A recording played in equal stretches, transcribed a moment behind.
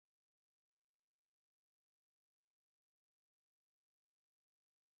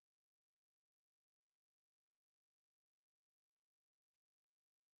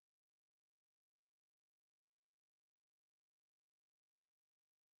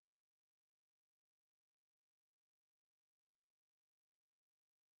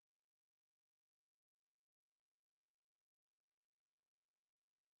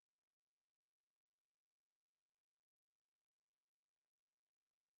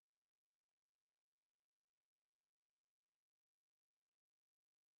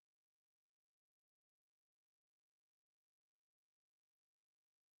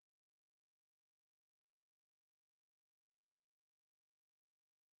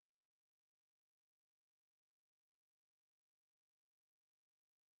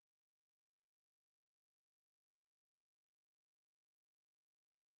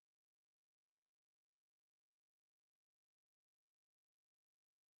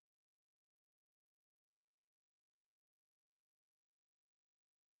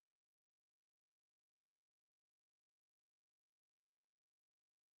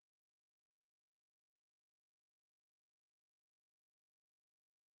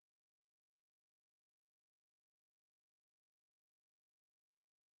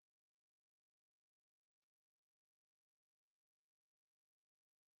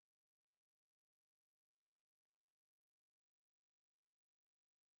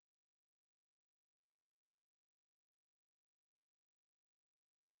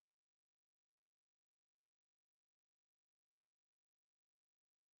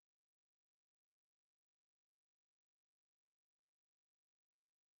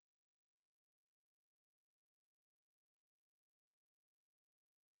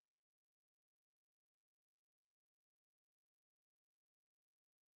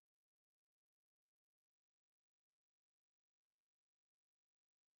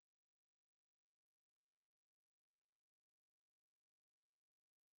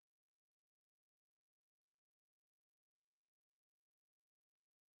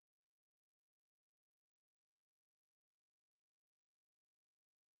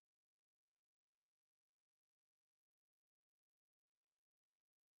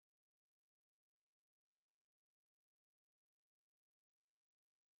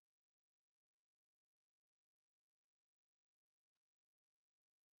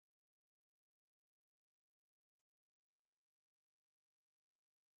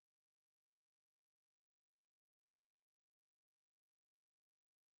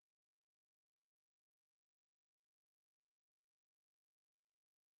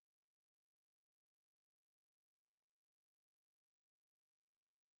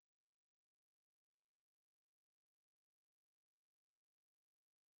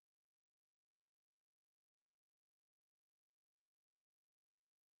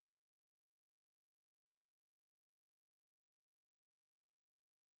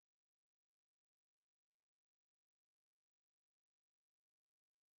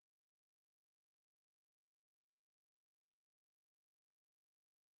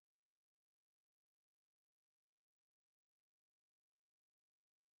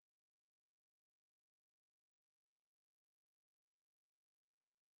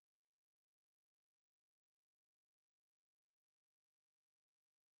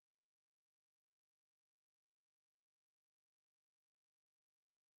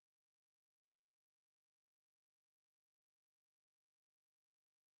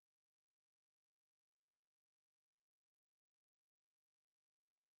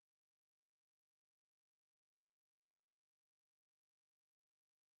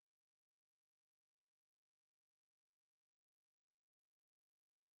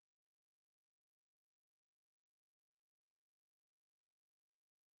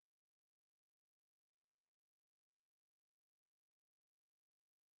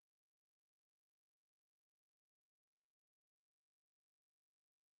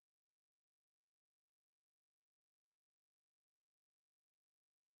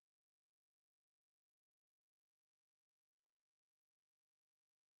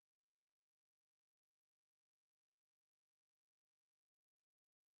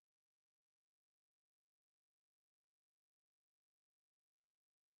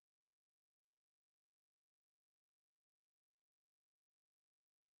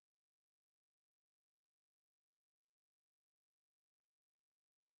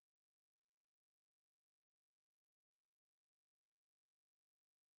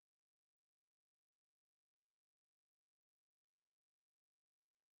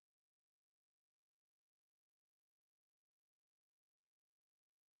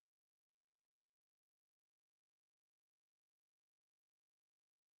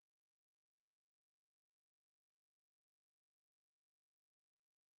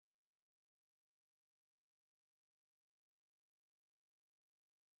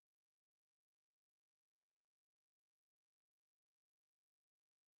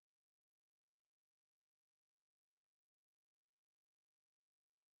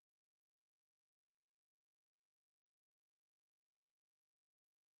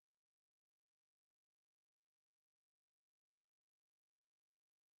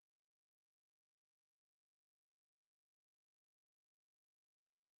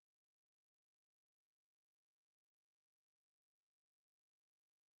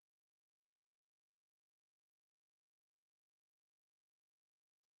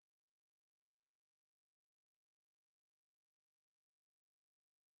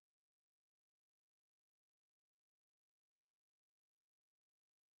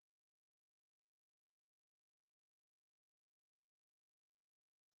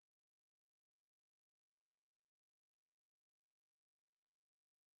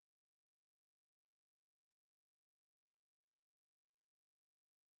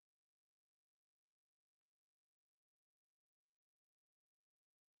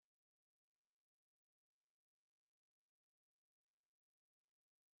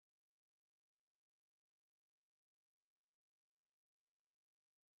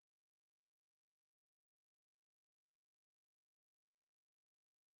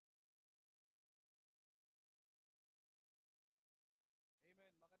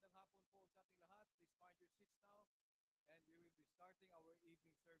starting our evening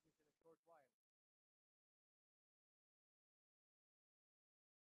service in a short while.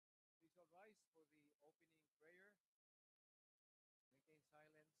 Please all rise for the opening prayer. Maintain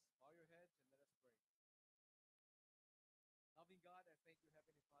silence, bow your heads, and let us pray. Loving God, I thank you,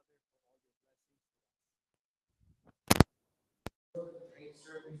 Heavenly Father, for all your blessings to us. Great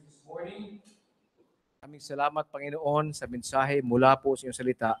service this morning. Aming salamat, Panginoon, sa mensahe mula po sa iyong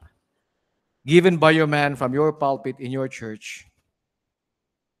salita, given by your man from your pulpit in your church.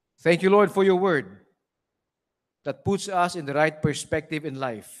 Thank you, Lord, for your word that puts us in the right perspective in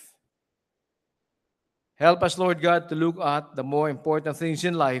life. Help us, Lord God, to look at the more important things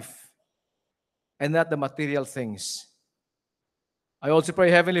in life and not the material things. I also pray,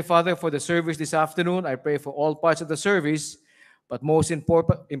 Heavenly Father, for the service this afternoon. I pray for all parts of the service, but most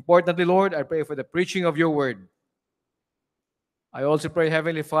importantly, Lord, I pray for the preaching of your word. I also pray,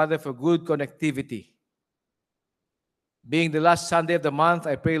 Heavenly Father, for good connectivity. Being the last Sunday of the month,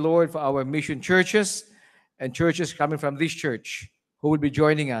 I pray, Lord, for our mission churches and churches coming from this church who will be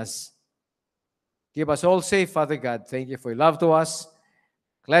joining us. Keep us all safe, Father God. Thank you for your love to us.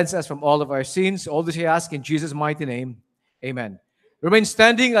 Cleanse us from all of our sins. All this I ask in Jesus' mighty name. Amen. Remain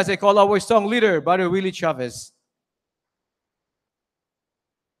standing as I call our song leader, Brother Willie Chavez.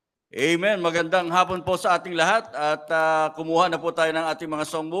 Amen. Magandang hapon po sa ating lahat at kumuha na po tayo ng ating mga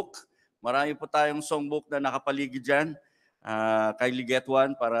songbook. Marami po tayong songbook na nakapaligid dyan kay Liget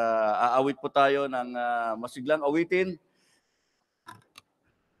One para aawit po tayo ng masiglang awitin.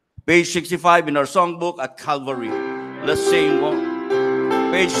 Page 65 in our songbook at Calvary. Let's sing one.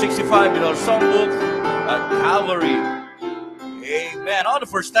 Page 65 in our songbook at Calvary. Amen. On the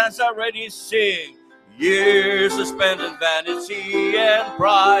first stanza, ready, sing. Years are spent in vanity and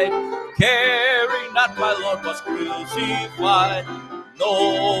pride, caring not my Lord was crucified,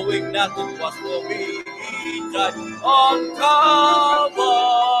 knowing that it was for me he died on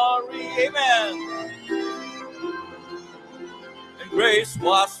Calvary. Amen. And grace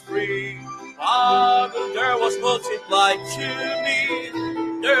was free, pardon there was multiplied to me.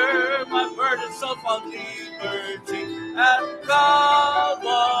 There my burdens of liberty at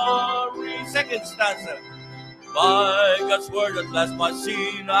Calvary. Second stanza. By God's word at last my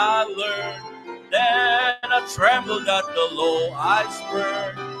sin I learned. Then I trembled at the low I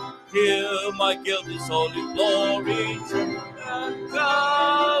spurned. Till my guilty soul in glory at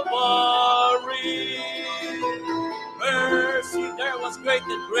Calvary. Mercy there was great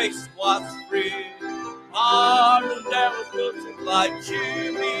and grace was free. Pardon there was multiplied to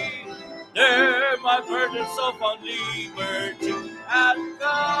me. There my burdens so found liberty at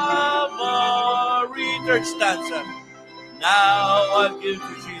Calvary. Third stanza. Now I give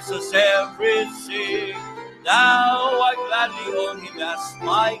to Jesus everything. Now I gladly own him as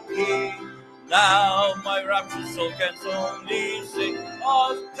my king. Now my raptured soul can only sing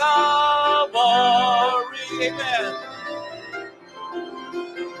of Calvary. Amen.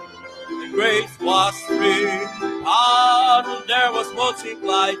 Grace was free, pardon there was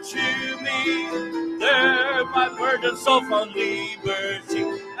multiplied to me. There my burden so found liberty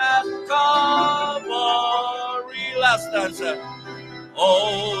at Calvary. Last stanza.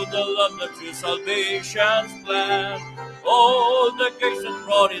 Oh, the love that through salvation's plan. Oh, the grace that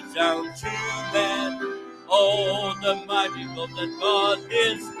brought it down to man. Oh, the mighty love that God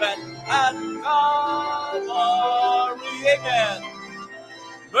did spend at Calvary. Amen.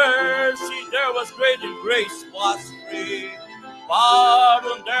 Mercy there was great and grace was free.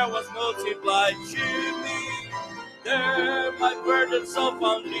 Pardon there was multiplied to me. There my burden so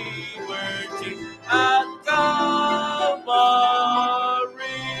found liberty at Calvary.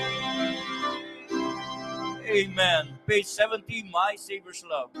 Amen. Page 17, My Savior's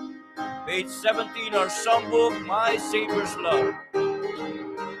Love. Page 17, our songbook, My Savior's Love.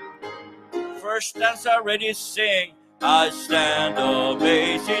 First stanza, ready, sing. I stand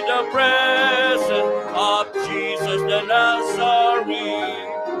amazed in the presence of Jesus the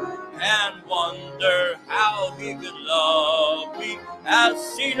Nazarene and wonder how he could love me as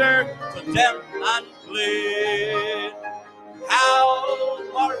sinner, condemned and clean. How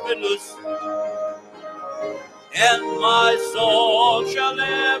marvelous and my soul shall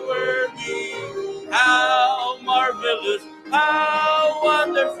ever be. How marvelous, how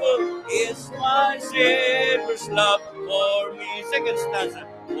wonderful is my Savior's love for me. Second stanza.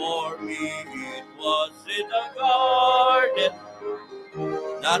 For me it was in the garden,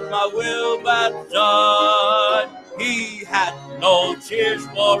 not my will but done. He had no tears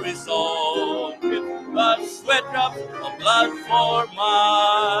for his own, but sweat drops of blood for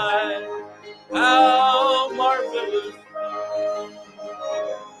mine. How marvelous,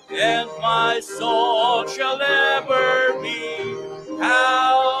 and my soul shall ever be.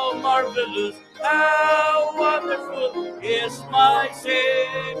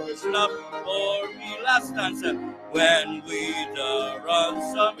 Savior's love for me. Last stanza. When we the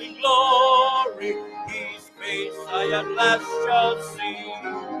ransom in glory, His face I at last shall see.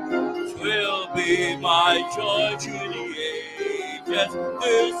 'Twill be my joy to the ages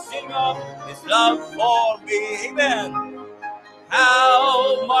to sing of His love for me. Amen.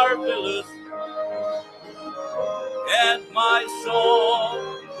 How marvelous and my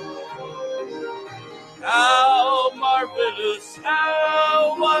soul. How marvelous,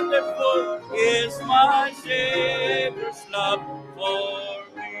 how wonderful is my Savior's love for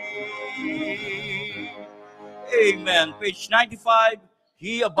me. Amen. Page 95,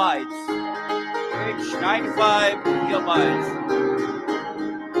 He abides. Page 95, He abides.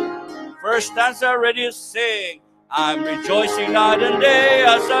 First stanza ready to sing. I'm rejoicing night and day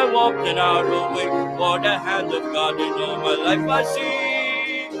as I walk the narrow way, for the hand of God in all my life I see.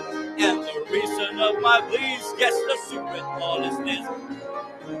 And the reason of my bliss, yes, the secret all is this.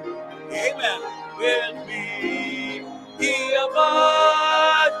 Amen. With me, He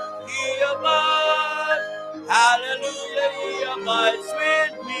abides, He abides. Hallelujah, He abides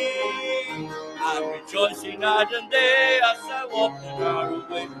with me. I'm rejoicing night and day as I walk the narrow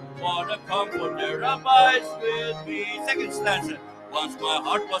way, for the Comforter abides with me. Second stanza. Once my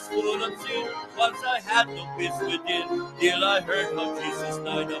heart was full of sin, once I had no peace within, till I heard how Jesus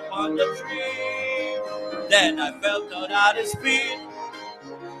died upon the tree. Then I felt out at His feet.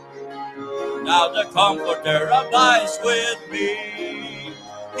 Now the Comforter abides with me.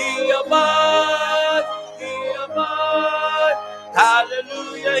 He abides, He abides.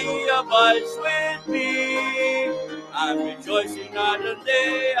 Hallelujah, He abides with me. I'm rejoicing night and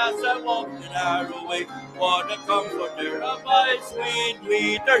day as I walk the narrow way, for the Comforter abides with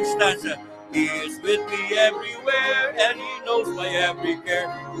me. Third stanza. He is with me everywhere, and He knows my every care.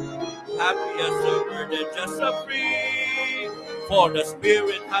 Happy as a bird and just a free. For the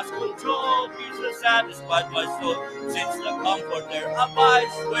Spirit has control, Jesus satisfied my soul, since the Comforter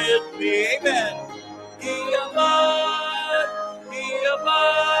abides with me. Amen. He abides, He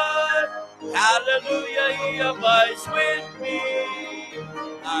abides. Hallelujah, He abides with me.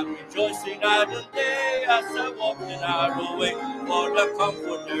 I'm rejoicing night and day as I walk the narrow way, for the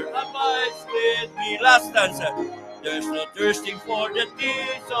Comforter abides with me. Last stanza. There's no thirsting for the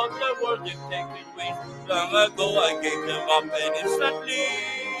things of the world, they've taken wings. Long ago I gave them up, and instantly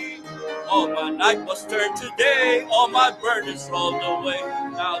all my night was turned to day, all my burdens rolled away.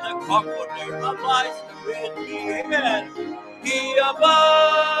 Now the Comforter abides with me. Amen. He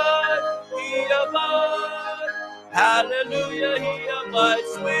abides, He abides. Hallelujah, He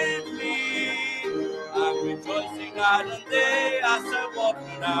abides with me. I'm rejoicing night and day as I walk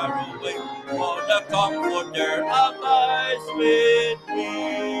the narrow way, for the Comforter abides with me.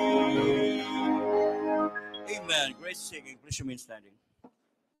 Amen. Great singing. Please remain standing.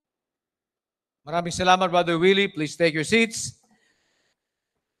 Maraming salamat, Brother Willie. Please take your seats.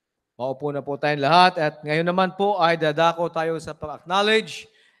 Maupo na po tayong lahat. At ngayon naman po ay dadako tayo sa pag-acknowledge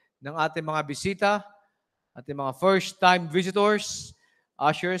ng ating mga bisita, ating mga first-time visitors,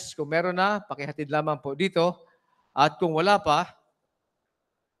 ushers. Kung meron na, pakihatid lamang po dito. At kung wala pa,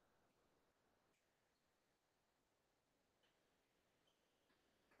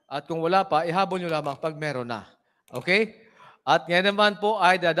 ihabol nyo lamang pag meron na. Okay? At ngayon naman po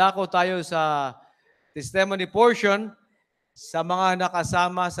ay dadako tayo sa testimony portion sa mga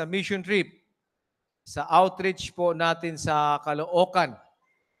nakasama sa mission trip, sa outreach po natin sa Caloocan.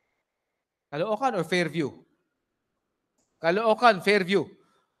 Caloocan or Fairview? Caloocan, Fairview.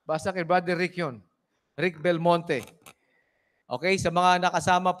 Basta kay Brother Rick yun. Rick Belmonte. Okay, sa mga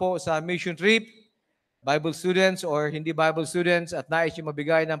nakasama po sa mission trip, Bible students or hindi Bible students, at nais yung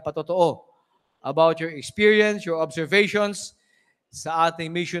mabigay ng patotoo about your experience, your observations sa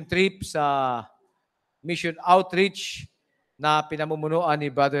ating mission trip, sa mission outreach na pinamumunuan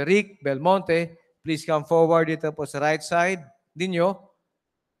ni Brother Rick Belmonte. Please come forward dito po sa right side ninyo.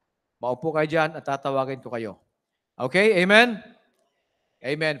 Maupo kayo dyan at tatawagin ko kayo. Okay, amen?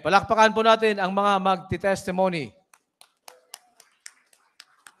 Amen. Palakpakan po natin ang mga magti-testimony.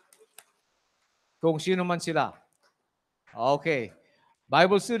 Kung sino man sila. Okay.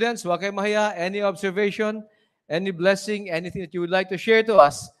 Bible students, huwag kayong mahiya. Any observation, any blessing, anything that you would like to share to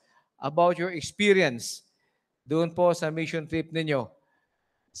us about your experience doon po sa mission trip ninyo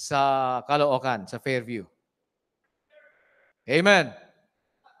sa Caloocan, sa Fairview. Amen.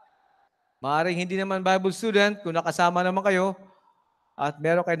 Maaaring hindi naman Bible student, kung nakasama naman kayo at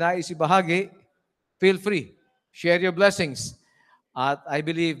meron kayo nais ibahagi, feel free. Share your blessings. At I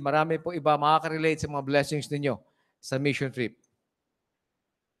believe marami po iba makaka-relate sa mga blessings ninyo sa mission trip.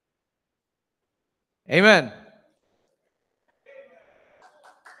 Amen.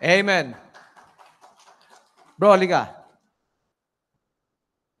 Amen. Bro, halika.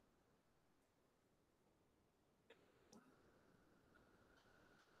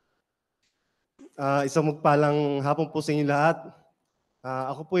 Isang magpalang hapon po sa inyo lahat.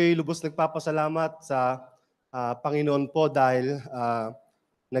 Ako po ay lubos nagpapasalamat sa Panginoon po dahil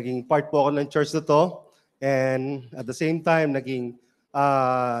naging part po ako ng church na to. And at the same time,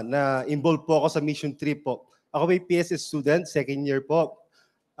 na-involve po ako sa mission trip po. Ako may PSS student, second year po.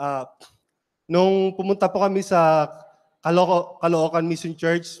 Nung pumunta po kami sa Caloocan Mission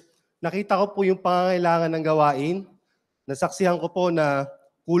Church, nakita ko po yung pangangailangan ng gawain. Nasaksihan ko po na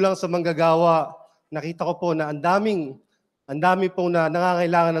kulang sa manggagawa. Nakita ko po na ang dami pong na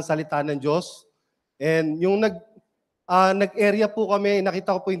nangangailangan ng salita ng Diyos. And yung nag-area po kami,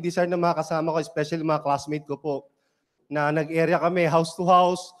 nakita ko po yung desire ng mga kasama ko, especially mga classmate ko po, na nag-area kami house to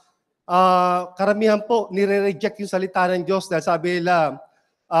house. Karamihan po, nire-reject yung salita ng Diyos dahil sabi nila,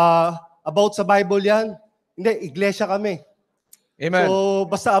 about sa Bible yan. Hindi, iglesia kami. Amen. So,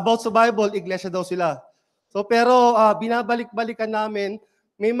 basta about sa Bible, iglesia daw sila. So, pero binabalik-balikan namin,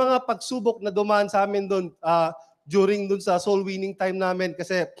 may mga pagsubok na dumaan sa amin doon during doon sa soul winning time namin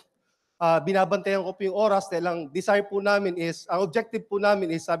kasi binabantayan ko po yung oras dahil ang desire po namin is, ang objective po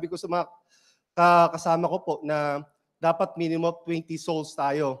namin is, sabi ko sa mga kasama ko po na dapat minimum 20 souls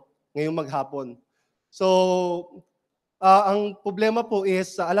tayo ngayong maghapon. So, ang problema po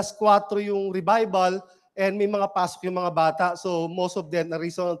is alas 4 yung revival and may mga pasok yung mga bata. So, most of them, the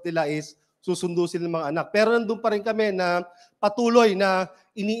reason nila is susundo sila ng mga anak. Pero nandun pa rin kami na patuloy na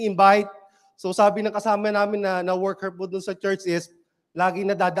ini-invite. So sabi ng kasama namin na worker po dun sa church is, lagi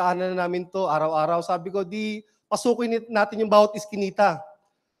na dadaanan na namin to araw-araw. Sabi ko, di pasukin natin yung bawat iskinita.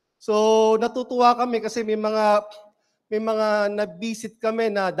 So natutuwa kami kasi may mga na-visit kami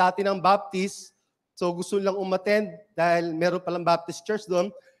na dati ng Baptist. So gusto lang umattend dahil meron palang Baptist church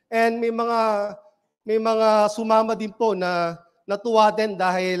doon. And may mga sumama din po na natuwa din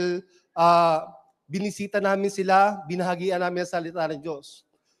dahil binisita namin sila, binahagian namin ang salita ng Diyos.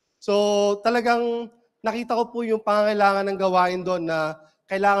 So talagang nakita ko po yung pangangailangan ng gawain doon na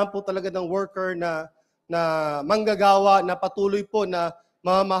kailangan po talaga ng worker na manggagawa, na patuloy po na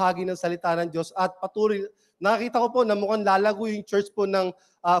mamahagi ng salita ng Diyos at patuloy. Nakita ko po na mukhang lalago yung church po ng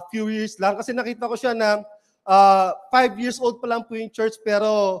few years lang kasi nakita ko siya na 5 years old pa lang po yung church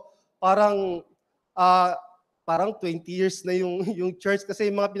pero parang 20 years na yung church kasi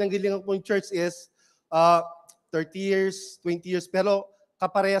yung mga pinanggalingan po yung church is 30 years, 20 years pero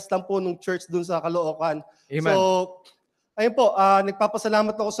kaparehas lang po nung church dun sa Caloocan. Amen. So, ayun po,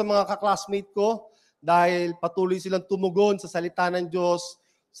 nagpapasalamat ako sa mga kaklasmate ko dahil patuloy silang tumugon sa salita ng Diyos,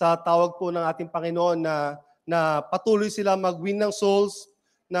 sa tawag po ng ating Panginoon na patuloy sila mag-win ng souls.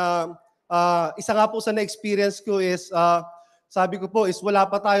 Na isa nga po sa na-experience ko is, sabi ko po, is wala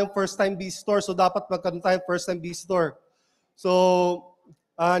pa tayong first-time visitor, so dapat magkaroon tayong first-time visitor. So,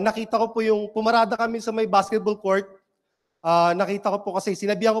 nakita ko po yung, pumarada kami sa may basketball court, nakita ko po kasi,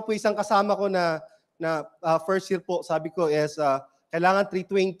 sinabihan ko po isang kasama ko na first year po, sabi ko is, kailangan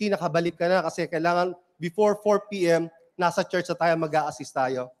 3:20, nakabalik ka na kasi kailangan before 4 p.m., nasa church na tayo, mag-a-assist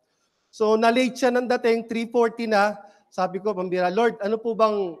tayo. So, na-late siya ng dating, 3:40 na, sabi ko, pambira, Lord, ano po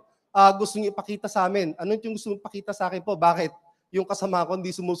bang gusto niyo ipakita sa amin? Ano yung gusto niyo ipakita sa akin po? Bakit yung kasama ko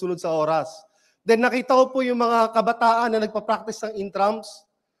hindi sumusunod sa oras? Then nakita ko po yung mga kabataan na nagpa-practice ng intrams.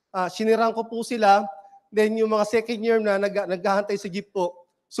 Sinirang ko po sila. Then yung mga second year na naghahantay sa jeep po,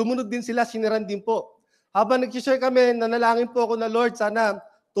 sumunod din sila, siniran din po. Habang nag-share kami, nanalangin po ako na Lord, sana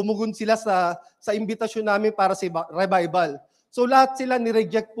tumugon sila sa imbitasyon namin para sa revival. So lahat sila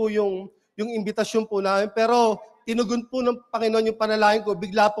nireject po yung imbitasyon po namin. Pero tinugon po ng Panginoon yung panalangin ko,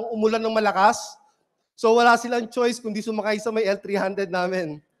 bigla pong umulan ng malakas. So wala silang choice kundi sumakay sa may L300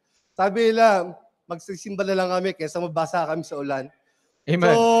 namin. Sabi nila, magsisimba na lang kami kaysa mabasa kami sa ulan.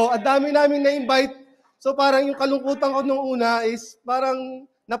 Amen. So ang dami namin na-invite. So parang yung kalungkutan ko nung una is parang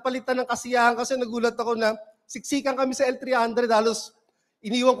napalitan ng kasiyahan kasi nagulat ako na siksikan kami sa L300 halos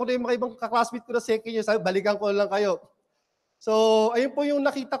iniwan ko na yung mga ibang kaklasmate ko na second year, sabi balikan ko lang kayo. So ayun po yung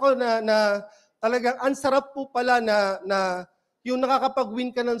nakita ko na talagang ang sarap po pala na yung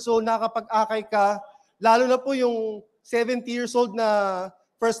nakakapag-win ka ng soul, nakakapag-akay ka, lalo na po yung 70 years old na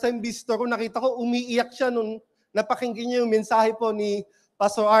first-time visitor ko, nakita ko umiiyak siya nung napakinggan niya yung mensahe po ni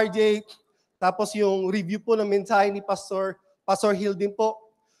Pastor RJ, tapos yung review po ng mensahe ni Pastor Hill din po.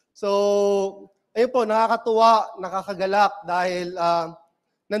 So, ayun po, nakakatuwa, nakakagalak dahil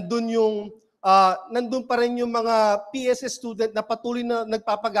nandun pa rin yung mga PSS student na patuloy na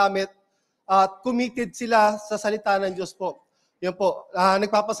nagpapagamit at committed sila sa salita ng Diyos po. Yan po.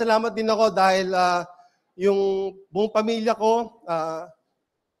 Nagpapasalamat din ako dahil yung buong pamilya ko,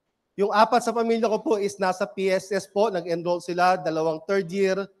 Yung 4 sa pamilya ko po is nasa PSS po, nag-enroll sila, 2 third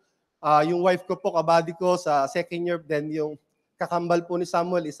year. Yung wife ko po, kabady ko sa 2nd year, then yung kakambal po ni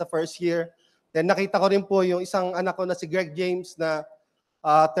Samuel is sa 1st year. Then nakita ko rin po yung isang anak ko na si Greg James na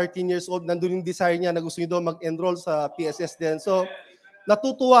 13 years old, nandun yung desire niya na gusto niya daw mag-enroll sa PSS din. So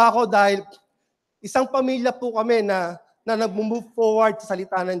natutuwa ako dahil isang pamilya po kami na nag-move forward sa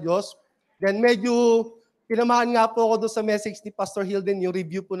salita ng Diyos. Then medyo tinamaan nga po ako doon sa message ni Pastor Hilden, yung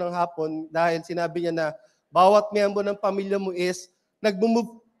review po ng hapon, dahil sinabi niya na bawat miyembro ng pamilya mo is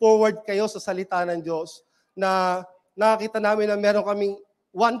nag-move forward kayo sa salita ng Diyos, na nakakita namin na meron kaming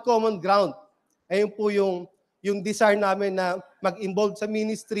one common ground. Ayun po yung desire namin na mag-involve sa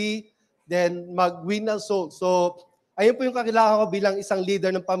ministry, then mag-win ng soul. So, ayun po yung kakilala ko bilang isang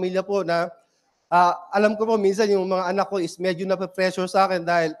leader ng pamilya po na alam ko po minsan yung mga anak ko is medyo nape-pressure sa akin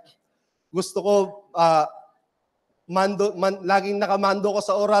dahil gusto ko laging nakamando ko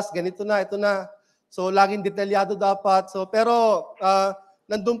sa oras, ganito na, ito na. So, laging detalyado dapat. So, pero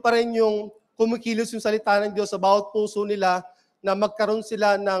nandun pa rin yung kumikilos yung salita ng Diyos sa bawat puso nila na magkaroon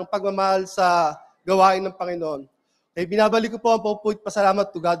sila ng pagmamahal sa gawain ng Panginoon. Eh, binabalik ko po ang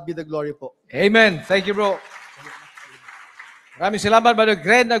pasalamat, to God be the glory po. Amen. Thank you, bro. Maraming salamat, Brother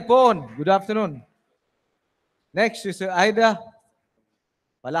Gren Nagpoon. Good afternoon. Next, Sister Aida.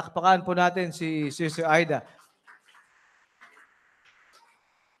 Palakpakan po natin si Sister Aida.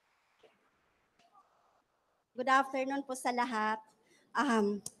 Good afternoon po sa lahat.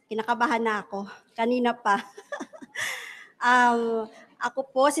 Kinakabahan na ako. Kanina pa. Ako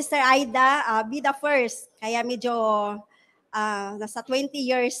po, Sister Aida, be the first. Kaya medyo nasa 20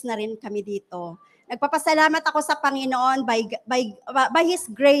 years na rin kami dito. Nagpapasalamat ako sa Panginoon by His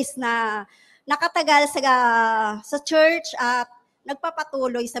grace na nakatagal sa church at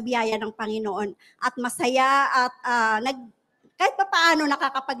nagpapatuloy sa biyaya ng Panginoon. At masaya at kahit pa paano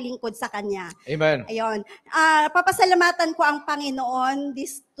nakakapaglingkod sa Kanya. Amen. Ayun. Papasalamatan ko ang Panginoon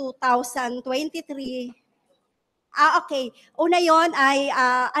this 2023. Okay. Una yon ay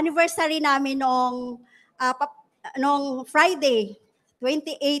anniversary namin nung Friday.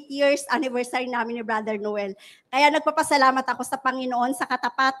 28 years anniversary namin ni Brother Noel. Kaya nagpapasalamat ako sa Panginoon sa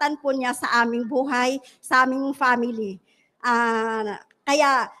katapatan po niya sa aming buhay, sa aming family.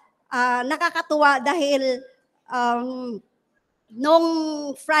 Kaya nakakatuwa dahil nung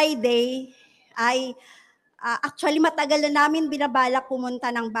Friday ay actually matagal na namin binabalak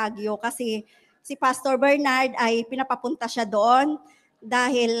pumunta ng Baguio kasi si Pastor Bernard ay pinapapunta siya doon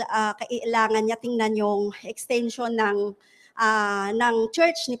dahil kailangan niya tingnan yung extension ng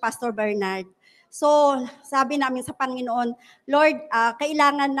church ni Pastor Bernard. So, sabi namin sa Panginoon, Lord,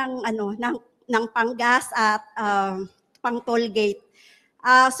 kailangan ng panggas at pang toll gate.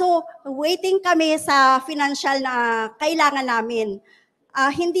 So, waiting kami sa financial na kailangan namin.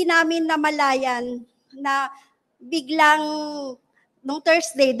 Hindi namin namalayan na biglang nung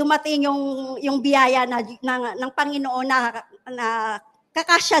Thursday dumating yung biyaya ng Panginoon na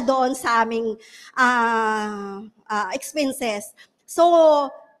kakasya doon sa aming expenses. So,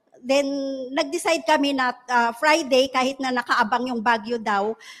 then nag-decide kami na Friday, kahit na nakaabang yung Baguio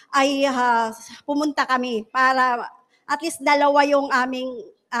daw, ay pumunta kami para at least dalawa yung aming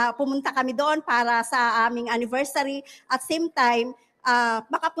pumunta kami doon para sa aming anniversary. At same time,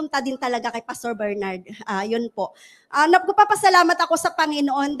 makapunta din talaga kay Pastor Bernard. Yun po. Nagpapasalamat ako sa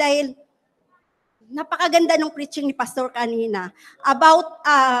Panginoon dahil napakaganda ng preaching ni Pastor kanina about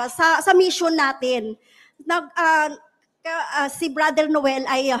sa mission natin. Si Brother Noel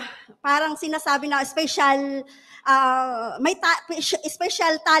ay parang sinasabi na special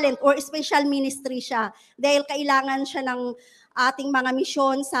special talent or special ministry siya dahil kailangan siya ng ating mga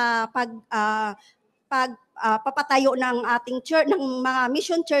misyon sa papatayo ng ating church, ng mga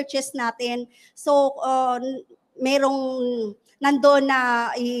mission churches natin. So merong nandoon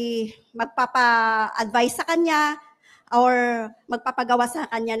na magpapa-advise sa kanya or magpapagawa sa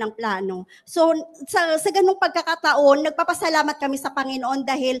kanya ng plano. So, sa ganung pagkakataon, nagpapasalamat kami sa Panginoon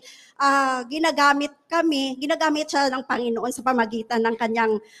dahil ginagamit siya ng Panginoon sa pamagitan ng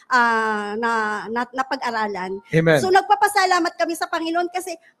kanyang na pag-aralan. Amen. So, nagpapasalamat kami sa Panginoon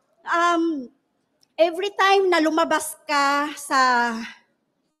kasi every time na lumabas ka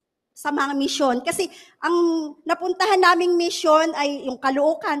sa mga misyon, kasi ang napuntahan naming misyon ay yung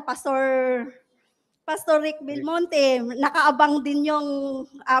Caloocan, Pastor Rick Belmonte, nakaabang din yung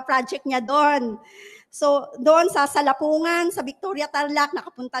project niya doon. So, doon sa Salapungan, sa Victoria Tarlac,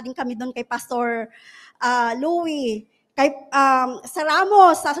 nakapunta din kami doon kay Pastor Louie. Sa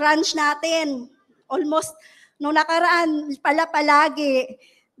Ramos, sa ranch natin, almost nung nakaraan, palagi.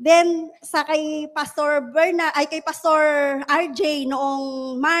 Then sa kay Pastor kay Pastor RJ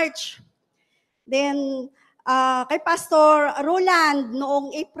noong March. Then kay Pastor Roland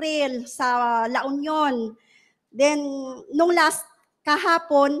noong April sa La Union. Then nung last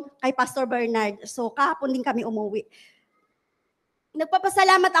kahapon kay Pastor Bernard. So kahapon din kami umuwi.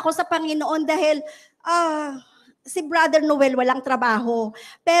 Nagpapasalamat ako sa Panginoon dahil si Brother Noel walang trabaho.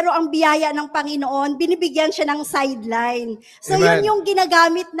 Pero ang biyaya ng Panginoon, binibigyan siya ng sideline. So Amen. yun yung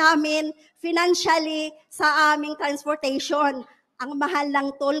ginagamit namin financially sa aming transportation. Ang mahal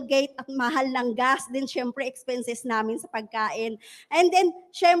ng toll gate at mahal ng gas, din syempre expenses namin sa pagkain. And then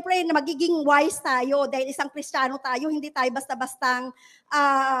syempre magiging wise tayo dahil isang Kristiyano tayo, hindi tayo basta-bastang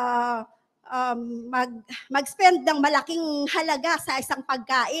mag-spend ng malaking halaga sa isang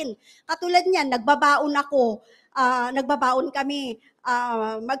pagkain. Katulad niyan, nagbabaon kami,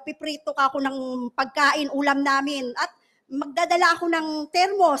 magpiprito ako ng pagkain, ulam namin, at magdadala ako ng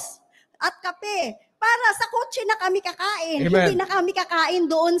termos at kape para sa kotse na kami kakain. Amen. Hindi na kami kakain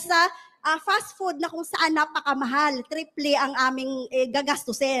doon sa fast food na kung saan napakamahal, triple ang aming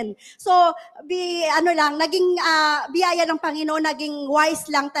gagastusin. So, naging biyaya ng Panginoon, naging wise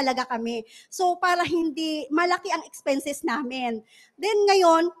lang talaga kami. So, para hindi malaki ang expenses namin. Then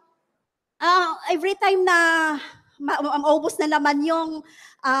ngayon, every time na maubos na naman yung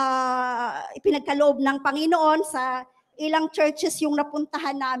ipinagkaloob ng Panginoon sa ilang churches yung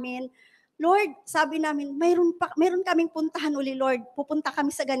napuntahan namin, Lord, sabi namin, mayroon kaming puntahan uli, Lord. Pupunta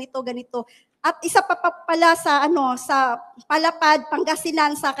kami sa ganito. At isa pa pala sa Palapad,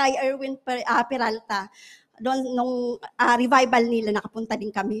 Pangasinan, sa kay Erwin Peralta. Doon nung revival nila, nakapunta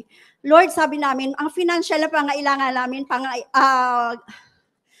din kami. Lord, sabi namin, ang financial na pangailangan namin,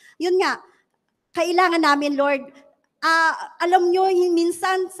 yun nga, kailangan namin, Lord. Alam nyo,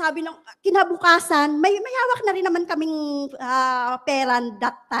 minsan, sabi ng kinabukasan, may hawak na rin naman kaming pera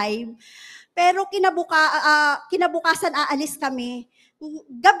that time. Pero kinabukasan, aalis kami.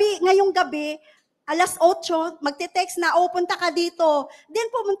 Ngayong gabi, alas 8, magte-text na, punta ka dito. Then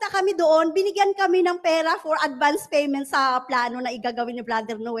pumunta kami doon, binigyan kami ng pera for advance payment sa plano na igagawin ni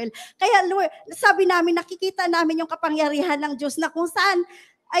Brother Noel. Kaya Lord, sabi namin, nakikita namin yung kapangyarihan ng Diyos na kung saan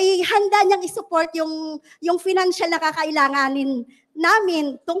ay handa niyang isupport yung financial na kakailanganin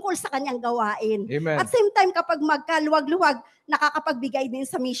namin tungkol sa kanyang gawain. Amen. At same time, kapag magkaluwag-luwag, nakakapagbigay din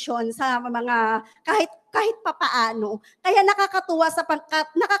sa mission, sa mga kahit papaano. Kaya nakakatuwa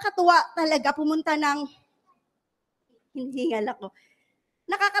talaga pumunta ng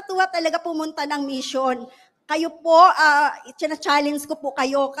Nakakatuwa talaga pumunta ng mission. Kayo po, challenge ko po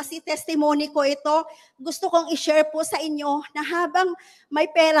kayo kasi testimony ko ito. Gusto kong i-share po sa inyo na habang may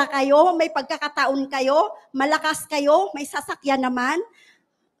pera kayo, may pagkakataon kayo, malakas kayo, may sasakyan naman,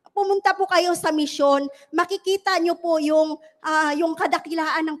 pumunta po kayo sa mission, makikita nyo po yung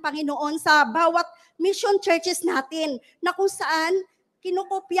kadakilaan ng Panginoon sa bawat mission churches natin na kung saan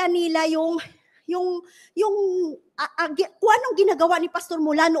kinukopya nila kung anong ginagawa ni Pastor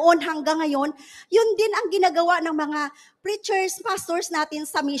mula noon hanggang ngayon, yun din ang ginagawa ng mga preachers, pastors natin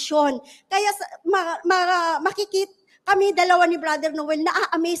sa mission. Kaya makikita kami, dalawa ni Brother Noel,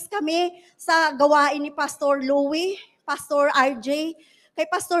 na-amaze kami sa gawain ni Pastor Louie, Pastor RJ, kay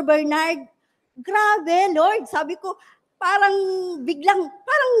Pastor Bernard. Grabe, Lord, sabi ko, parang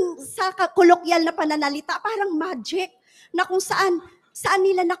sa kolokyal na pananalita, parang magic, na kung saan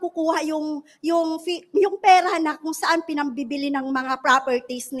nila nakukuha yung pera na kung saan pinambibili ng mga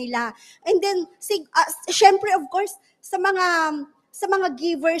properties nila. And then syempre of course sa mga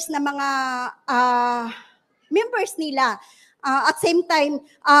givers na mga members nila, at same time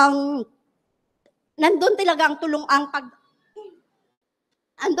nandun talaga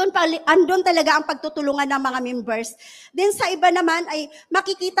andun talaga ang pagtutulungan ng mga members. Then sa iba naman ay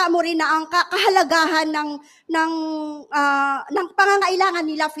makikita mo rin na ang kahalagahan ng pangangailangan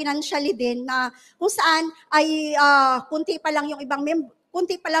nila financially din, na kung saan ay kunti pa lang yung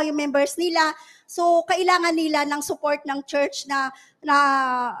members nila. So kailangan nila ng support ng church na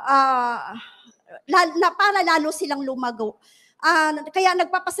para lalo silang lumago. Kaya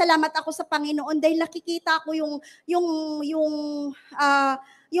nagpapasalamat ako sa Panginoon dahil nakikita ko yung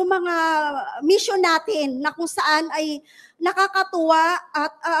mga mission natin na kung saan ay nakakatuwa at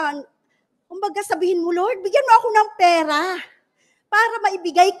kumbaga sabihin mo, Lord, bigyan mo ako ng pera para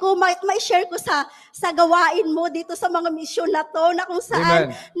maibigay ko, ma-share ko sa gawain mo dito sa mga mission na to, na kung saan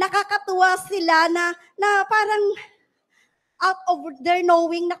Amen. nakakatuwa sila na parang out of their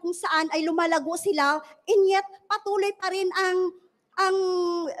knowing na kung saan ay lumalago sila, and yet patuloy pa rin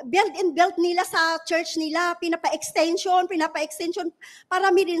build and build nila sa church nila, pinapa-extension,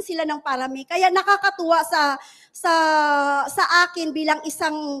 parami rin sila ng parami. Kaya nakakatuwa sa akin bilang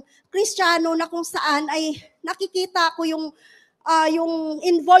isang Kristiyano na kung saan ay nakikita ko yung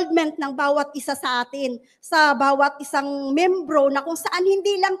involvement ng bawat isa sa atin, sa bawat isang membro na kung saan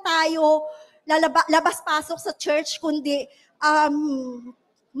hindi lang tayo labas-pasok sa church, kundi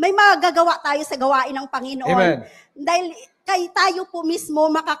may magagawa tayo sa gawain ng Panginoon. Amen. Dahil tayo po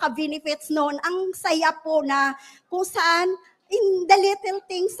mismo makaka-benefits noon. Ang saya po na kung saan in the little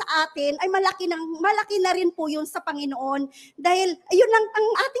things sa atin ay malaki na rin po yun sa Panginoon. Dahil yun ang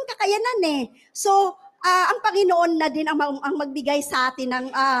ating kakayanan eh. So, ang Panginoon na din ang magbigay sa atin ng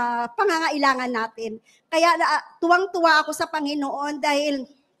pangangailangan natin. Kaya tuwang-tuwa ako sa Panginoon dahil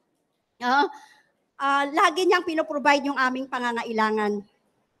lagi niyang pinoprovide yung aming pangangailangan.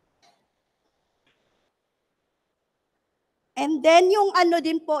 And then yung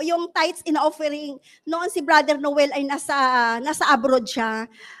din po, yung tithes in offering, noon si Brother Noel ay nasa abroad siya.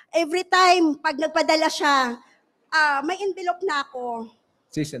 Every time, pag nagpadala siya, may envelope na ako.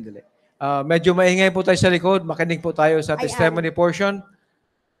 Sandali. Medyo maingay po tayo sa likod. Makinig po tayo sa Ayan. testimony portion.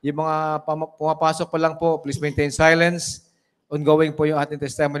 Yung mga pumapasok pa lang po, please maintain silence. Ongoing po yung ating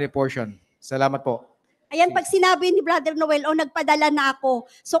testimony portion. Salamat po. Ayan, pag sinabi ni Brother Noel, nagpadala na ako.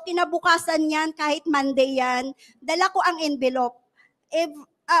 So, kinabukasan yan, kahit Monday yan, dala ko ang envelope.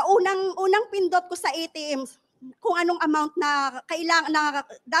 Unang pindot ko sa ATM, kung anong amount na kailangan na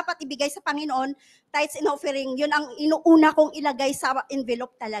dapat ibigay sa Panginoon, tithes and offering, yun ang inuuna kong ilagay sa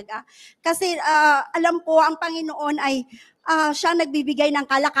envelope talaga. Kasi alam ko, ang Panginoon ay siya nagbibigay ng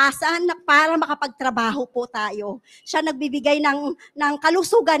kalakasan para makapagtrabaho po tayo. Siya nagbibigay ng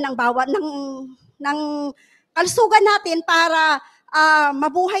kalusugan ng bawat ng kalusugan natin para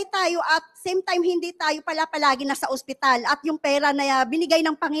mabuhay tayo at same time hindi tayo palagi nasa ospital at yung pera na binigay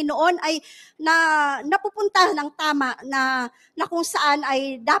ng Panginoon ay napupunta ng tama na kung saan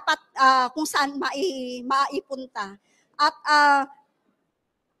ay dapat kung saan maipunta. At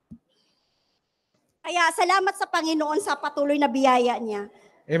kaya salamat sa Panginoon sa patuloy na biyaya niya.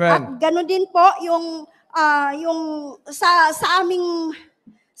 Amen. At ganoon din po yung sa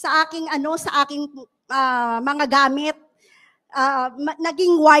aking mga gamit,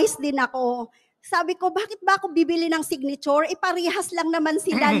 naging wise din ako. Sabi ko, bakit ba ako bibili ng signature? Parehas lang naman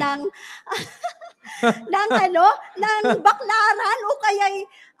sila ng baklaran o kaya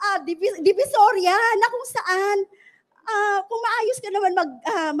divisoria na kung saan kung maayos ka naman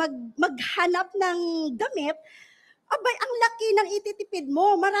maghanap ng damit, abay, ang laki ng ititipid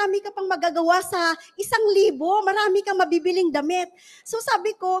mo. Marami ka pang magagawa sa 1,000. Marami kang mabibiling damit. So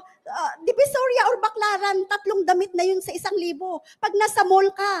sabi ko, divisoria or baklaran, 3 damit na yun sa 1,000. Pag nasa mall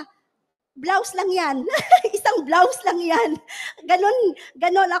ka, blouse lang yan. Isang blouse lang yan.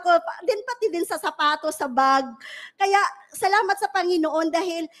 Ganon ako. Pati din sa sapatos, sa bag. Kaya salamat sa Panginoon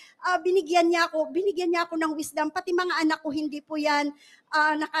dahil binigyan niya ako ng wisdom. Pati mga anak ko, hindi po yan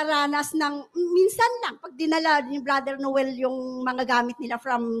nakaranas ng, minsan lang, pag dinala ni Brother Noel yung mga gamit nila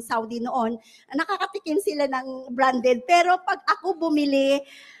from Saudi noon, nakakatikim sila ng branded. Pero pag ako bumili,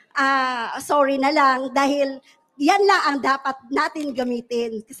 sorry na lang dahil yan lang ang dapat natin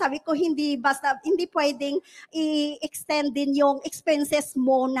gamitin. Sabi ko, hindi pwedeng i-extend din yung expenses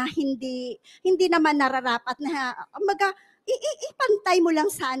mo na hindi naman nararapat na ipantay mo lang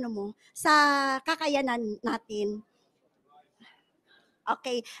sa sa kakayanan natin.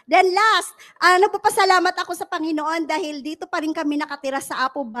 Okay. Then last, nagpapasalamat ako sa Panginoon dahil dito pa rin kami nakatira sa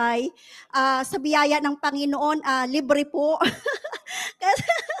Apo Bay. Sa biyaya ng Panginoon, libre po.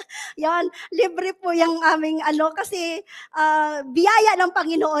 Yan, libre po yung aming kasi biyaya ng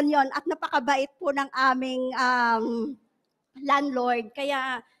Panginoon yon at napakabait po ng aming landlord.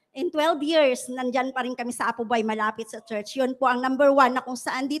 Kaya in 12 years, nandyan pa rin kami sa Apo Bay, malapit sa church. Yun po ang number 1 na kung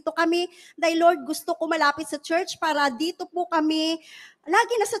saan dito kami. Dahil Lord, gusto ko malapit sa church para dito po kami,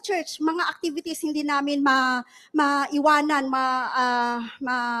 lagi na sa church, mga activities hindi namin maiwanan,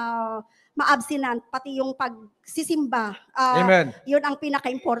 ma-abstinent, pati yung pagsisimba. Amen. Yun ang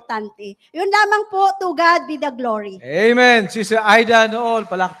pinaka-importante. Yun lamang po, to God be the glory. Amen. Sister Aida Nool,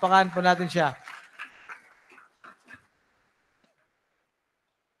 palakpakan po natin siya.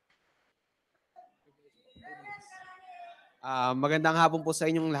 Magandang hapon po sa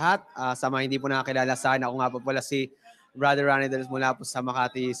inyong lahat. Sa mga hindi po nakakilala sa akin, ako nga po pala si Brother Ronnie Dalos mula po sa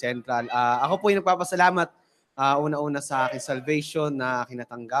Makati Central. Ako po yung nagpapasalamat una-una sa aking salvation na aking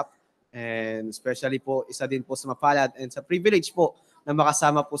natanggap. And especially po, isa din po sa mapalad and sa privilege po na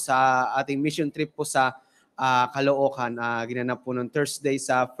makasama po sa ating mission trip po sa Caloocan. Ginanap po noong Thursday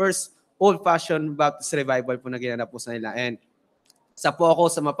sa first old-fashioned Baptist revival po na ginanap po sa nila. And Isa po ako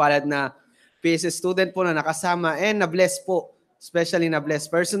sa mapalad na PSS student po na nakasama and na-bless po, especially na-bless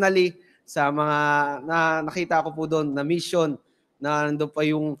personally sa mga nakita ko po doon na mission, na nandun pa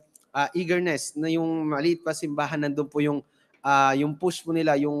yung eagerness, na yung maliit pa simbahan, nandun po yung push po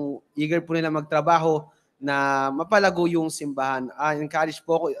nila, yung eager po nila magtrabaho na mapalago yung simbahan. Encourage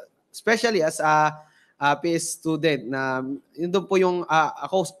po ako, especially as a PS student, na yun doon po yung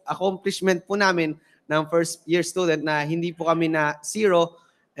accomplishment po namin ng first year student, na hindi po kami na zero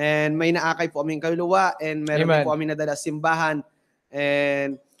and may naakay po kaming kaluluwa and meron din po kami nadala simbahan.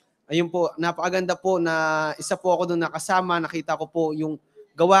 And ayun po, napakaganda po na isa po ako doon nakasama, nakita ko po yung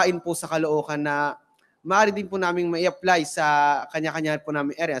gawain po sa Caloocan na maaari din po namin mai-apply sa kanya-kanya po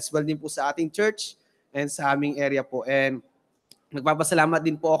namin area, as well din po sa ating church and sa aming area po. And nagpapasalamat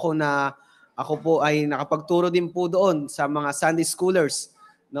din po ako na ako po ay nakapagturo din po doon sa mga Sunday schoolers.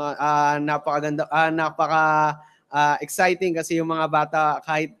 No, napakaganda, exciting kasi yung mga bata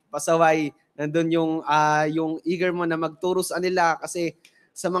kahit pasaway, nandun yung eager mo na magturo sa nila, kasi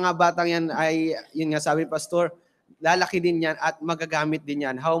sa mga batang yan ay, yun nga sabi Pastor, lalaki din yan at magagamit din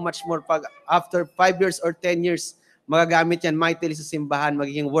yan. How much more pag after 5 years or 10 years, magagamit yan mightily sa simbahan,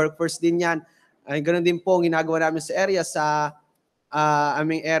 magiging workforce din yan. Ay, ganun din po ang ginagawa namin sa area, sa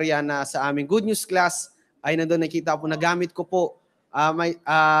aming area na sa aming Good News class, ay nandun nakita po, nagamit ko po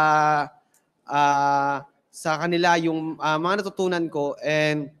sa kanila yung mga natutunan ko,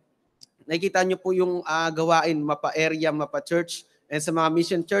 and nakikita nyo po yung gawain mapa-area, mapa-church, and sa mga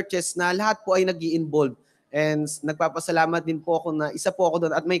mission churches na lahat po ay nag-i-involve. And nagpapasalamat din po ako na isa po ako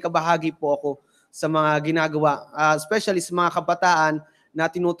doon at may kabahagi po ako sa mga ginagawa, especially sa mga kabataan na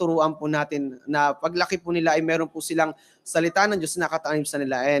tinuturuan po natin na paglaki po nila ay meron po silang salita ng Diyos na nakatanim sa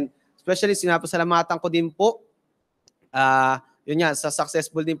nila. And especially sinapasalamatan ko din po, yun nga, sa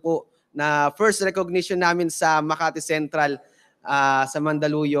successful din po na first recognition namin sa Makati Central, sa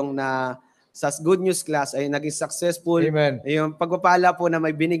Mandaluyong, na sa Good News class ay naging successful. Amen. Yung pagpapala po na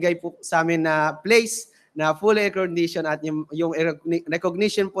may binigay po sa amin na place na full recognition, at yung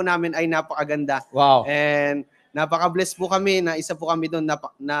recognition po namin ay napakaganda. Wow. And napaka-bless po kami na isa po kami doon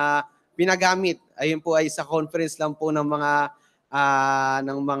na pinagamit. Ayun po ay sa conference lang po ng mga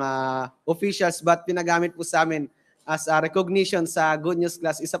officials, but pinagamit po sa amin as a recognition sa Good News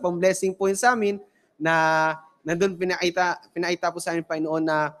class. Isa pong blessing po yun sa amin na nandun pinaita po sa amin Panginoon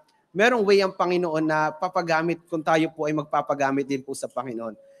na merong way ang Panginoon na papagamit kung tayo po ay magpapagamit din po sa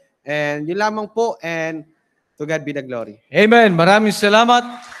Panginoon. And yun lamang po, and to God be the glory. Amen. Maraming salamat.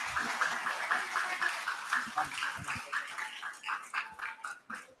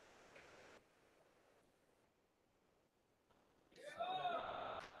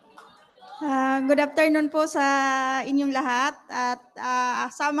 Good afternoon po sa inyong lahat, at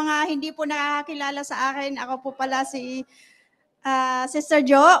sa mga hindi po nakakilala sa akin, ako po pala si Sister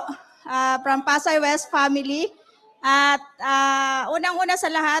Jo from Pasay West family. At unang-una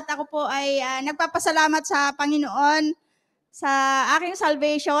sa lahat, ako po ay nagpapasalamat sa Panginoon sa aking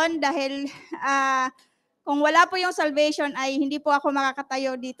salvation, dahil kung wala po yung salvation ay hindi po ako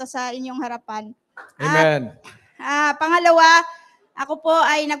makakatayo dito sa inyong harapan. Amen. At pangalawa, ako po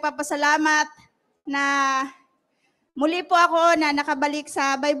ay nagpapasalamat na muli po ako na nakabalik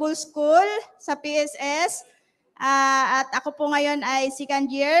sa Bible School sa PSS, at ako po ngayon ay second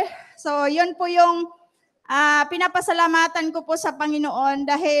year. So yun po yung pinapasalamatan ko po sa Panginoon,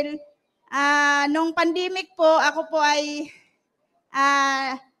 dahil nung pandemic po ako po ay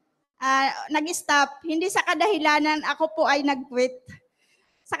nag-stop. Hindi sa kadahilanan ako po ay nag-quit.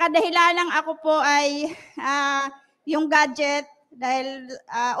 Sa kadahilanan ako po ay yung gadget, dahil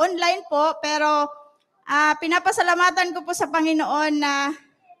online po, pero pinapasalamatan ko po sa Panginoon na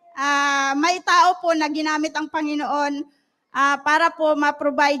may tao po na ginamit ang Panginoon para po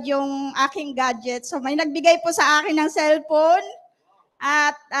ma-provide yung aking gadget. So may nagbigay po sa akin ng cellphone,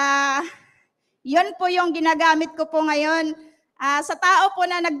 at yun po yung ginagamit ko po ngayon. Sa tao po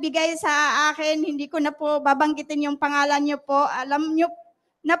na nagbigay sa akin, hindi ko na po babanggitin yung pangalan nyo po. Alam nyo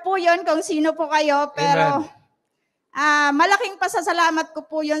na po yun kung sino po kayo, pero malaking pasasalamat ko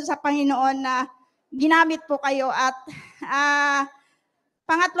po yun sa Panginoon na ginamit po kayo. At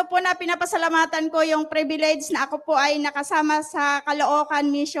pangatlo po na pinapasalamatan ko yung privilege na ako po ay nakasama sa Caloocan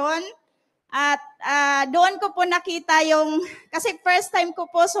Mission. At doon ko po nakita yung, kasi first time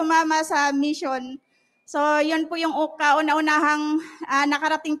ko po sumama sa mission. So yun po yung kauna-unahang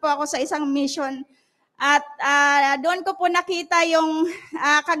nakarating po ako sa isang mission. At doon ko po nakita yung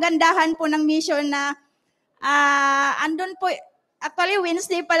kagandahan po ng mission na andun po, actually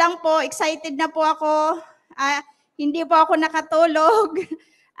Wednesday pa lang po, excited na po ako. Hindi po ako nakatulog.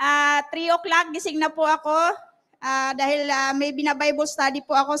 3 o'clock gising na po ako. dahil may bina-Bible study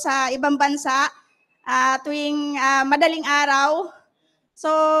po ako sa ibang bansa tuwing madaling araw. So,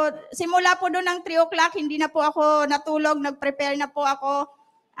 simula po doon ng 3 o'clock, hindi na po ako natulog, nag-prepare na po ako.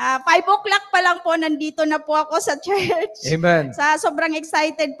 5 o'clock pa lang po, nandito na po ako sa church. Amen. Sobrang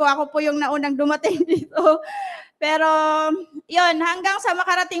excited po, ako po yung naunang dumating dito. Pero, yun, hanggang sa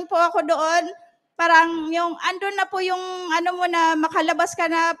makarating po ako doon, parang yung, andun na po yung, ano mo na, makalabas ka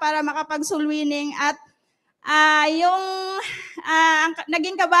na para makapag-soul winning. At ang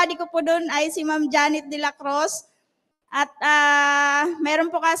naging kabady ko po doon ay si Ma'am Janet de la Cruz. At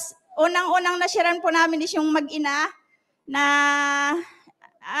meron po unang nashiran po namin is yung mag-ina na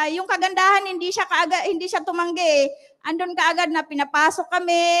yung kagandahan hindi siya tumanggi. Andun kaagad na pinapasok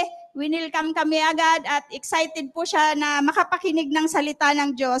kami, winilcome kami agad at excited po siya na makapakinig ng salita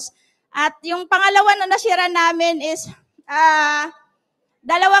ng Diyos. At yung pangalawa na nashiran namin is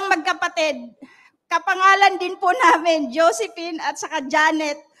dalawang magkapatid. Kapangalan din po namin, Josephine at saka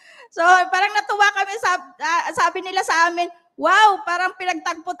Janet. So parang natuwa kami, sabi nila sa amin, wow, parang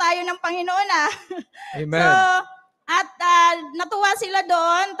pinagtagpo tayo ng Panginoon Amen. So, at natuwa sila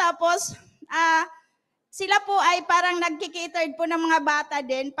doon, tapos sila po ay parang nagkikatered po ng mga bata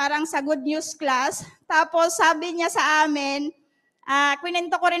din, parang sa Good News class. Tapos sabi niya sa amin,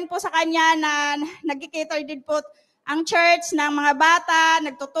 kwento ko rin po sa kanya na nagkikatered din po ang church ng mga bata,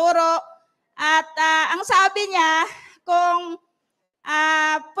 nagtuturo. At ang sabi niya, kung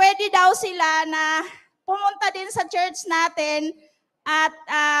pwede daw sila na pumunta din sa church natin at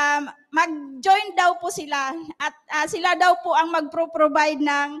mag-join daw po sila. At sila daw po ang mag-provide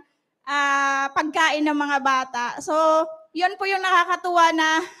ng pagkain ng mga bata. So, yun po yung nakakatuwa na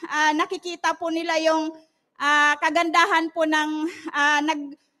nakikita po nila yung kagandahan po ng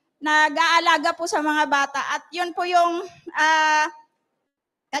nag-aalaga po sa mga bata. At yun po yung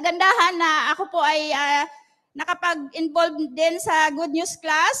kagandahan na ako po ay nakapag-involve din sa Good News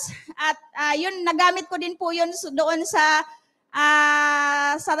class. At yun, nagamit ko din po yun doon sa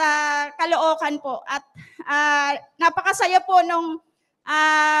Caloocan po. At napakasaya po nung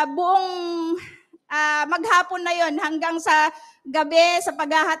buong maghapon na yon hanggang sa gabi sa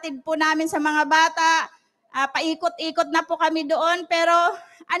paghahatid po namin sa mga bata. Paikot-ikot na po kami doon, pero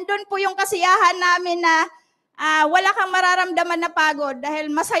andun po yung kasiyahan namin na wala kang mararamdaman na pagod dahil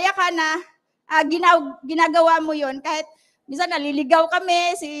masaya ka na ginagawa mo yon. Kahit minsan naliligaw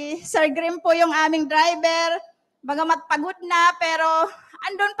kami, si Sir Grim po yung aming driver, bagamat pagod na, pero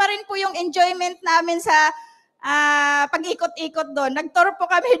andun pa rin po yung enjoyment namin sa pag-ikot-ikot doon. Nag-tour po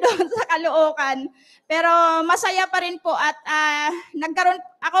kami doon sa Caloocan. Pero masaya pa rin po at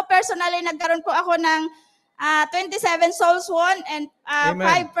ako personally, nagkaroon po ako ng 27 souls won and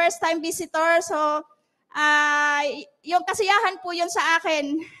 5 first-time visitors. So, yung kasiyahan po yun sa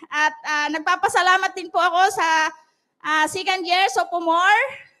akin. At nagpapasalamat din po ako sa second year sophomore,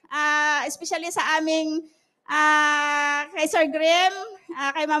 especially sa aming kay Sir Grim,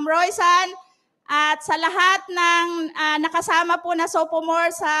 kay Ma'am Roysan, at sa lahat ng nakasama po na sophomore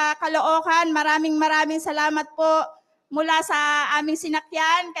sa Caloocan. Maraming salamat po mula sa aming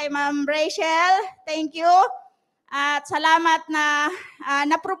sinakyan, kay Ma'am Rachel. Thank you. At salamat na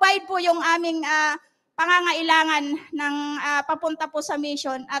na-provide po yung aming pangangailangan ng papunta po sa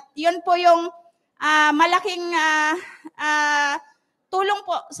mission. At yun po yung malaking tulong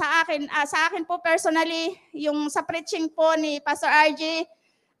po sa akin. Sa akin po personally, yung sa preaching po ni Pastor RJ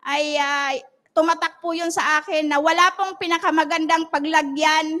ay tumatak po yun sa akin na wala pong pinakamagandang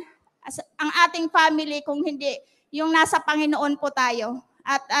paglagyan ang ating family kung hindi yung nasa Panginoon po tayo.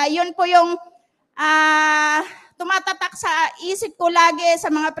 At yun po yung tumatatak sa isip ko lagi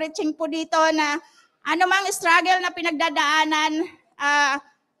sa mga preaching po dito na anumang struggle na pinagdadaanan,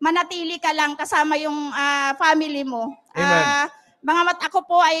 manatili ka lang kasama yung family mo. Amen. Mga ako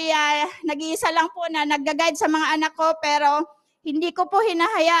po ay nag-iisa lang po na nag-guide sa mga anak ko, pero hindi ko po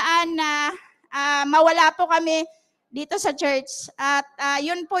hinahayaan na mawala po kami dito sa church. At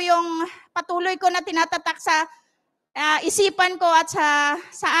yun po yung patuloy ko na tinatatak sa isipan ko at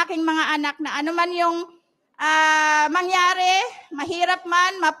sa aking mga anak na anuman yung mangyari, mahirap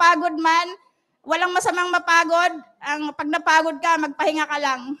man, mapagod man, walang masamang mapagod. Pag napagod ka, magpahinga ka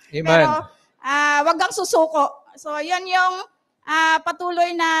lang. Amen. Pero wag kang susuko. So yun yung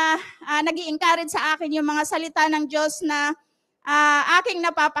patuloy na nag-i-encourage sa akin yung mga salita ng Diyos na aking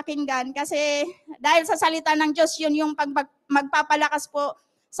napapakinggan. Kasi dahil sa salita ng Diyos, yun yung magpapalakas po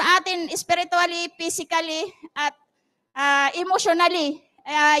sa atin spiritually, physically, at emotionally.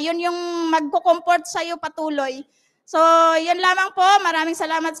 Yun yung magko-comfort sa iyo patuloy. So, yun lamang po. Maraming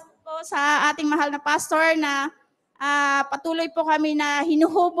salamat po sa ating mahal na pastor na patuloy po kami na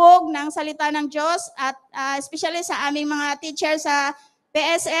hinuhubog ng salita ng Diyos at especially sa aming mga teacher sa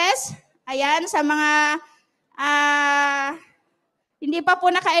PSS. Ayan, sa mga hindi pa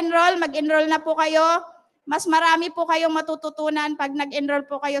po naka-enroll, mag-enroll na po kayo. Mas marami po kayong matututunan pag nag-enroll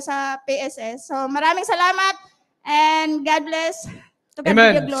po kayo sa PSS. So maraming salamat and God bless. To God be the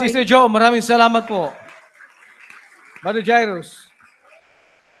Amen. glory. Sister Joe, maraming salamat po. Brother Jairus.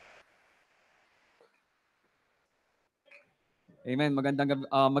 Amen.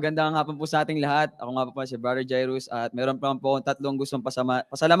 Magandang hapon po sa ating lahat. Ako nga po si Brother Jairus at meron pa po akong tatlong gustong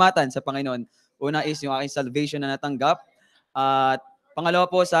pasalamatan sa Panginoon. Una is yung aking salvation na natanggap. At pangalawa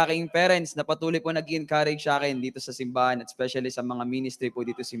po sa aking parents na patuloy po nag-encourage sa akin dito sa simbahan at especially sa mga ministry po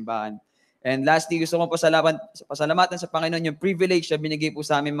dito sa simbahan. And lastly, gusto ko pasalamatan sa Panginoon yung privilege na binigay po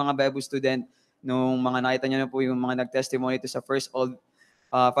sa aming mga Bible student nung mga nakita niyo na po yung mga nag-testimony ito sa First Old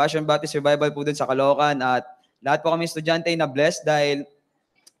Fashion Baptist Revival po dun sa Caloocan at lahat po kami estudyante na blessed dahil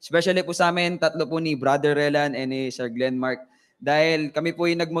especially po sa amin, tatlo po ni Brother Relan and ni Sir Glenn Mark. Dahil kami po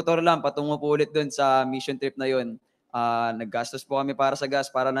yung nagmotor lang patungo po ulit doon sa mission trip na yun. Naggastos po kami para sa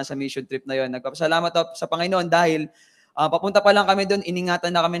gas para na sa mission trip na yun. Nagpapasalamat ako sa Panginoon dahil papunta pa lang kami doon, iningatan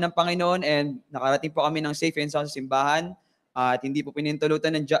na kami ng Panginoon and nakarating po kami ng safe and sound sa simbahan. At hindi po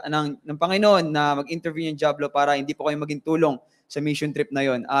pinintulutan ng Panginoon na mag-interview yung Diablo para hindi po kayo maging tulong sa mission trip na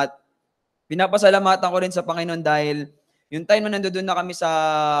yun. At pinapasalamatan ko rin sa Panginoon dahil yung time na nandoon na kami sa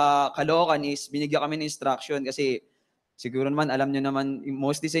Caloocan is binigyan kami ng instruction kasi siguro naman alam nyo naman,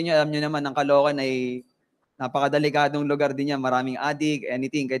 mostly sa inyo alam nyo naman ang Caloocan ay napakadelikadong lugar din niya, maraming adik,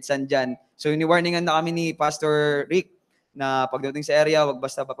 anything, kahit saan dyan. So ni-warningan na kami ni Pastor Rick na pagdating sa area, wag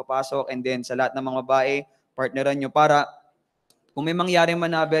basta papapasok and then sa lahat ng mga babae, partneran nyo para kung may mangyaring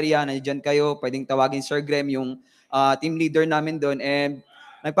manaberya, nandiyan kayo, pwedeng tawagin Sir Graham, yung team leader namin doon and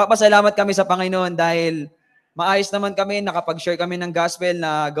nagpapasalamat kami sa Panginoon dahil maayos naman kami, nakapag-share kami ng gospel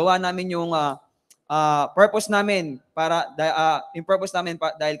na gawa namin yung purpose namin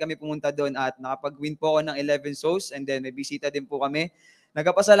dahil kami pumunta doon at nakapag-win po ako ng 11 souls and then may bisita din po kami.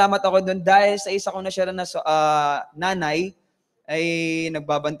 Nagpapasalamat ako doon dahil sa isa kong na-share na nanay ay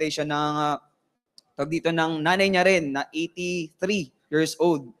nagbabantay siya ng ng nanay niya rin na 83 years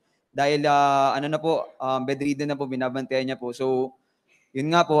old dahil bedridden na po, binabantayan niya po. So yun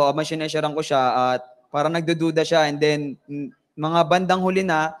nga po, sinasharean ko siya at parang nagdududa siya and then mga bandang huli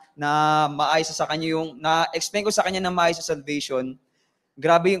na maayos sa kanya yung, na-explain ko sa kanya na maayos sa salvation.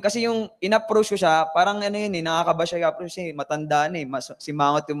 Grabe yun. Kasi yung in-approach ko siya, parang nakakaba siya i-approach siya, matanda na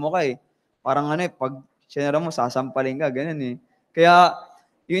simangot yung mukha eh. Parang pag sinara mo, sasampalin ka, ganun eh. Kaya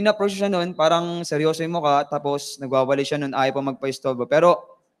yung in-approach siya noon, parang seryoso yung mukha, tapos nagwawali siya noon, ayaw pa magpa-istolbo.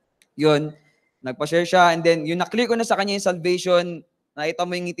 Pero yun, nagpa-share siya and then yung na-clear ko na sa kanya yung salvation, nakita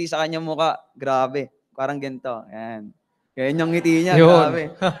mo yung ngiti sa kanyang mukha, grabe. Parang ganito. Ayan. Yan yung ngiti niya, Yun. grabe.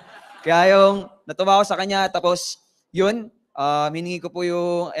 Kaya yung natuwa ko sa kanya, tapos yun, hiningi ko po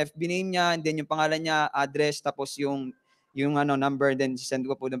yung FB name niya, and then yung pangalan niya, address, tapos yung number, then send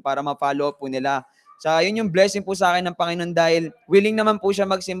ko po doon para ma-follow up po nila. Yun yung blessing po sa akin ng Panginoon dahil willing naman po siya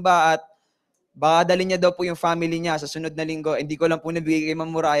magsimba at baka dalhin niya daw po yung family niya sa sunod na linggo. Hindi ko lang po nabigay kay Ma'am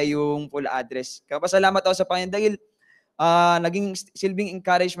Muraya yung full address. Kaya pasalamat ako sa Panginoon dahil naging silbing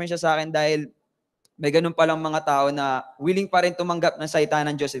encouragement siya sa akin dahil may ganun palang mga tao na willing pa rin tumanggap ng salita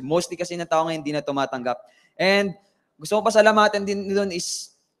ng Diyos. Mostly kasi na tao ngayon hindi na tumatanggap. And gusto ko pasalamatan din doon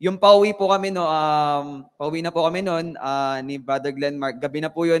is yung pauwi po kami pauwi na po kami noon ni Brother Glenn Mark. Gabi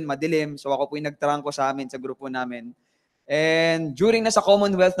na po yun, madilim. So ako po yung nagtrangko sa amin, sa grupo namin. And during nasa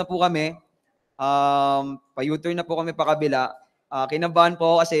Commonwealth na po kami, pa-U-turn na po kami pa kabila. Kinabahan po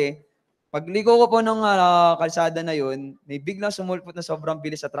ako kasi pagligo ko po ng kalsada na yun, may biglang sumulpot na sobrang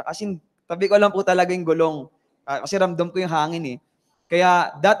bilis sa truck. As in, tabi ko lang po talaga yung gulong. Kasi ramdam ko yung hangin eh.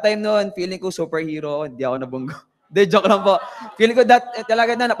 Kaya that time noon, feeling ko superhero. Hindi ako nabunggo. De, joke lang po. Feeling ko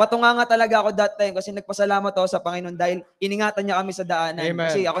talaga napatunganga talaga ako that time kasi nagpasalamat ako sa Panginoon dahil iningatan niya kami sa daanan. Amen.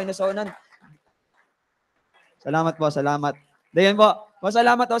 Kasi ako yung nasaunan. Salamat po, salamat. Dayan po,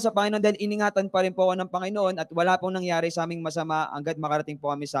 masalamat ako sa Panginoon dahil iningatan pa rin po ako ng Panginoon at wala pong nangyari sa aming masama hanggat makarating po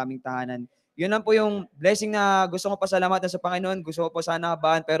kami sa aming tahanan. Yun lang po yung blessing na gusto ko pasalamatan sa Panginoon. Gusto ko po sana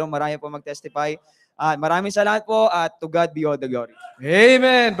habahan pero marami po mag-testify. Maraming salamat po at to God be all the glory.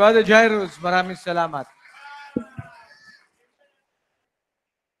 Amen. Brother Jairus, maraming salamat.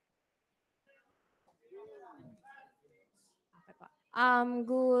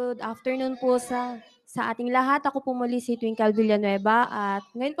 Good afternoon po sa ating lahat. Ako po muli si Twinkle Villanueva at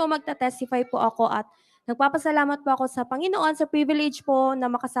ngayon po magta-testify po ako at nagpapasalamat po ako sa Panginoon sa privilege po na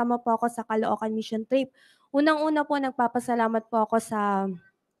makasama po ako sa Caloocan Mission Trip. Unang-una po nagpapasalamat po ako sa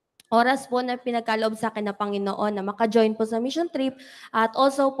oras po na pinagkaloob sa akin ng Panginoon na maka-join po sa mission trip at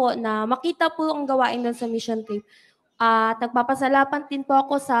also po na makita po ang gawain doon sa mission trip. At nagpapasalamat din po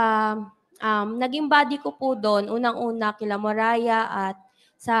ako sa naging buddy ko po doon, unang-una kila Moraya at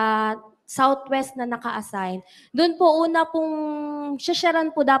sa Southwest na naka-assign. Doon po una pong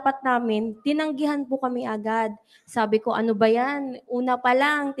shasharan po dapat namin, tinanggihan po kami agad. Sabi ko, ano ba yan? Una pa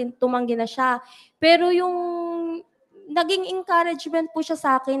lang, tumanggi na siya. Pero yung naging encouragement po siya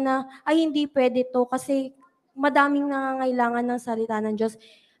sa akin na, ay hindi pwede to kasi madaming nangangailangan ng salita ng Diyos.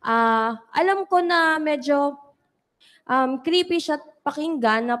 Alam ko na medyo creepy siya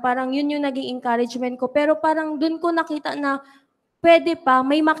pakinggan na parang yun yung naging encouragement ko. Pero parang dun ko nakita na pwede pa,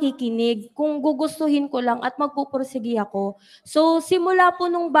 may makikinig kung gugustuhin ko lang at magpupursige ako. So simula po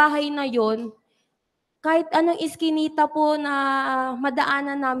nung bahay na yon, kahit anong iskinita po na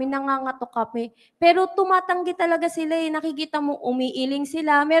madaanan namin, nangangatok kami. Pero tumatanggi talaga sila eh. Nakikita mo, umiiling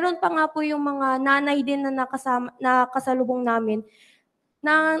sila. Meron pa nga po yung mga nanay din na nakasalubong namin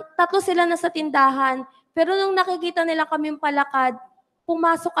na 3 sila na sa tindahan. Pero nung nakikita nila kaming palakad,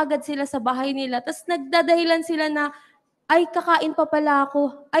 pumasok agad sila sa bahay nila. Tapos nagdadahilan sila na, ay kakain pa pala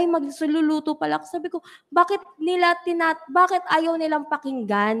ako, ay magsululuto pala ako. Sabi ko, bakit ayaw nilang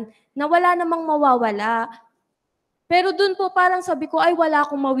pakinggan na wala namang mawawala? Pero dun po parang sabi ko, ay wala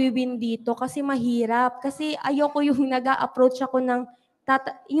akong mawiwin dito kasi mahirap. Kasi ayoko yung nag-a-approach ako ng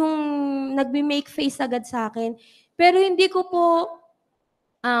yung nagbe-make face agad sa akin. Pero hindi ko po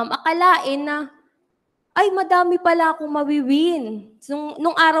akalain na ay madami pala akong mawiwin.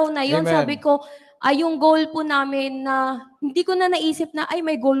 Nung araw na yon, Amen. sabi ko, ay yung goal po namin na hindi ko na naisip na ay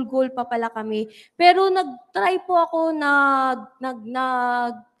may goal pa pala kami. Pero nag-try po ako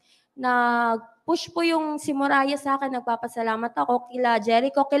nag-push po yung si Moraya sa akin. Nagpapasalamat ako kila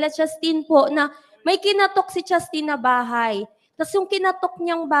Jericho, kila Justine po na may kinatok si Justine na bahay. Tapos yung kinatok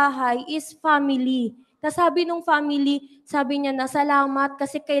niyang bahay is family. Tapos sabi nung family, sabi niya na salamat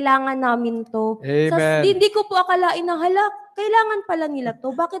kasi kailangan namin to. Amen. Hindi ko po akalain na kailangan pala nila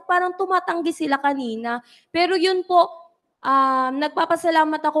to. Bakit parang tumatanggi sila kanina? Pero yun po,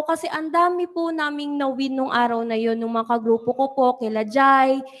 nagpapasalamat ako kasi ang dami po naming na-win nung araw na yun, nung mga kagrupo ko po, kila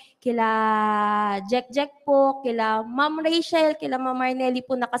Jai, kila Jack po, kila Ma'am Rachel, kila Ma'am Marnelly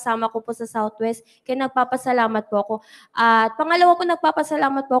po, nakasama ko po sa Southwest. Kaya nagpapasalamat po ako. At pangalawa po,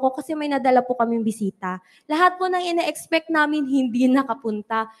 nagpapasalamat po ako kasi may nadala po kaming bisita. Lahat po ng ina-expect namin hindi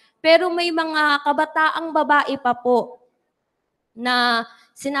nakapunta. Pero may mga kabataang babae pa po na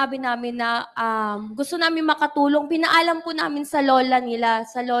sinabi namin na gusto namin makatulong. Pinaalam po namin sa lola nila,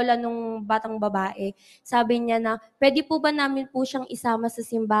 sa lola nung batang babae. Sabi niya na, pwede po ba namin po siyang isama sa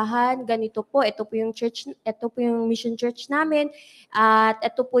simbahan? Ganito po, ito po yung church, ito po yung mission church namin, at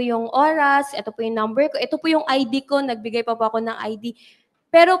ito po yung oras, ito po yung number ko, ito po yung ID ko, nagbigay pa po ako ng ID.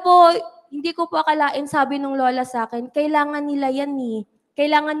 Pero po, hindi ko po akalain, sabi nung lola sa akin, kailangan nila yan eh.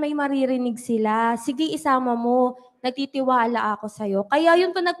 Kailangan may maririnig sila. Sige, isama mo. Nagtitiwala ako sa'yo. Kaya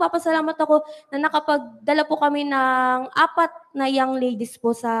yun po, nagpapasalamat ako na nakapagdala po kami ng 4 na young ladies po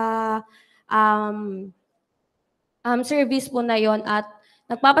sa service po na yon. At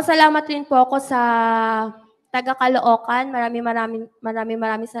nagpapasalamat rin po ako sa taga Caloocan.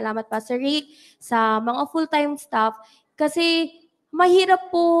 Maraming salamat, Pastor Rick, sa mga full-time staff. Kasi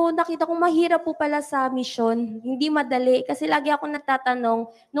mahirap po, nakita kong mahirap po pala sa mission. Hindi madali. Kasi lagi ako nagtatanong,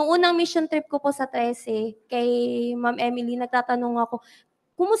 nung unang mission trip ko po sa 13, kay Ma'am Emily, nagtatanong ako,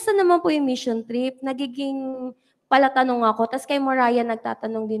 kumusta naman po yung mission trip? Nagiging palatanong ako. Tapos kay Moraya,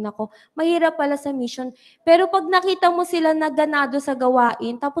 nagtatanong din ako, mahirap pala sa mission. Pero pag nakita mo sila na ganado sa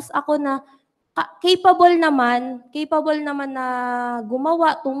gawain, tapos ako na, capable naman na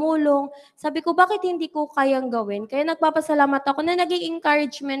gumawa, tumulong. Sabi ko, bakit hindi ko kayang gawin? Kaya nagpapasalamat ako na naging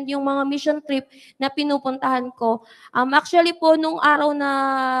encouragement yung mga mission trip na pinupuntahan ko. Actually po, nung araw na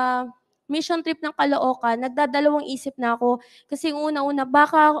mission trip ng Caloocan, nagdadalawang isip na ako. Kasi una-una,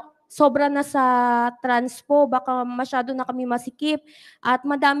 baka sobra na sa transpo, baka masyado na kami masikip at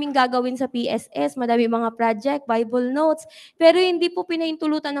madaming gagawin sa PSS, madaming mga project, Bible notes. Pero hindi po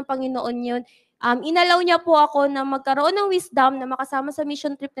pinaintulutan ng Panginoon yun. Inalaw niya po ako na magkaroon ng wisdom na makasama sa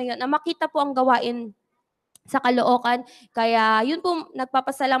mission trip na yun, na makita po ang gawain sa Caloocan. Kaya yun po,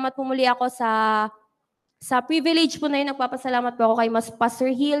 nagpapasalamat po muli ako sa privilege po na yun. Nagpapasalamat po ako kay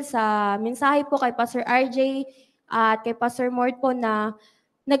Pastor Hill, sa mensahe po kay Pastor RJ at kay Pastor Mort po na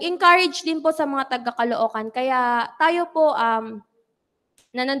nag-encourage din po sa mga taga-Caloocan. Kaya tayo po,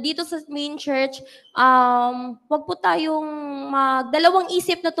 na nandito sa main church, wag po tayong magdalawang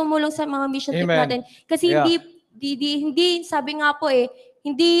isip na tumulong sa mga mission trip Amen. natin. Kasi Yeah. hindi, sabi nga po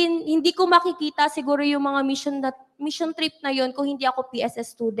hindi ko makikita siguro yung mga mission trip na yon kung hindi ako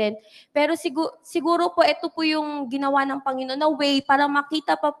PSS student. Pero siguro po ito po yung ginawa ng Panginoon na way para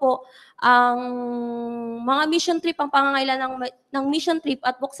makita pa po ang mga mission trip, ang pangangailangan ng mission trip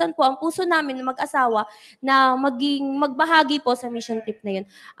at buksan po ang puso namin ng mag-asawa na magbahagi po sa mission trip na yun.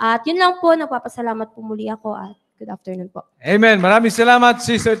 At yun lang po, nagpapasalamat po muli ako at good afternoon po. Amen. Maraming salamat,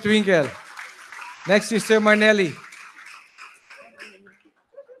 Sister Twinkle. Next, Sister Marnelli.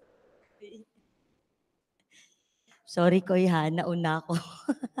 Sorry, Koy, ha, nauna ako.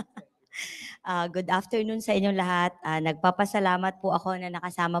 Good afternoon sa inyong lahat. Nagpapasalamat po ako na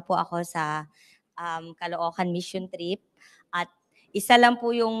nakasama po ako sa Caloocan Mission Trip. At isa lang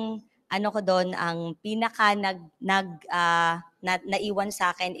po yung ano ko doon, ang pinaka naiwan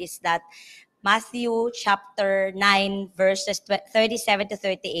sa akin is that Matthew chapter 9 verses 37 to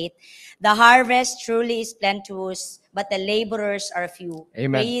 38. The harvest truly is plenteous, but the laborers are few.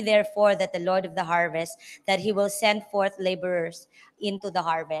 Amen. Pray therefore that the Lord of the harvest, that He will send forth laborers into the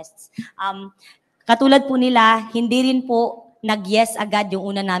harvests. Katulad po nila, hindi rin po nag-yes agad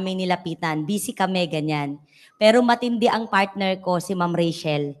yung una naming nilapitan. Busy kami, ganyan. Pero matindi ang partner ko, si Ma'am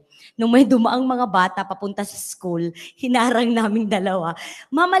Rachel. Nung may dumaang mga bata papunta sa school, hinarang naming dalawa.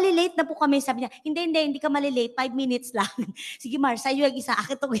 Malilate na po kami. Sabi niya, hindi ka malilate. 5 minutes lang. Sige Mar, sa'yo yung isa,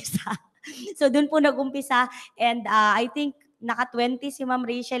 akin itong isa. So doon po nag-umpisa. And I think naka-20 si Ma'am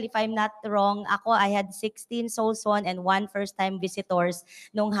Rachel, if I'm not wrong. Ako, I had 16 souls won and 1 first-time visitors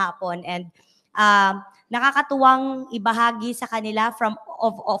nung hapon. And nakakatuwang ibahagi sa kanila from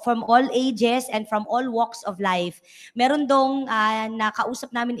all ages and from all walks of life. Meron dong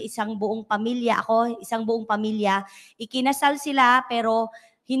nakausap namin isang buong pamilya. Ako, isang buong pamilya. Ikinasal sila pero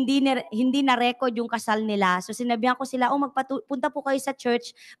hindi na record yung kasal nila. So sinabihan ko sila, punta po kayo sa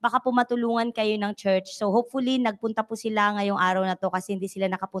church, baka po matulungan kayo ng church. So hopefully nagpunta po sila ngayong araw na to kasi hindi sila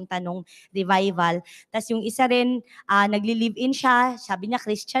nakapunta nung revival. Tapos yung isa rin, nagli-live-in siya, sabi niya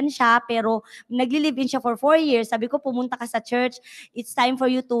Christian siya, pero nagli-live-in siya for 4 years. Sabi ko, pumunta ka sa church, it's time for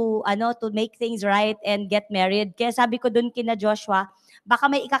you to make things right and get married. Kaya sabi ko dun kina Joshua, baka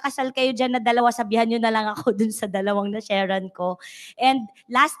may ikakasal kayo dyan na dalawa, sabihan nyo na lang ako dun sa dalawang na-sharean ko. And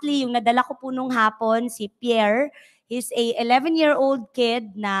lastly, yung nadala ko po nung hapon, si Pierre, he's a 11-year-old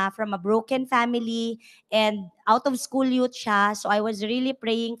kid na from a broken family and out of school youth siya. So I was really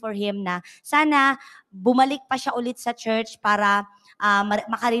praying for him na sana bumalik pa siya ulit sa church para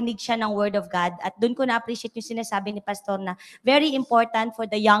makarinig siya ng Word of God. At doon ko na-appreciate yung sinasabi ni Pastor na very important for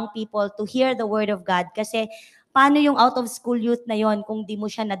the young people to hear the Word of God kasi paano yung out of school youth na yon kung di mo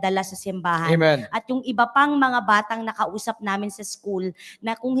siya nadala sa simbahan? Amen. At yung iba pang mga batang nakausap namin sa school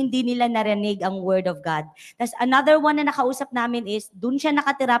na kung hindi nila narinig ang Word of God. Tapos another one na nakausap namin is, dun siya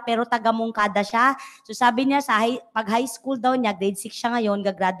nakatira pero taga-Mongkada siya. So sabi niya, pag high school daw niya, grade 6 siya ngayon,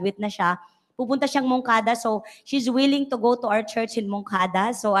 gagraduate na siya, pupunta siyang Mongkada. So she's willing to go to our church in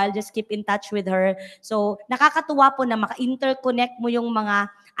Mongkada. So I'll just keep in touch with her. So nakakatuwa po na maka-interconnect mo yung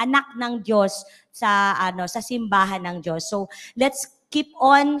mga anak ng Diyos sa simbahan ng Diyos. So let's keep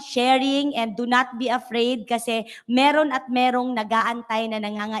on sharing and do not be afraid kasi meron at merong nag-aantay na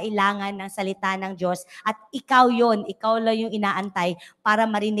nangangailangan ng salita ng Diyos at ikaw lang yung inaantay para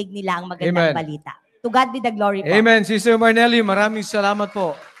marinig nila ang magandang Amen. balita. To God be the glory po. Amen. Sister Marnelli, maraming salamat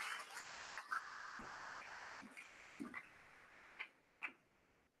po.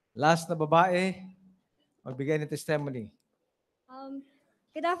 Last na babae, magbigay ng testimony.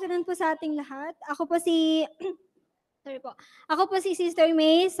 Good afternoon po sa ating lahat. Ako po si Sister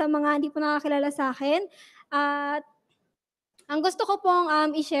May sa mga hindi po nakakilala sa akin. At ang gusto ko pong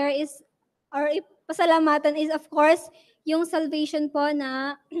i-share is or pasalamatan is of course yung salvation po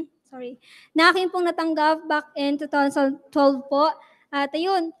na na akin pong natanggap back in 2012 po. At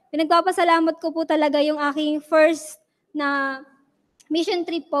ayun, pinagpapasalamat ko po talaga yung aking first na mission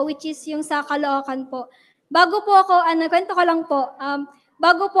trip po which is yung sa Caloocan po. Bago po ako, kwento ko lang po,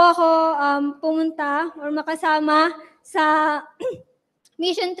 bago po ako pumunta or makasama sa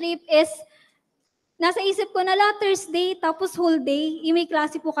mission trip is nasa isip ko na Thursday tapos whole day, may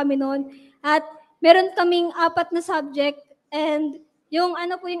klase po kami noon. At meron kaming 4 na subject and yung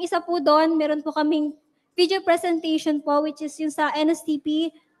yung isa po doon, meron po kaming video presentation po which is yung sa NSTP.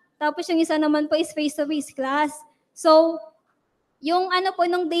 Tapos yung isa naman po is face-to-face class. So, yung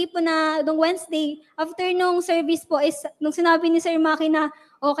nung day po na, nung Wednesday, after nung service po is, nung sinabi ni Sir Maki na,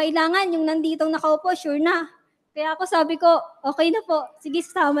 kailangan yung nanditong nakaupo, sure na. Kaya ako sabi ko, okay na po, sige,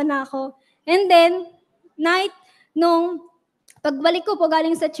 sama na ako. And then, night, nung pagbalik ko po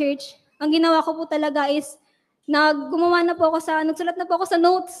galing sa church, ang ginawa ko po talaga is, nagsulat na po ako sa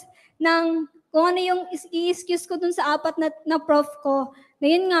notes ng kung ano yung i-excuse ko dun sa apat na prof ko. Na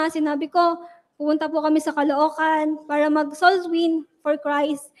yun nga, sinabi ko, pupunta po kami sa Caloocan para mag-soul win for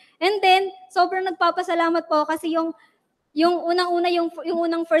Christ. And then, sobrang nagpapasalamat po kasi yung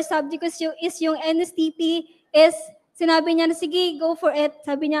unang first subject is yung NSTP is sinabi niya na sige, go for it.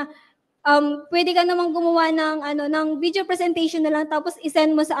 Sabi niya, pwede ka namang gumawa ng video presentation na lang tapos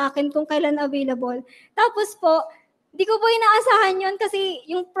isend mo sa akin kung kailan available. Tapos po, di ko po inaasahan yun kasi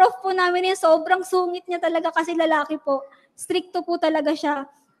yung prof po namin yung sobrang sungit niya talaga kasi lalaki po. Stricto po talaga siya.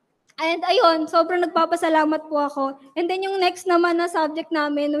 And ayun, sobrang nagpapasalamat po ako. And then yung next naman na subject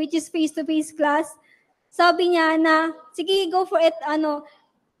namin, which is face-to-face class, sabi niya na, sige, go for it, L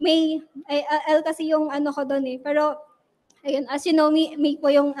kasi yung ko doon eh. Pero, ayun, as you know, May po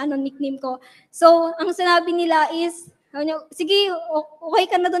yung nickname ko. So, ang sinabi nila is, sige,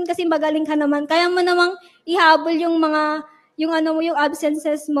 okay ka na doon kasi magaling ka naman. Kaya mo namang ihabol yung yung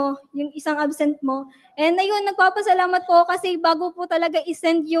absences mo, yung isang absent mo. And ayun, nagpapasalamat po kasi bago po talaga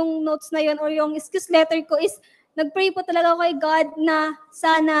isend yung notes na yun or yung excuse letter ko is, nagpray po talaga ako kay God na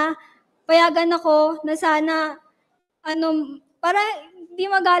sana payagan ako, na sana, para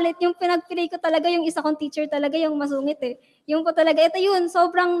hindi magalit, yung pinag-pray ko talaga, yung isa kong teacher talaga, yung masungit eh. Yung po talaga, ito yun,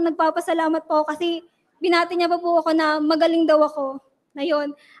 sobrang nagpapasalamat po kasi binati niya pa po ako na magaling daw ako. Na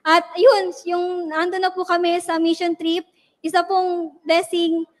yun. At yun, yung ando na po kami sa mission trip, isa pong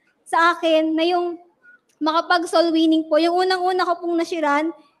blessing sa akin na yung makapag-soul winning po. Yung unang-una ko pong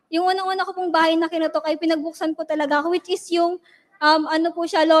nashiran, yung unang-una ko pong bahay na kinatok ay pinagbuksan po talaga ako, which is yung, po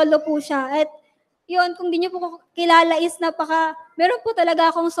siya, lolo po siya. At yun, kung di niyo po kilala is meron po talaga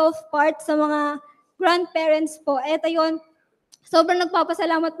akong soft part sa mga grandparents po. At ayun, sobrang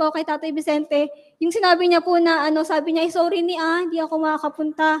nagpapasalamat po kay Tatay Vicente. Yung sinabi niya po na, sabi niya, sorry hindi ako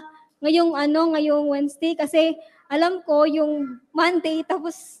makakapunta ngayong Wednesday kasi alam ko yung Monday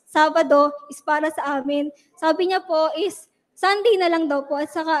tapos Sabado is para sa amin. Sabi niya po is Sunday na lang daw po. At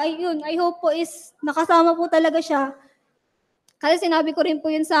saka ayun, I hope po is nakasama po talaga siya. Kasi sinabi ko rin po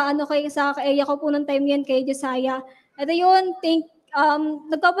yun sa kaya ko po nung time yun kay Josiah. At ayun,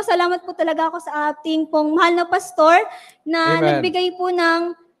 nagpapasalamat po talaga ako sa ating pong mahal na pastor na Amen. nagbigay po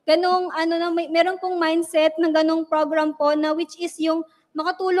ng ganong meron pong mindset ng ganong program po na which is yung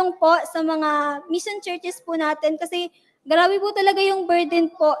makatulong po sa mga mission churches po natin kasi grabe po talaga yung burden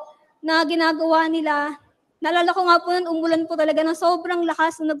po na ginagawa nila. Naalala ko nga po nun, umulan po talaga ng sobrang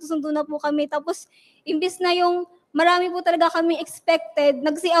lakas na nagsusundo na po kami. Tapos, imbis na yung marami po talaga kami expected,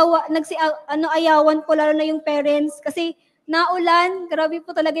 ayawan po lalo na yung parents kasi naulan, grabe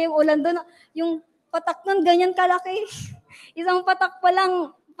po talaga yung ulan doon. Yung patak nun, ganyan kalaki. Isang patak pa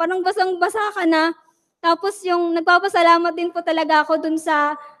lang, parang basang-basa ka na. Tapos yung nagpapasalamat din po talaga ako dun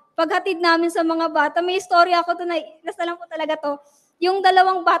sa paghatid namin sa mga bata. May istorya ako doon, nasa lang po talaga to. Yung 2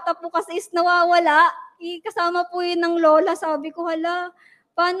 bata po kasi is nawawala, kasama po yun ng lola. Sabi ko, hala,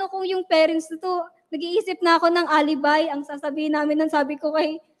 paano kung yung parents nito? Nag-iisip na ako ng alibay. Ang sasabihin namin nun, sabi ko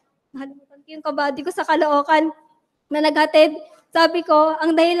nakalimutan ko yung kabady ko sa Caloocan na naghatid. Sabi ko,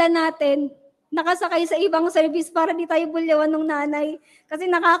 ang dahilan natin, nakasakay sa ibang service para di tayo bulyawan ng nanay. Kasi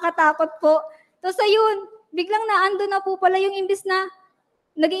nakakatakot po. Tapos ayun, biglang naando na po pala yung imbis na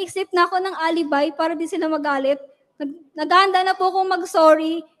nag-iisip na ako ng alibay para di sila magalit. Naghahanda na po akong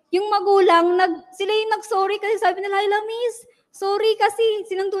mag-sorry. Yung magulang, sila yung nag-sorry kasi sabi nila, Hala, miss, sorry kasi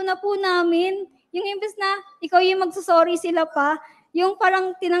sinundo na po namin. Yung imbis na ikaw yung magsusorry sila pa, yung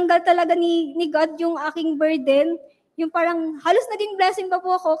parang tinanggal talaga ni God yung aking burden. Yung parang halos naging blessing pa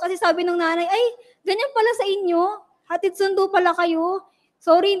po ako kasi sabi ng nanay, ay, ganyan pala sa inyo. Hatid sundo pala kayo.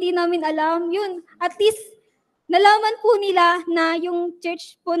 Sorry, hindi namin alam. Yun, at least, nalaman po nila na yung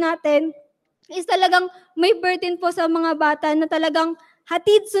church po natin is talagang may burden po sa mga bata na talagang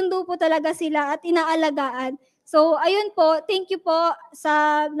hatid sundo po talaga sila at inaalagaan. So, ayun po, thank you po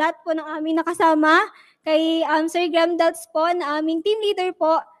sa lahat po ng aming nakasama. Kay Sir Graham Doubts po, na aming team leader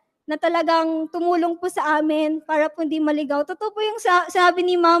po, na talagang tumulong po sa amin para po hindi maligaw. Totoo po yung sabi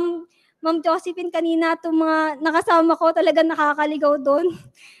ni Ma'am Josephine kanina, itong mga nakasama ko talagang nakakaligaw doon.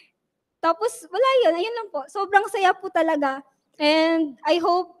 Tapos, wala yun. Ayun lang po. Sobrang saya po talaga. And I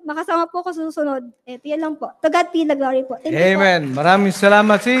hope makasama po ako susunod. Yan lang po. To God be the glory po. Thank you po. Amen. Maraming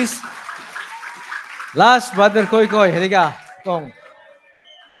salamat, sis. Last, Brother Koy Koy. Halika. Kong.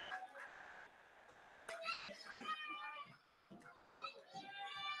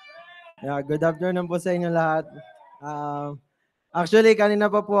 Yeah, good afternoon po sa inyo lahat. Actually, kanina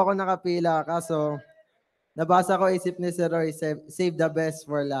pa po ako nakapila, kaso nabasa ko isip ni Sir Roy, save the best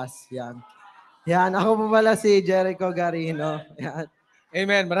for last. Yan. Yan, ako po pala si Jericho Garino. Yan.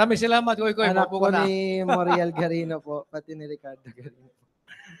 Amen. Maraming salamat, Koy Koy. Anak Maupo po ka na. ni Moriel Garino po, pati ni Ricardo Garino.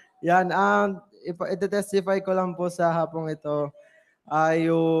 Yan, ite-testify ko lang po sa hapong ito ay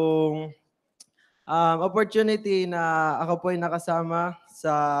yung opportunity na ako po ay nakasama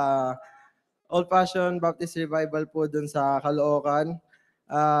sa Old Fashioned Baptist Revival po dun sa Caloocan.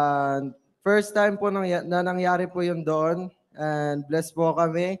 First time po na nangyari po yun doon, and blessed po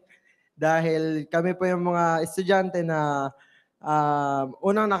kami dahil kami po yung mga estudyante na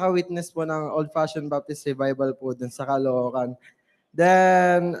unang naka-witness po ng Old Fashioned Baptist Revival po dun sa Caloocan.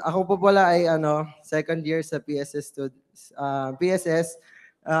 Then, ako po pala ay second year sa PSS.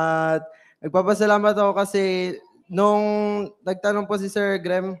 At nagpapasalamat ako kasi nung nagtanong po si Sir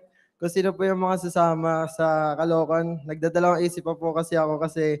Grem kung sino po yung mga sasama sa Caloocan, nagdadalawang isip pa po kasi ako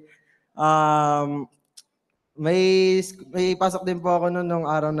kasi may pasok din po ako nung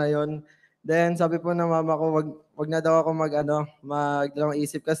araw na yon. Then sabi po ng mama ko, wag na daw ako magdalawang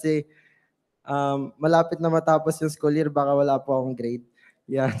isip kasi malapit na matapos yung school year, baka wala po akong grade.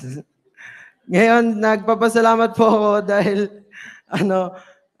 Yan. Ngayon, nagpapasalamat po ako dahil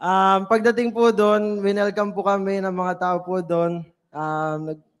pagdating po doon, winelcome po kami ng mga tao po doon.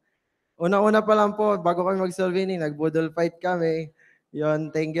 Una-una pa lang po, bago kami mag-solving, nag-budol fight kami.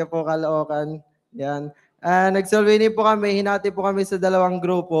 Yon, thank you po Caloocan. Yan. Nag-solving po kami, hinati po kami sa dalawang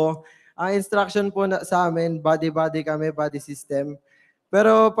grupo. Ang instruction po sa amin, body kami, body system.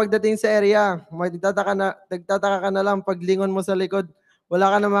 Pero pagdating sa area, nagtataka ka na lang, paglingon mo sa likod,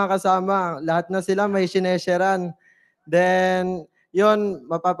 wala ka na mga kasama. Lahat na sila may sinesharean. Then, yon,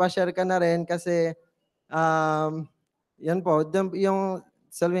 mapapashare ka na rin kasi, yan po, yung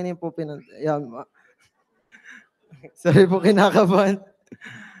Salvini po yan. Sorry po, kinakabahan.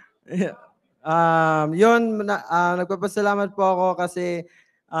 Yun, nagpapasalamat po ako kasi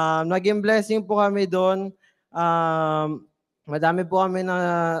naging blessing po kami doon. Madami po kami na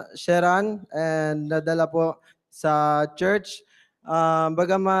sharean and nadala po sa church.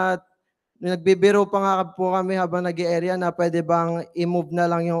 Bagamat nagbibiro pa nga po kami habang nag-area na pwede bang i-move na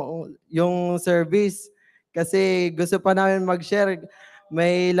lang yung service. Kasi gusto pa namin mag-share.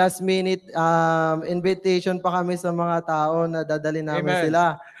 May last minute invitation pa kami sa mga tao na dadali namin Amen.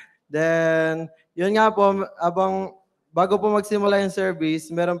 sila. Then, yun nga po, bago po magsimula yung service,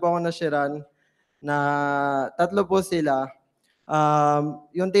 meron po ako na-sharean na 3 po sila.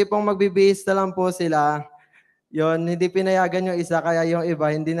 Yung tipong magbibihis na lang po sila, yun, hindi pinayagan yung isa, kaya yung iba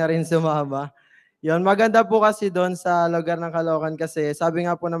hindi na rin sumama. Yun, maganda po kasi doon sa lugar ng Caloocan kasi sabi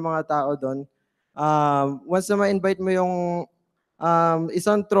nga po ng mga tao doon, once na ma-invite mo yung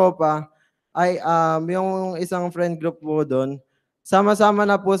isang tropa, ay yung isang friend group po doon, sama-sama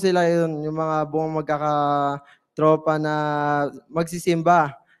na po sila yun, yung mga buong magkakatropa na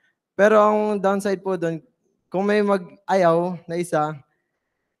magsisimba. Pero ang downside po doon, kung may mag-ayaw na isa,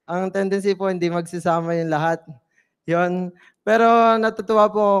 ang tendency po hindi magsisama yung lahat. Yun. Pero natutuwa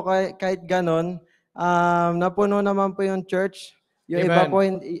po ako kahit ganon. Napuno naman po yung church. Yung iba Amen. po,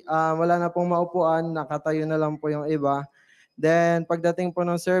 wala na pong maupuan, nakatayo na lang po yung iba. Then pagdating po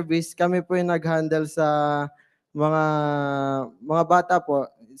ng service, kami po yung nag-handle sa mga bata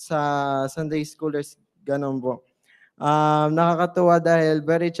po, sa Sunday schoolers, ganon po. Nakakatuwa dahil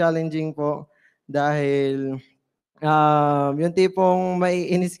very challenging po dahil yung tipong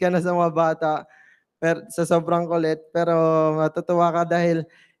maiinis ka na sa mga bata sa sobrang kulit, pero matutuwa ka dahil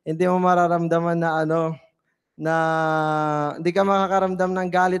hindi mo mararamdaman na hindi ka makakaramdam ng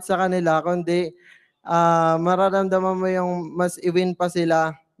galit sa kanila, kundi mararamdaman mo yung mas i-win pa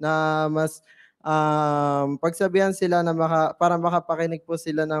sila, na mas pagsabihan sila na para makapakinig po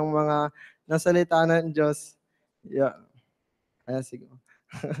sila ng mga nasalita ng Diyos. Yeah. Ayan, sige.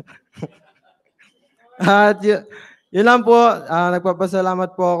 At yun lang po,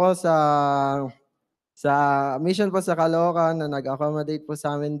 nagpapasalamat po ako sa mission po sa Caloocan na nag-accommodate po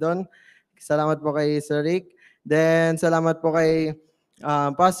sa amin doon. Salamat po kay Sir Rick. Then, salamat po kay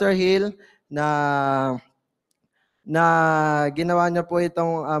Pastor Hill na ginawa niya po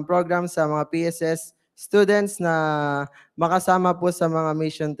itong program sa mga PSS students na makasama po sa mga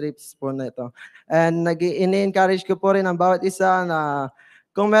mission trips po na ito. And ini-encourage ko po rin ang bawat isa na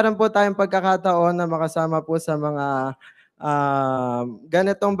kung meron po tayong pagkakataon na makasama po sa mga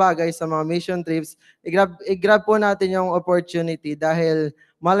ganitong bagay sa mga mission trips, i-grab po natin yung opportunity dahil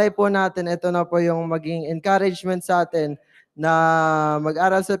malay po natin ito na po yung maging encouragement sa atin na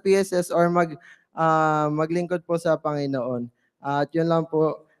mag-aral sa PSS or maglingkod po sa Panginoon. At yun lang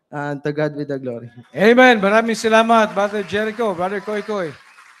po, to God be the glory. Amen. Maraming salamat, Brother Jericho, Brother Koy Koy.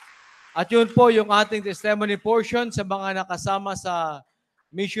 At yun po yung ating testimony portion sa mga nakasama sa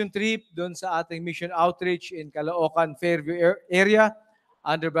mission trip doon sa ating mission outreach in Caloocan, Fairview area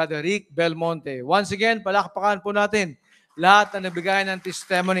under Brother Rick Belmonte. Once again, palakpakan po natin lahat na nabigay ng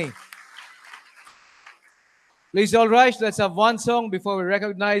testimony. Please all rise. Let's have one song before we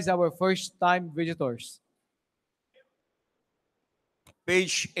recognize our first-time visitors.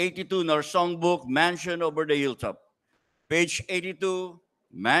 Page 82 in our songbook, Mansion Over the Hilltop. Page 82,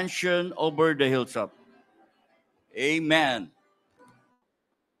 Mansion Over the Hilltop. Amen.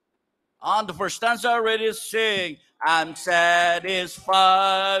 On the first stanza, already sing, I'm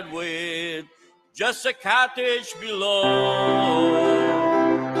satisfied with just a cottage below,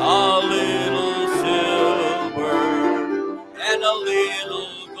 a little silver and a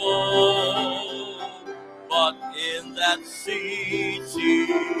little gold. But in that city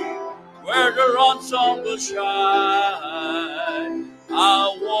where the ensemble shine,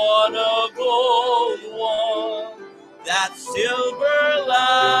 I want a gold one, that silver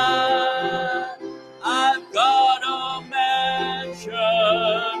line. I've got a mansion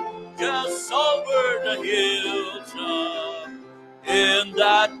just over the hilltop in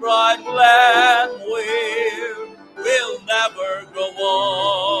that bright land where we'll never grow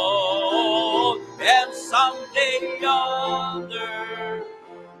old. And someday yonder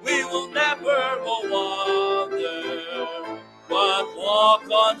we will never go under, but walk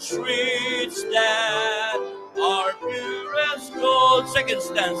on streets that are pure as gold. Second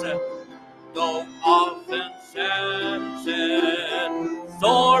stanza. Though often tempted,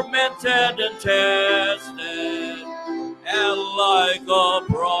 tormented and tested, and like a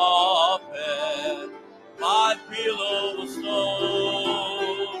prophet, my pillow was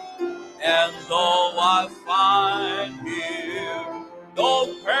stone. And though I find here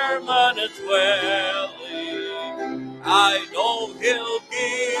no permanent dwelling, I know He'll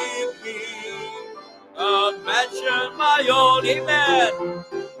give me a mansion my own. Amen.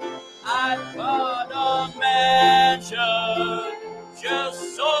 I've got a mansion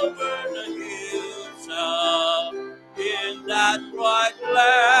just over the hilltop in that bright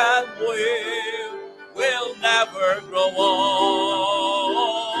land where we'll never grow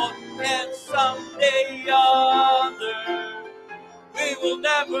old. And someday yonder we will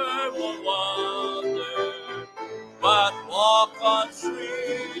never wander, but walk on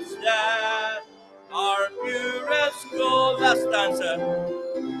streets that are pure as gold. Last stanza.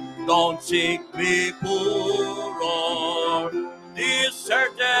 Don't seek me poor or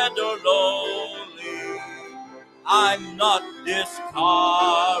deserted or lonely. I'm not discouraged.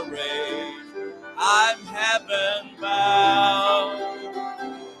 I'm heaven bound.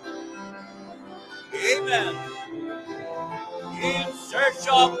 Amen. In search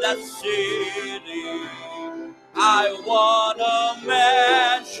of that city, I want a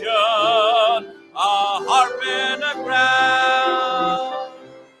mansion, a harp and a crown.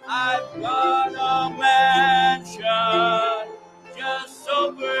 I've got a mansion just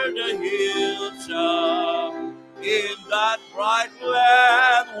over the hilltop in that bright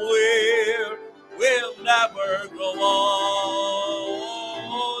land where we'll never grow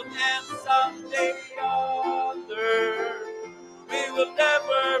old. And someday yonder we will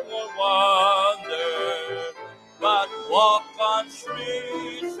never wander, but walk on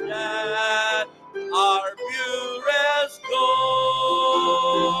streets that are pure as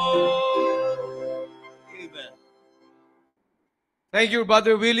gold. Amen. Thank you,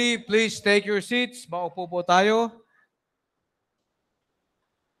 Brother Willie. Please take your seats. Maupo po tayo.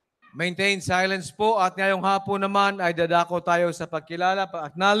 Maintain silence po. At ngayong hapon naman ay dadako tayo sa pagkilala,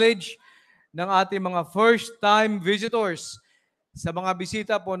 pag-acknowledge ng ating mga first-time visitors. Sa mga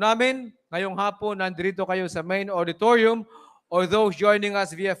bisita po namin, ngayong hapon nandito kayo sa main auditorium or those joining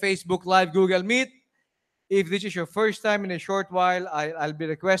us via Facebook Live, Google Meet. If this is your first time in a short while, I'll be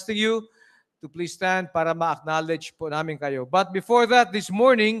requesting you to please stand para ma-acknowledge po namin kayo. But before that, this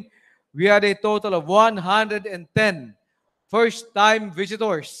morning, we had a total of 110 first-time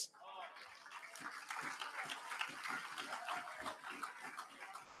visitors.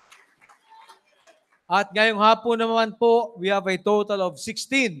 At ngayong hapon naman po, we have a total of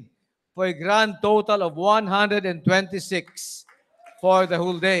 16 for a grand total of 126 for the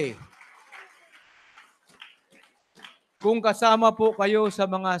whole day. Kung kasama po kayo sa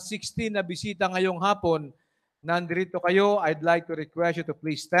mga 16 na bisita ngayong hapon, nandito kayo, I'd like to request you to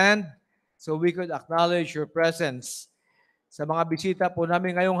please stand so we could acknowledge your presence. Sa mga bisita po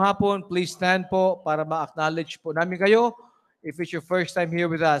namin ngayong hapon, please stand po para ma-acknowledge po namin kayo. If it's your first time here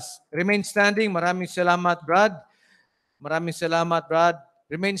with us, remain standing. Maraming salamat, Brad. Maraming salamat, Brad.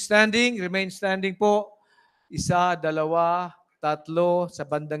 Remain standing po. Isa, dalawa, tatlo, sa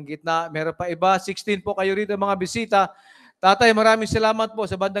bandang gitna. Meron pa iba. 16 po kayo rito, mga bisita. Tatay, maraming salamat po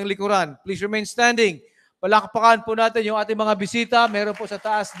sa bandang likuran. Please remain standing. Palakpakan po natin yung ating mga bisita. Meron po sa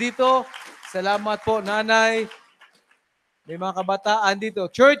taas dito. Salamat po, Nanay. May mga kabataan dito.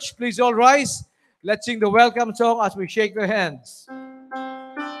 Church, please all rise. Let's sing the welcome song as we shake their hands.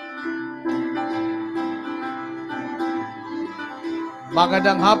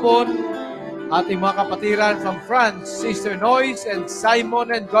 Magandang hapon, ating mga kapatiran from France, Sister Noyce and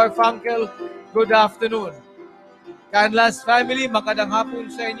Simon and Garfunkel. Good afternoon. Canlas family, magandang hapon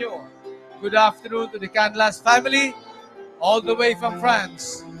sa inyo. Good afternoon to the Canlas family, all the way from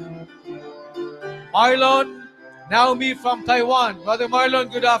France. Marlon, Naomi from Taiwan. Brother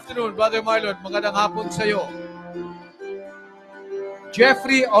Marlon, good afternoon. Brother Marlon, magandang hapon sa iyo.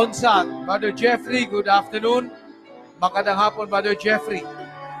 Jeffrey Onsat. Brother Jeffrey, good afternoon. Magandang hapon, Brother Jeffrey.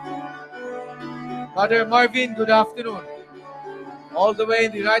 Brother Marvin, good afternoon. All the way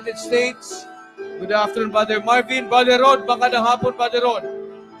in the United States. Good afternoon, Brother Marvin. Brother Rod, magandang hapon, Brother Rod.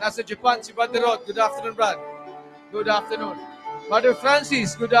 Nasa Japan si Brother Rod. Good afternoon, Brad. Good afternoon. Brother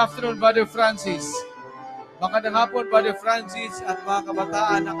Francis, good afternoon, Brother Francis. Magandang hapon, Brother Francis at mga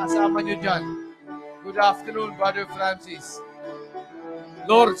kabataan na kasama nyo dyan. Good afternoon, Brother Francis.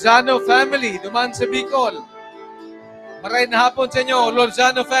 Lorzano family, duman sa Bicol. Maray na hapon sa inyo,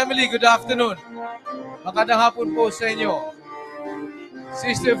 Lorzano family, good afternoon. Magandang hapon po sa inyo.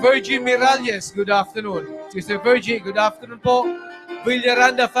 Sister Virgie Miralles, good afternoon. Sister Virgie, good afternoon po.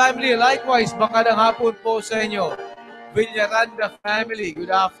 Villaranda family, likewise, magandang hapon po sa inyo. Villaranda family,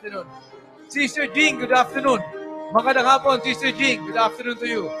 good afternoon. Sister Jing, good afternoon. Magandang hapon, Sister Jing. Good afternoon to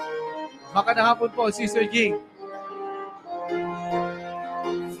you. Magandang hapon po, Sister Jing.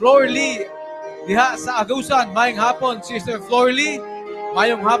 Flor Lee, diha sa Agusan. Mayong hapon, Sister Flor Lee.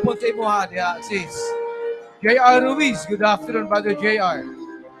 Mayong hapon sa imo ha, diha, sis. J.R. Ruiz, good afternoon, Brother J.R.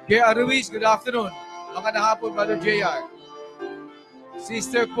 J.R. Ruiz, good afternoon. Magandang hapon, Brother J.R.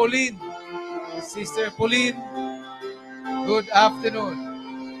 Sister Pauline. Sister Pauline, good afternoon.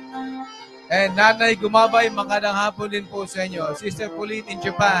 And Nanay Gumabay, magandang hapon din po sa inyo. Sister Pauline in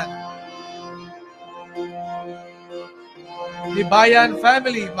Japan. Tibayan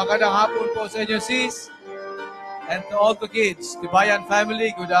family, magandang hapon po sa inyo, sis. And to all the kids, Tibayan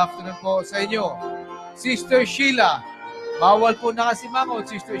family, good afternoon po sa inyo. Sister Sheila, bawal po nakasimangon,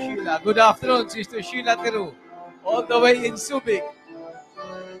 Sister Sheila. Good afternoon, Sister Sheila Teru. All the way in Subic.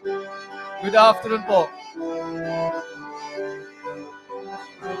 Good afternoon po.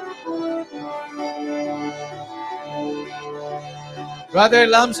 Brother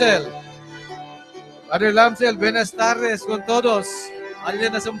Lamsel. Brother Lamsel, buenas tardes con todos.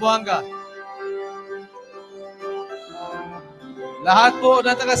 Alin na Sambuanga. Lahat po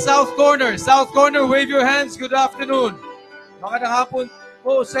na taga South Corner. South Corner, wave your hands. Good afternoon. Magandang hapon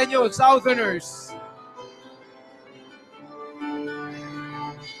po sa inyo, Southerners.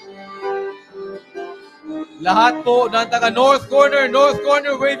 Lahat po na taga North Corner. North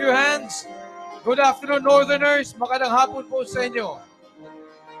Corner, wave your hands. Good afternoon, Northerners. Magandang hapon po sa inyo.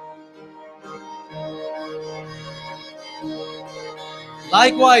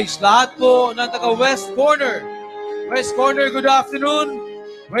 Likewise, lahat po ng taga West Corner. West Corner, good afternoon.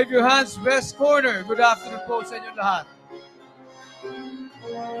 Wave your hands, West Corner. Good afternoon po sa inyo lahat.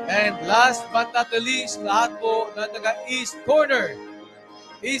 And last but not the least, lahat po ng taga East Corner.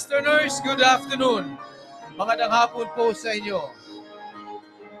 Easterners, good afternoon. Magandang hapon po sa inyo.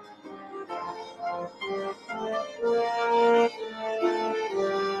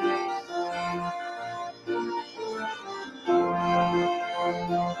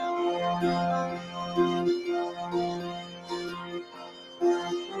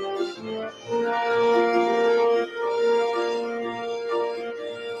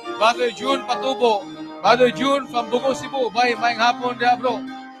 Brother June Patubo. Brother June from Bugo, Cebu. Mayang hapon dia, bro.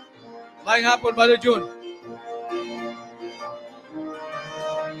 Mayang hapon, Brother June.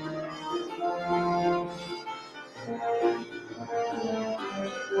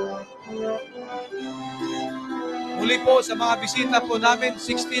 Muli po sa mga bisita po namin,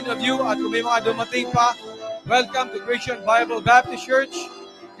 16 of you, at kung may mga dumating pa, welcome to Christian Bible Baptist Church,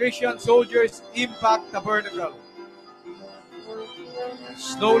 Christian Soldiers Impact Tabernacle.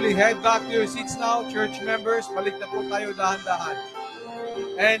 Slowly head back to your seats now, church members. Balik na po tayo dahan-dahan.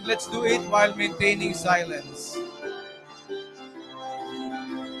 And let's do it while maintaining silence.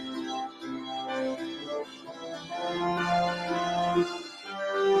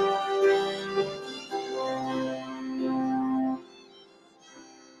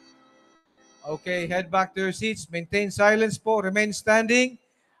 Okay, head back to your seats. Maintain silence po. Remain standing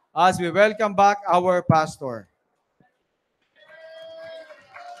as we welcome back our pastor.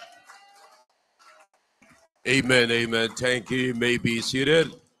 Amen, amen. Thank you. You may be seated.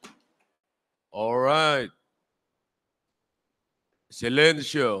 All right.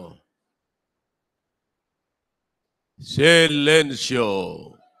 Silencio. Silencio.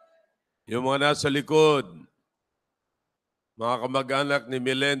 Yung mga nasa likod, mga kamag-anak ni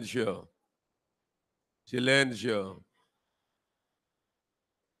Milencio. Silencio.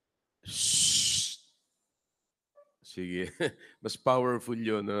 Shh. Sige. Mas powerful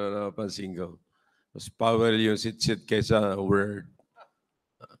yun, napansin ko. Mas powerful yung sit-sit kaysa word.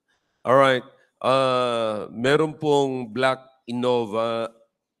 Alright. Meron pong Black Innova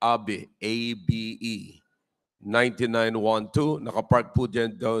ABE, ABE, 9912. Nakapark po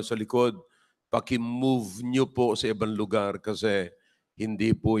dyan daw sa likod. Paki-move nyo po sa ibang lugar kasi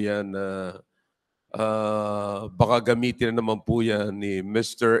hindi po yan, baka gamitin na naman po yan ni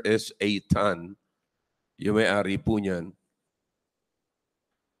Mr. S.A. Tan, yung may-ari po niyan,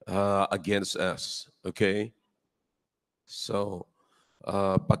 against us. Okay? So,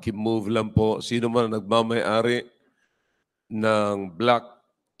 paki-move lang po. Sino man nagmamay-ari ng Black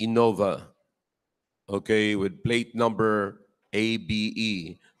Innova, okay, with plate number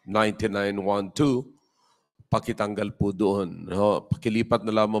ABE 9912, pakitanggal po doon. No? Pakilipat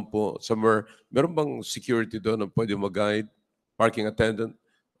na lamang po somewhere. Meron bang security doon na pwede mag-guide? Parking attendant?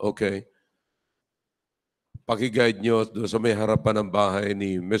 Okay. Paki-guide nyo doon sa may harapan ng bahay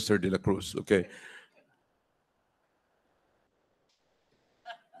ni Mr. De La Cruz. Okay.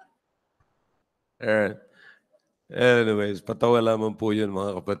 Alright. Anyways, patawa lamang po yun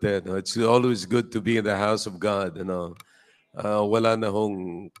mga kapatid. It's always good to be in the house of God. Wala na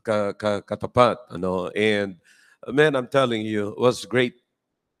hong katapat. And man, I'm telling you, it was great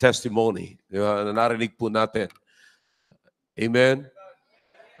testimony. Narinig po natin. Amen?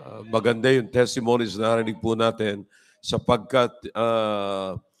 Maganda yung testimonies na narinig po natin sapagkat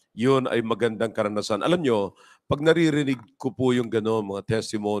yun ay magandang karanasan. Alam nyo, pag naririnig ko po yung gano'n, mga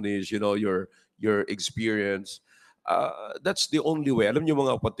testimonies, your experience, that's the only way. Alam nyo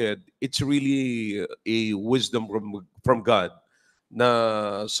mga kapatid, it's really a wisdom from God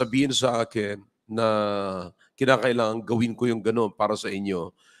na sabihin sa akin na kinakailangan gawin ko yung gano'n para sa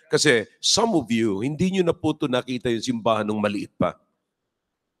inyo. Kasi some of you, hindi nyo na po ito nakita yung simbahan ng maliit pa.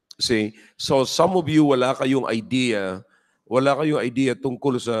 See? So some of you, wala kayong idea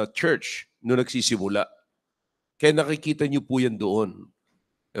tungkol sa church nung nagsisimula. Kaya nakikita nyo po yan doon.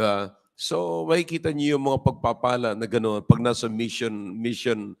 Diba? So makikita nyo yung mga pagpapala na gano'n pag nasa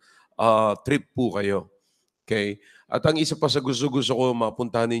mission trip po kayo. Okay? At ang isa pa sa gusto ko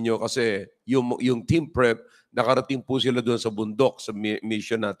mapuntahan ninyo kasi yung team prep, nakarating po sila doon sa bundok, sa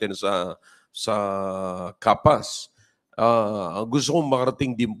mission natin sa Kapas. Ang gusto kong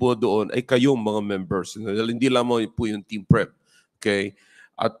makarating din po doon ay kayong mga members. Hindi lamang po yung team prep. Okay?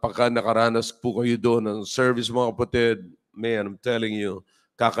 At pagka nakaranas po kayo doon ng service mga kapatid, man, I'm telling you,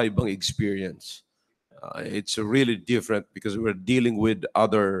 kakaibang experience. It's really different because we're dealing with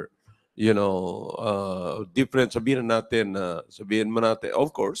other, different, sabihin mo natin,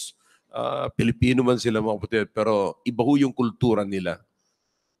 of course, Pilipino man sila mga kapatid, pero iba ho yung kultura nila.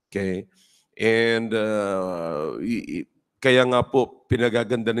 Okay? And kaya nga po,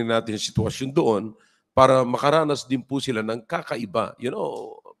 pinagagandanin natin yung sitwasyon doon para makaranas din po sila ng kakaiba.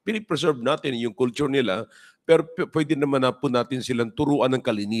 Pinipreserve natin yung culture nila, pero pwede naman na po natin silang turuan ng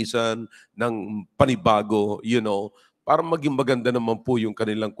kalinisan, ng panibago, para maging maganda naman po yung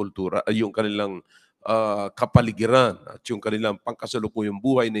kanilang kultura, yung kanilang kapaligiran, at yung kanilang pangkasalukuyang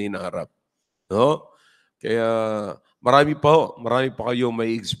buhay na hinaharap. No? Kaya marami pa kayo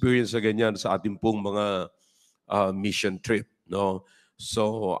may experience sa ganyan sa ating pong mga mission trip. No?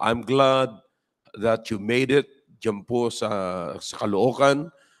 So I'm glad that you made it dyan po sa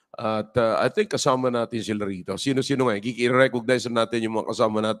Caloocan. At I think kasama natin sila rito. Sino-sino nga? I-recognize natin yung mga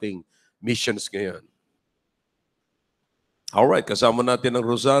kasama nating missions ngayon. Alright, kasama natin ang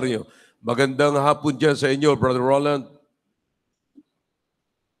Rosario. Magandang hapon dyan sa inyo, Brother Roland.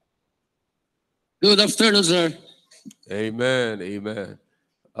 Good afternoon, sir. Amen, amen.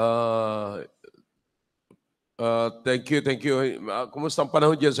 Thank you. Kumusta ang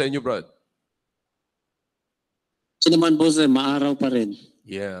panahon dyan sa inyo, Brad? So naman po, sir, maaraw pa rin.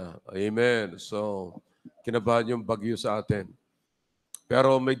 Yeah, amen. So, kinabahan yung bagyo sa atin.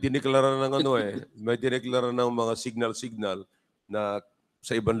 Pero may dineklara ng may dineklara ng mga signal na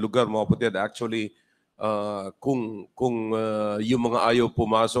sa ibang lugar, mga kapatid. Actually, kung yung mga ayaw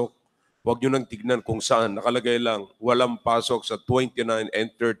pumasok, huwag nyo nang tignan kung saan. Nakalagay lang, walang pasok sa 29 and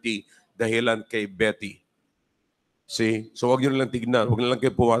 30 dahilan kay Betty. See? So huwag nyo lang tignan, huwag na lang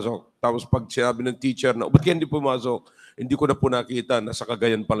kayo pumasok. Tapos pag sinabi ng teacher na, ba't kayo hindi pumasok? Hindi ko na po nakita, nasa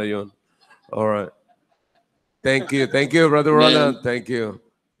Cagayan pala yun. Alright. Thank you, Brother Roland. Thank you.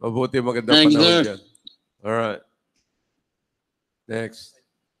 Mabuti, magandang panahon dyan. Alright. Next.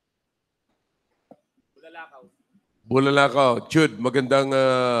 Bulalakaw. Jude, magandang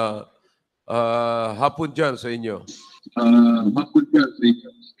hapon dyan sa inyo. Hapon ka,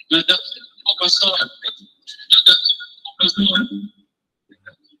 Pastor.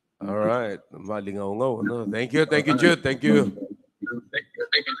 All right. Malingaw-ngaw. No? Thank you, Jude. Thank you.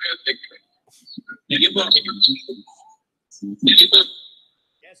 Thank you po.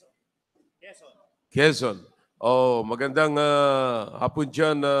 Quezon. Oh, magandang hapon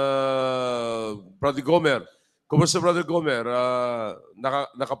dyan, Brother Gomer. Kumusta, Brother Gomer?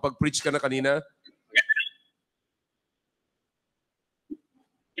 Nakapag-preach ka na kanina?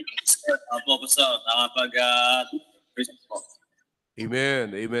 Opo, Pastor. Nakapag-preach po.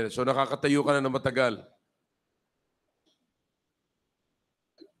 Amen. Amen. So nakakatayo ka na ng matagal.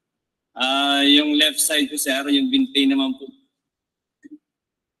 Yung left side ko, sir, yung binte naman po.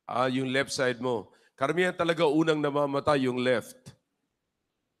 Yung left side mo. Karamihan talaga unang namamatay yung left.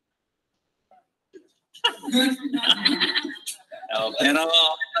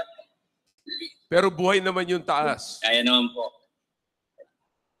 Pero buhay naman yung taas. Kaya naman po.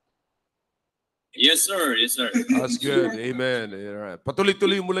 Yes, sir. Yes, sir. That's good. Amen. Alright.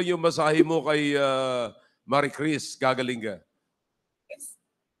 Patuloy-tuloy mo lang yung masahe mo kay Marie Chris. Gagaling ka.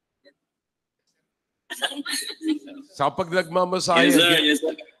 Sa pag nagmamasahe, Yes, sir. Yes,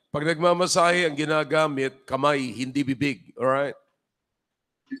 sir. pag nagmamasahe, ang ginagamit, kamay, hindi bibig. Alright?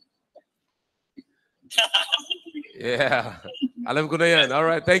 Yeah. Alam ko na yan.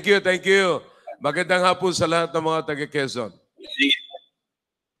 Alright. Thank you. Thank you. Magandang hapon sa lahat ng mga taga-Quezon.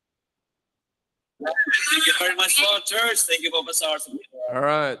 Thank you very much for church. Thank you po, Pastor.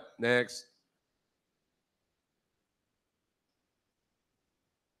 Alright. Next.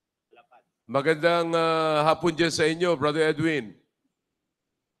 Magandang hapon dyan sa inyo, Brother Edwin.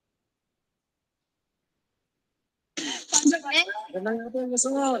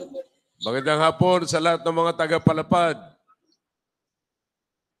 Magandang hapon sa lahat ng mga taga-Palapad.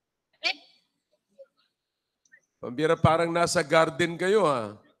 Pambira, parang nasa garden kayo,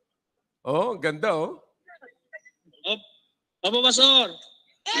 ha? Oh, ganda, oh. Opo, Pastor.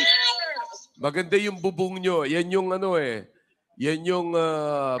 Maganda yung bubong nyo. Yan yung ano eh. Yan yung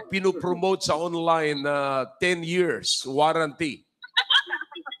pinopromote sa online na 10 years warranty.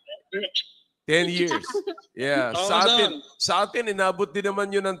 10 years. Yeah. Oo, Sa atin, inabot din naman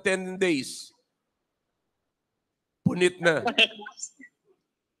yun ng 10 days. Punit na.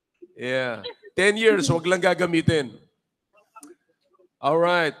 Yeah. 10 years, wag lang gagamitin.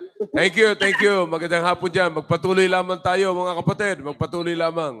 Alright. Thank you, thank you. Magandang hapon dyan. Magpatuloy lamang tayo, mga kapatid. Magpatuloy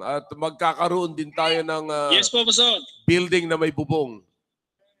lamang. At magkakaroon din tayo ng Yes po, Pastor. building na may bubong.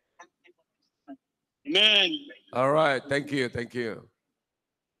 Amen. Alright. Thank you, thank you.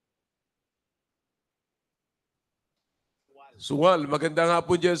 Suwal, magandang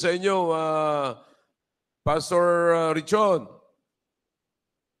hapon dyan sa inyo, Pastor Richon.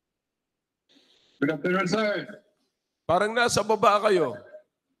 Good afternoon, sir. Parang nasa baba kayo.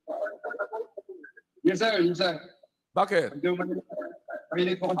 Yes, sir. Yes, sir. Bakit?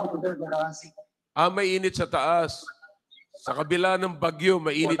 Mainit po kung Mainit sa taas. Sa kabila ng bagyo,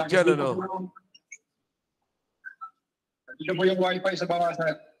 mainit dyan, ano? Ito po yung wifi sa baba,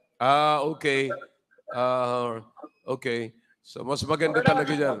 sir. Okay. Okay. So, mas maganda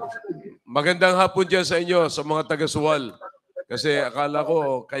talaga dyan. Magandang hapon dyan sa inyo, sa mga taga-Suwal. Kasi akala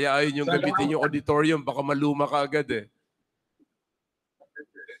ko, kaya ayun yung gamitin yung auditorium, baka maluma ka agad eh.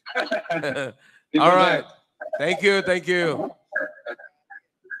 All right. Thank you, thank you.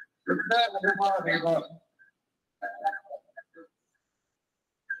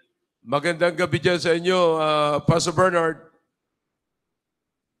 Magandang gabi dyan sa inyo, Pastor Bernard.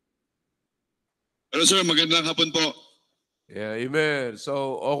 Hello sir, magandang hapon po. Yeah, amen.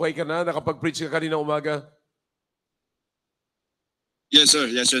 So, okay ka na? Nakapag-preach ka kanina umaga? Yes sir,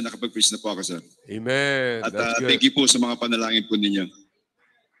 nakapag-preach na po ako sir. Amen. At That's good. thank you po sa mga panalangin po ninyo.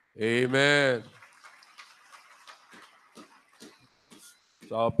 Amen.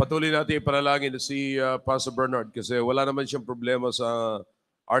 So, patuloy natin ipanalangin si Pastor Bernard kasi wala naman siyang problema sa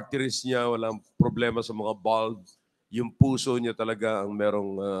arteries niya, walang problema sa mga valves. Yung puso niya talaga ang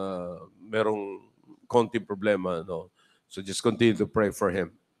merong konting problema. No? So just continue to pray for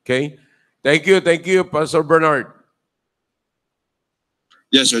him. Okay? Thank you, Pastor Bernard.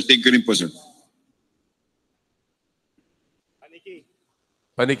 Yes sir, thank you rin po sir.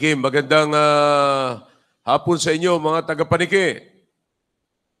 Paniki, magandang hapon sa inyo mga taga-Paniki.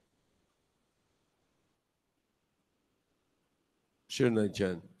 Sure na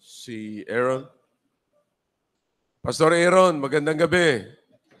dyan. Si Aaron. Pastor Aaron, magandang gabi.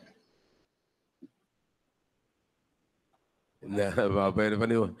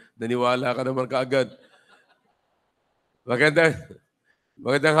 Naniwala ka naman kaagad. Magandang,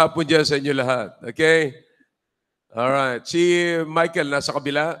 magandang hapon dyan sa inyo lahat. Okay? Alright. Si Michael, nasa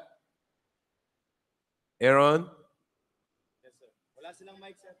kabila? Aaron? Wala silang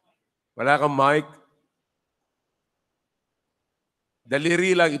mic, sir. Wala kang mic?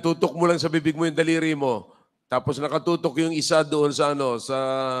 Daliri lang. Itutok mo lang sa bibig mo yung daliri mo. Tapos nakatutok yung isa doon sa sa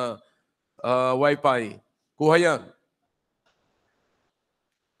Wi-Fi. Kuha yan.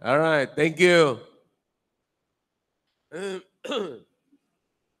 Alright. Thank you.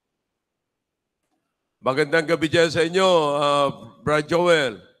 Magandang gabi dyan sa inyo, Brad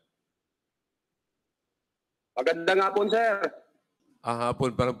Joel. Magandang hapon, sir.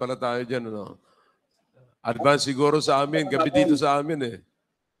 Hapon, parang pala tayo dyan. Ano? Advance siguro sa amin. Gabi dito sa amin eh.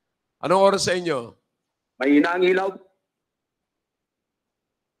 Anong oras sa inyo? Mahina ang ilaw.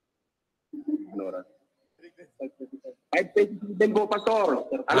 Ano oras? 5:27 po, Pastor.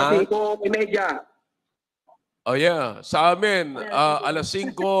 Alas 5:30. Oh yeah. Sa amin, alas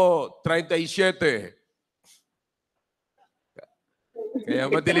 5:37. Kaya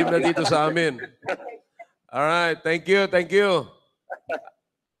madilim na dito sa amin. Alright. Thank you. Thank you.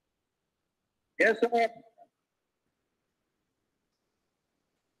 Yes, sir.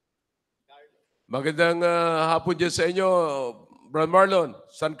 Magandang hapon dyan sa inyo, Brad Marlon.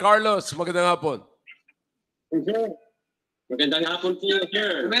 San Carlos, magandang hapon. Sir. Magandang hapon po,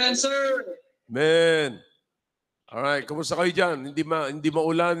 sir. Amen, sir. Man. Alright, kumusta kayo dyan? Hindi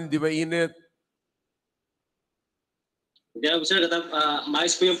maulan, hindi mainit. Hindi sir.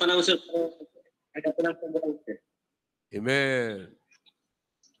 Maayos po yung panahon, sir. Amen.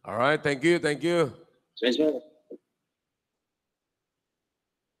 Alright, thank you, thank you. Yes, sir.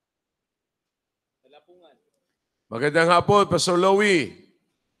 Magandang hapon, Pastor Louie.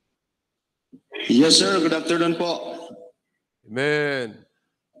 Yes, sir. Good afternoon po. Amen.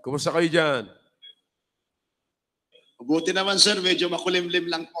 Kumusta kayo dyan? Mabuti naman, sir. Medyo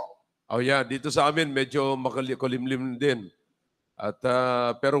makulimlim lang po. Oh yeah, dito sa amin medyo makulimlim din. At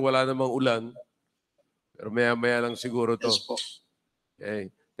pero wala namang ulan. Pero maya-maya lang siguro to. Yes po.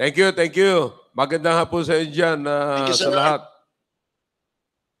 Okay. Thank you, thank you. Magandang hapon sa inyo dyan Thank you, sa sir. lahat.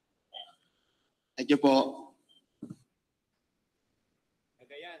 Thank you po.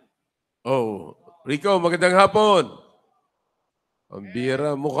 Oh, Rico, magandang hapon. Ang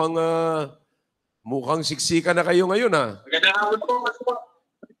bira, mukhang siksika na kayo ngayon ha. Magandang hapon po, Pastor.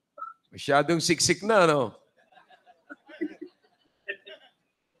 Masyadong siksik na, no?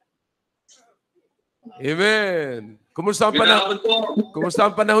 Amen. Kumusta ang panahon? Kumusta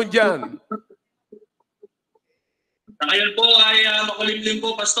ang panahon dyan? Sa ngayon po ay makulimlim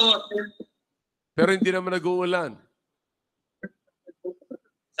po, Pastor. Pero hindi naman nag-uulan.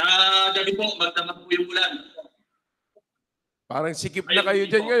 Sa gabi po, magdamag po yung ulan. Parang sikip na kayo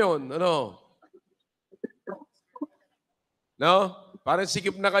dyan ngayon. Ano? No? Parang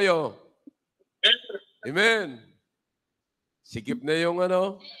sikip na kayo. Amen. Sikip na yung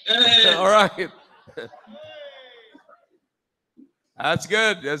ano? All right. That's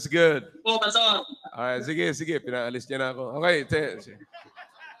good. That's good. Po, Pastor. All right. Sige. Pinaalis niya na ako. Okay.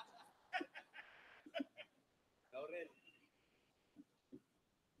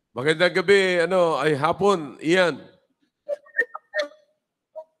 Magandang gabi. Hapon. Ian.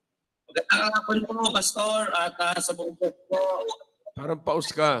 Magandang hapon po, Pastor, at sa buong po. Parang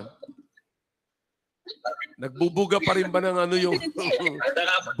paus ka. Nagbubuga pa rin ba ng yung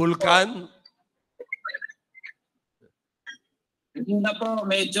bulkan? Hindi na po,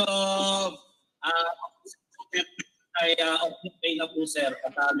 medyo ay okay na po, sir.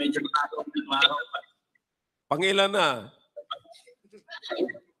 At medyo makakapag pa. Pangilan na?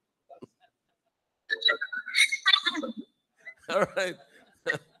 All right.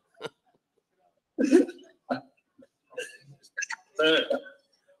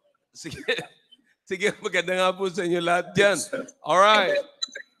 Sige, maganda nga po sa inyo lahat dyan. All right.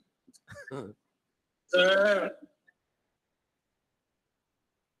 Sir.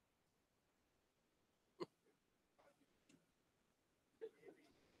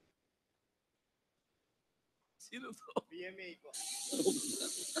 Sino to? PMA ko.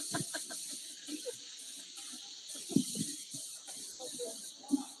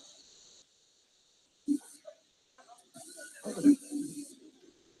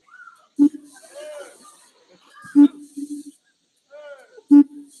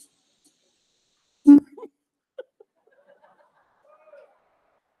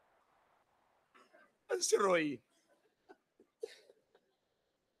 Si Roy.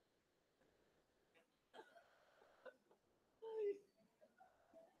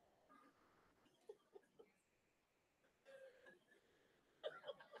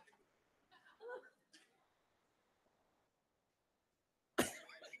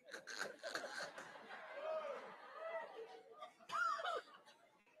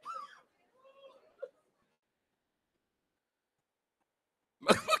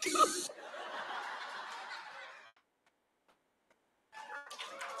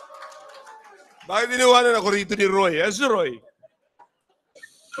 Bakit iniwanan ako rito ni Roy? Si Roy.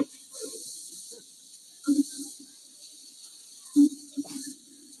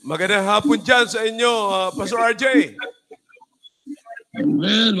 Magandang hapon dyan sa inyo, Pastor RJ.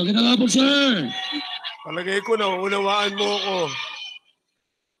 Well, magandang hapon, sir. Palagay ko na unawaan mo ako.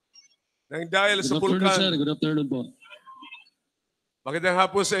 Nang dahil sa Good afternoon, sir. bulkan. Good afternoon po. Magandang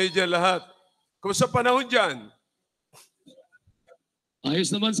hapon sa inyo dyan lahat. Kumusta panahon dyan?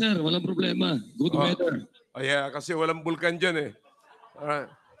 Ayos naman, sir. Walang problema. Good weather. Oh, yeah, kasi walang bulkan dyan eh. Alright.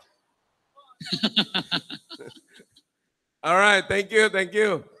 Alright, thank you, thank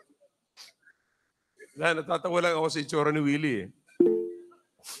you. Natatawa lang ako sa itsura ni Willie eh.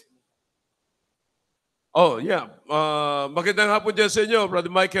 Oh, yeah. Magandang hapon dyan sa inyo,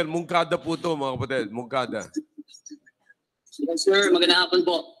 Brother Michael. Mungkada po ito, mga kapatid. Mungkada. Yes, sir. Magandang hapon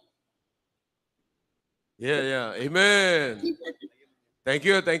po. Yeah. Amen. Thank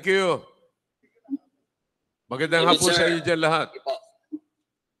you, thank you. Magandang Amen, hapon sir. sa inyo dyan lahat.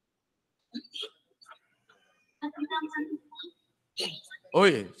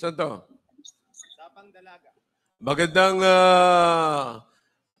 Uy, saan to? Magandang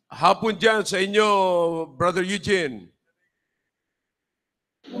hapon dyan sa inyo, Brother Eugene.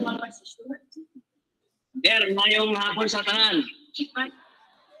 Sir, ngayong hapon sa tanan.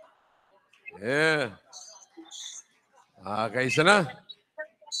 Yeah. Kaisa na.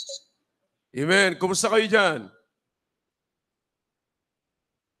 Amen. Kumusta kayo dyan?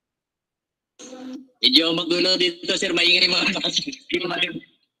 Medyo magulo dito, sir. Maingay mga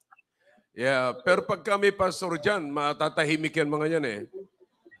Yeah, pero pag kami pastor dyan, matatahimik yan mga yan eh.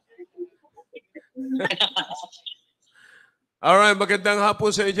 Alright, magandang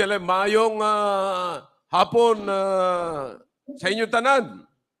hapon sa inyo. Mayong hapon sa inyong tanan.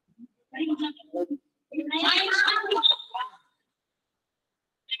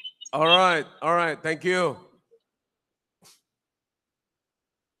 Alright, thank you.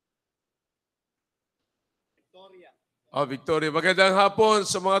 Victoria. Magandang hapon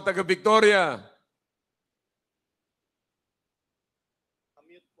sa mga taga-Victoria.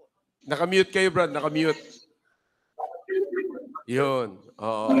 Nakamute kayo, Brad. Nakamute. Yun.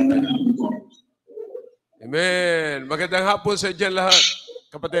 Oo. Amen. Magandang hapon sa dyan lahat,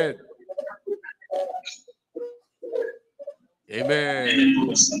 kapatid. Amen.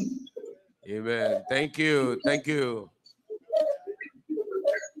 Amen. Thank you. Thank you.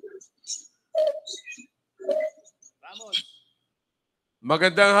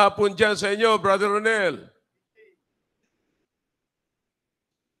 Magandang hapon dyan sa inyo, Brother Ronel.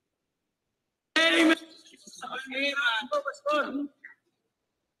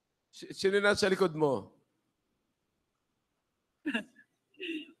 Sino nasa likod mo?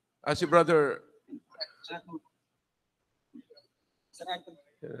 Si Brother.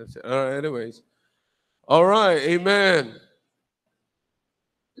 Anyways. All right. Amen.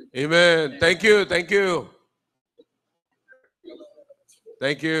 Amen. Thank you. Thank you.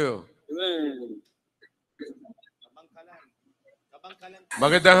 Thank you.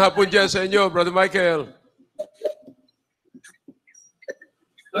 Magandang hapon dyan sa inyo, Brother Michael.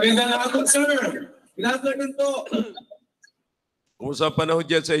 Magandang hapon, sir. Good afternoon po. Kumusta ang panahon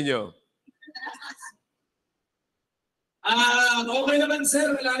dyan sa inyo? Okay naman, sir.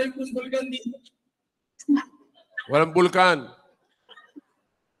 Wala rin pong bulkan dito. Walang bulkan.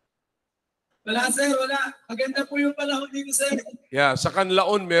 Wala, sir. Wala. Maganda po yung panahon dito, sir. Yeah, sa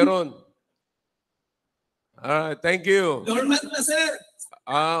Canlaon meron. Alright, thank you. Dormant na, sir.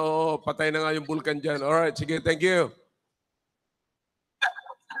 Oo, patay na nga yung bulkan dyan. Alright, sige, thank you.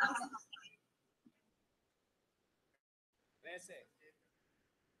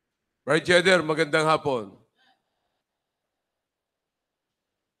 Right, Jeder, magandang hapon.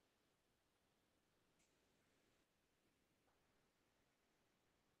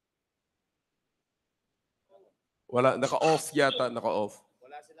 Wala, naka-off yata, naka-off.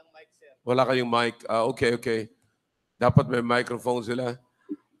 Wala silang mic, sir. Wala kayong mic. Okay. Dapat may microphone sila.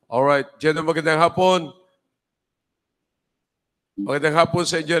 Alright, Jeder, magandang hapon. Magandang hapon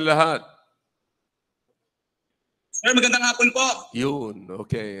sa inyo lahat. Sir, magandang hapon po. Yun,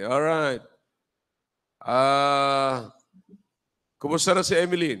 okay. Alright. Kumusta na si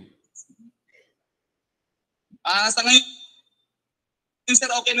Emeline? Sa ngayon, sir,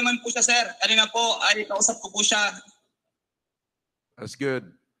 okay naman po siya, sir. Kanina po, ay kausap ko po siya. That's good.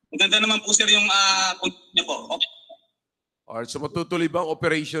 Maganda naman po, sir, yung niya po. Okay. Alright, so matutuloy ba ang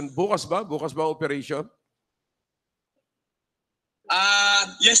operation? Bukas ba? Bukas ba ang operation?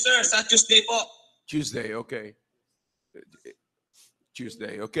 Yes, sir. Sa Tuesday po. Tuesday, okay.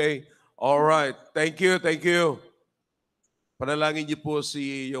 Tuesday, okay. Alright, thank you. panalangin niyo po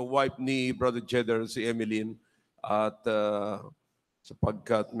yung wife ni Brother Cheddar, si Emeline, at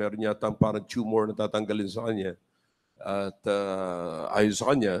sapagkat meron yata parang tumor na tatanggalin sa kanya. At ayon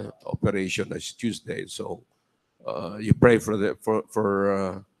sa kanya, operation is Tuesday. So you pray for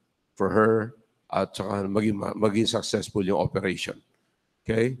her at saka maging successful yung operation.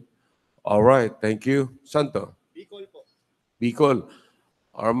 Okay? All right. Thank you. Santo? Bicol po. Bicol.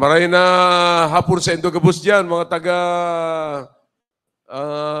 Maraming na hapon sa Indogabus dyan, mga taga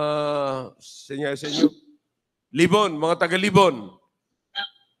sa inyo. Libon, mga taga Libon.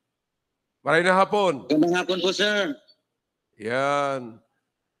 Maraming na hapon. Magandang hapon po, sir. Yan.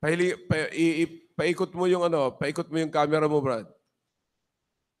 Paikot mo yung paikot mo yung camera mo, Brad.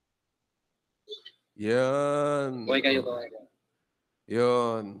 Yan. Okay kayo, okay kayo.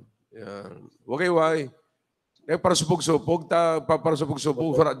 Yan. Yan. Okay, why? Para supog-supog, para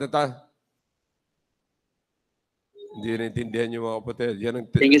supog-supog, farat na ta. Hindi naintindihan yung mga kapatid. Yan ang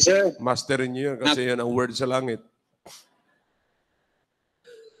Thank you, sir. masterin nyo yun kasi yan ang word sa langit.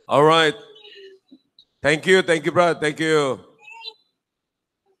 All right. Thank you, Brad. Thank you.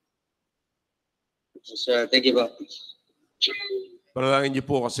 Sir, thank you po. Panalangin niyo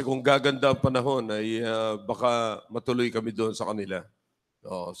po kasi kung gaganda ang panahon ay baka matuloy kami doon sa kanila.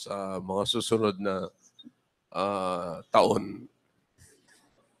 Sa mga susunod na taon.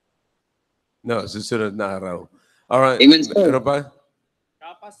 No, susunod na araw. Alright. Amen, sir. Ano pa?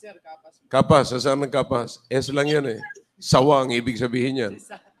 Kapas, sir. Kapas. Kapas. Saan ng kapas? S lang yan eh. Sawa ang ibig sabihin yan.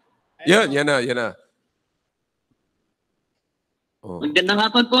 Yan na. Oh. Magandang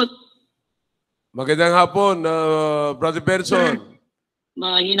hapon po. Magandang hapon, Brother Benson.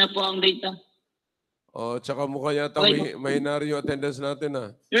 Mahina po ang data. Tsaka mukha yata mahina rin yung attendance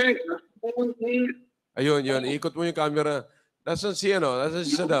natin Sir, Ayun. Ikot mo yung camera. Nasaan si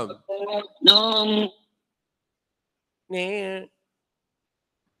Saddam? Noong...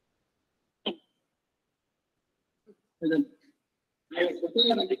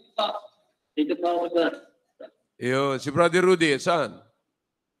 Dito pa ako, sir. Ayun, si Brother Rudy, saan?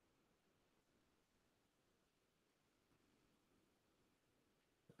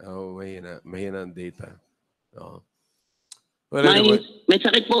 Mahina ang data. Well, may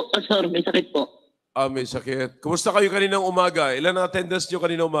sakit po, sir. May sakit po. May sakit. Kumusta kayo kaninang umaga? Ilan ang attendance nyo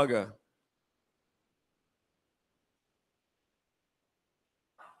kaninang umaga?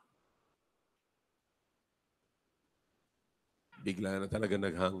 Bigla na talaga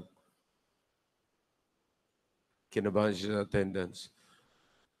naghang. Kinabahan siya sa attendance.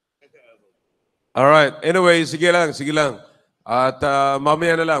 Alright. Anyway, sige lang. At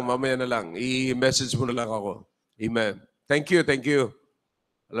mamaya na lang. I-message mo na lang ako. Amen. Thank you.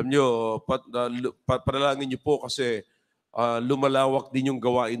 Alam nyo, panalangin nyo po kasi lumalawak din yung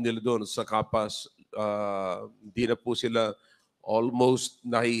gawain nila doon sa Kapas. Hindi na po sila almost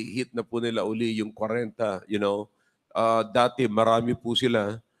nahihit na po nila uli yung 40, dati marami po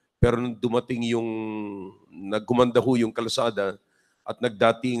sila, pero nung dumating yung, naggumanda ho yung kalsada at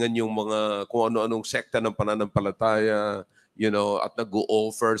nagdatingan yung mga kung ano-anong sekta ng pananampalataya, at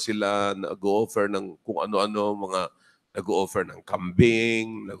nag-o-offer sila, nag-o-offer ng kung ano-ano, mga nag-o-offer ng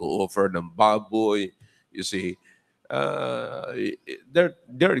kambing, nag-o-offer ng baboy. You see,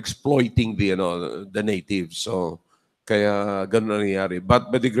 they're exploiting the natives. So, kaya ganun nangyayari.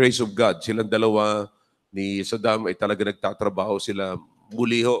 But by the grace of God, silang dalawa ni Saddam ay talaga nagtatrabaho sila.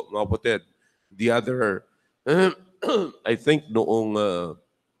 Muli ho, mga kapatid. The other, I think noong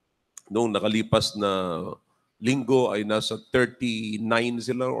nakalipas na linggo ay nasa 39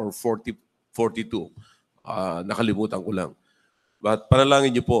 sila or 42. Nakalimutan ko lang. But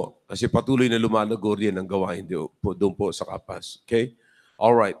panalangin niyo po kasi patuloy na lumalago rin ang gawain doon po sa Kapas. Okay?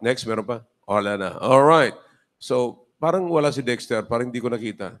 Alright. Next, meron pa? Wala na. Alright. So, parang wala si Dexter. Parang hindi ko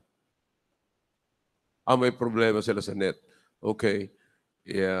nakita. May problema sila sa net. Okay.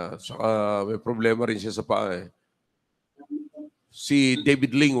 Yeah. Saka may problema rin siya sa paa eh. Si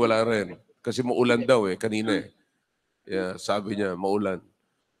David Ling wala rin. Kasi maulan daw kanina eh. Yeah, sabi niya, maulan.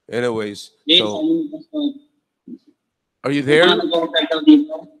 Anyways, so... Are you there? Okay.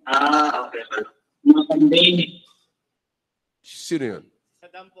 Sino yun?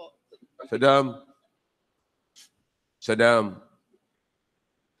 Saddam po. Saddam.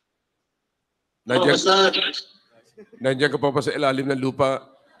 Nandiyan ka pa sa ilalim ng lupa.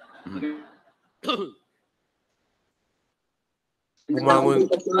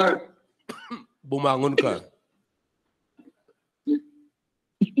 Bumangon ka.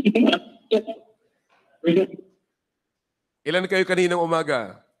 Ilan kayo kaninang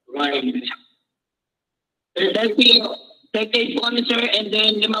umaga? 38 po kami, sir, and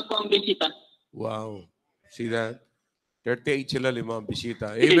then 5 po ang bisita. Wow. See that? 38 sila, 5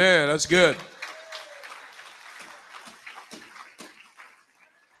 bisita. Amen. That's good.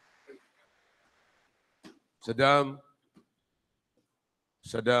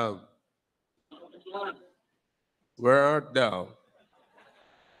 Saddam, where art thou?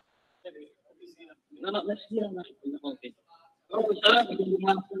 Okay.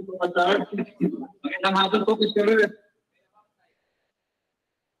 Magandang hapon po, Pastor.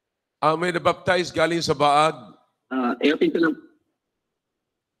 May nabaptize galing sa Baag. Eopin ko lang.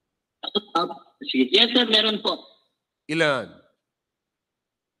 Sige. Yes, sir, meron po. Ilan?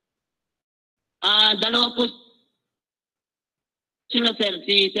 Dalawa po sila, sir.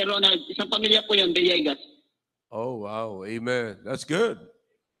 Si Sir Ronald. Isang pamilya po yun, Villegas. Oh, wow. Amen. That's good.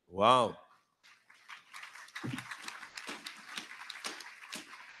 Wow.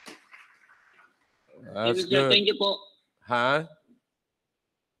 That's good. Thank you po. Huh?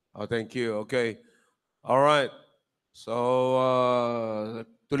 Oh, thank you. Okay. All right. So,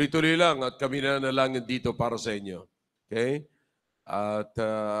 tuloy-tuloy lang at kami na nalangin dito para sa inyo. Okay?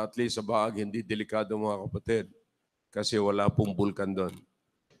 At least sa Baag, hindi delikado mga kapatid. Kasi wala pong bulkan doon.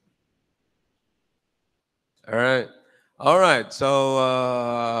 All right. All right. So,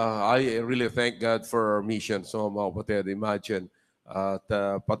 I really thank God for our mission. So, mga kapatid, imagine. At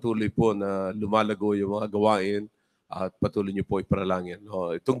patuloy po na lumalago yung mga gawain at patuloy niyo po ipanalangin.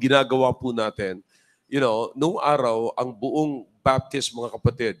 No? Itong ginagawa po natin, nung araw, ang buong Baptist, mga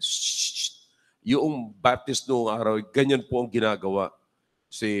kapatid, yung Baptist noong araw, ganyan po ang ginagawa.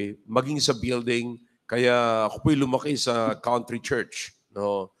 Kasi maging sa building, kaya ako po'y lumaki sa country church,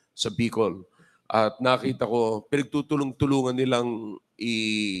 no, sa Bicol. At nakita ko, pinagtutulong-tulungan nilang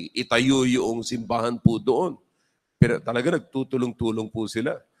itayo yung simbahan po doon. Pero talaga nagtutulong-tulong po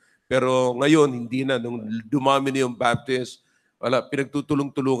sila. Pero ngayon, hindi na. Nung dumami na yung Baptist, wala,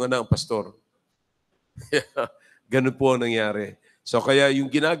 pinagtutulong-tulungan na ang pastor. Ganun po ang nangyari. So kaya yung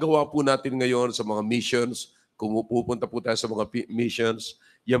ginagawa po natin ngayon sa mga missions, kung pupunta po tayo sa mga missions,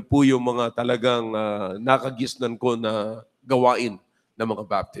 yan po yung mga talagang nakagisnan ko na gawain ng mga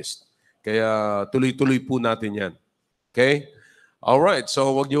Baptist. Kaya tuloy-tuloy po natin yan. Okay? Alright,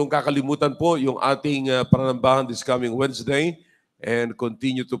 so huwag niyong kakalimutan po yung ating panambahan this coming Wednesday and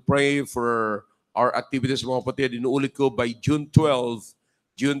continue to pray for our activities mga kapatid. Inuulit ko, by June 12,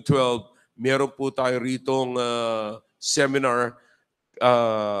 meron po tayo ritong seminar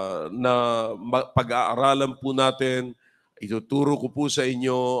na pag-aaralan po natin. Ituturo ko po sa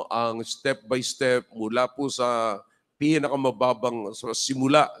inyo ang step by step mula po sa pinakamababang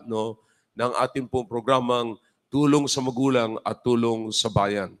simula, no, ng ating pong programang Tulong sa Magulang at Tulong sa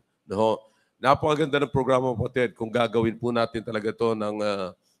Bayan. No? Napakaganda ng programa, kapatid, kung gagawin po natin talaga ito ng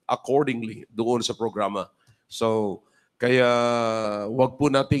accordingly doon sa programa. So, kaya wag po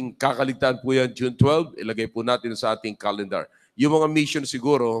nating kakaligtaan po yan June 12, ilagay po natin sa ating calendar. Yung mga mission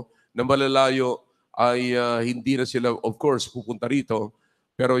siguro na malalayo ay hindi na sila, of course, pupunta rito.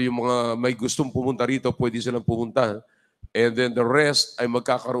 Pero yung mga may gustong pumunta rito, pwede silang pumunta. And then the rest ay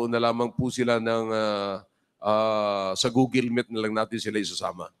magkakaroon na lamang po sila ng sa Google Meet na lang natin sila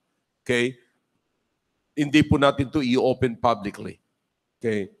isasama. Okay? Hindi po natin to i-open publicly.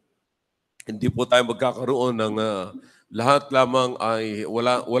 Okay? Hindi po tayo magkakaroon ng lahat lamang ay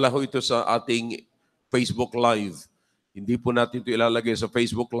wala ho ito sa ating Facebook Live. Hindi po natin ito ilalagay sa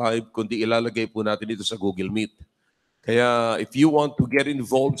Facebook Live, kundi ilalagay po natin ito sa Google Meet. Kaya if you want to get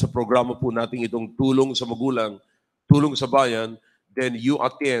involved sa programa po natin itong Tulong sa Magulang, Tulong sa Bayan, then you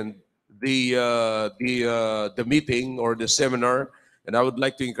attend the meeting or the seminar, and I would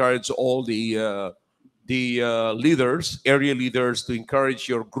like to encourage all the leaders, area leaders, to encourage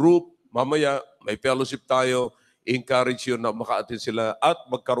your group. Mamaya may fellowship tayo, encourage you na maka-attend sila at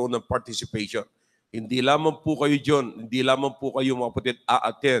magkaroon ng participation. Hindi lamang po kayo dyan, hindi lamang po kayo mga kapatid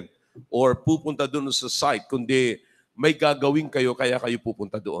a-attend or pupunta doon sa site, kundi may gagawin kayo kaya kayo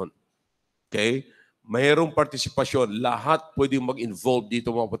pupunta doon. Okay? Mayroong partisipasyon. Lahat pwedeng mag-involve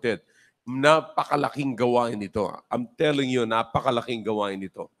dito mga kapatid. Napakalaking gawain ito. I'm telling you, napakalaking gawain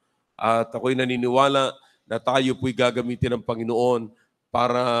ito. At ako'y naniniwala na tayo po'y gagamitin ng Panginoon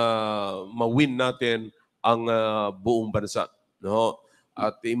para ma-win natin ang buong bansa. No?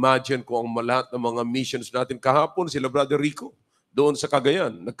 At imagine kung ang lahat ng mga missions natin kahapon, sila Brother Rico, doon sa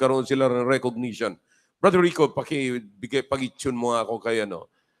Cagayan, nagkaroon sila ng recognition. Brother Rico, pag-i-tune mo nga ako kay,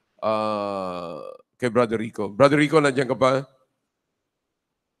 kay Brother Rico. Brother Rico, nandiyan ka pa?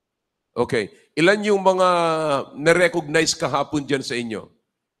 Okay. Ilan yung mga na-recognize kahapon dyan sa inyo?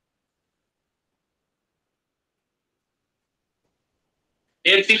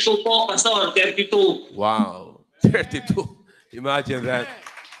 $32 po, Pastor. 32. Wow. 32. Imagine that.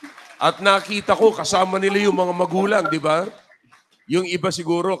 At nakita ko, kasama nila yung mga magulang, di ba? Yung iba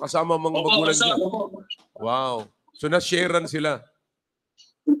siguro, kasama ang mga Opo, magulang Pastor. niya. Opo. Wow. So, na-sharean sila.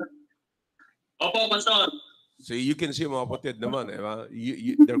 Opo, Pastor. So, you can see mga kapatid naman, eh,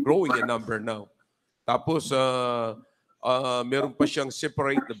 they're growing in number now. Tapos, meron pa siyang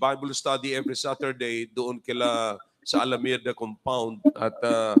separate the Bible study every Saturday doon kila sa Alameda compound. At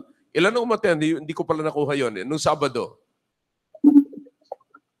ilan ang umattend? Hindi ko pala nakuha yun. Nung Sabado.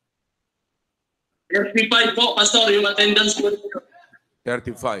 35 po, Pastor, yung attendance po.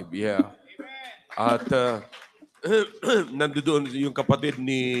 35, yeah. At nandoon yung kapatid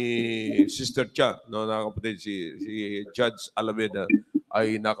ni Sister Cha, no, na kapatid si Judge Alameda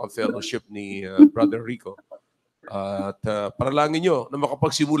ay naka-fellowship ni Brother Rico. At paralangin nyo na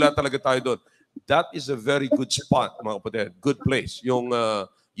makapagsimula talaga tayo doon. That is a very good spot, mga kapatid. Good place. Yung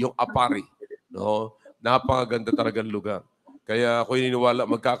Apari. No? Napakaganda talagang lugar. Kaya ako ininiwala,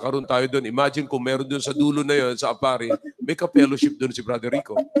 magkakaroon tayo doon. Imagine kung meron doon sa dulo na yon sa Apari, may ka-fellowship doon si Brother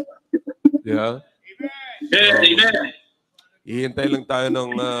Rico. Yeah? Amen. Ihintay lang tayo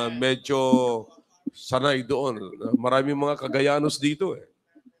ng medyo sanay doon. Maraming mga Kagayanos dito eh.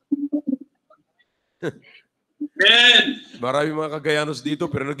 Maraming mga Kagayanos dito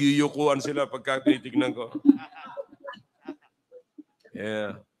pero nagyuyukuan sila pagka tinitignan ko.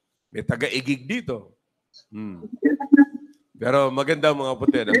 Yeah. May taga-igig dito. Pero maganda mga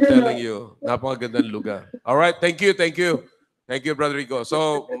kapatid. I'm telling you, napakagandang lugar. Alright, thank you, thank you. Thank you, Brother Rico.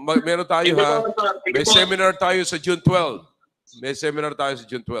 So, meron tayo ha. May seminar tayo sa June 12. May seminar tayo sa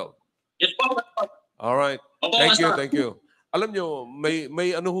June 12. Yes po, Pastor. Alright. Opo, Thank you, Pastor. thank you. Alam nyo,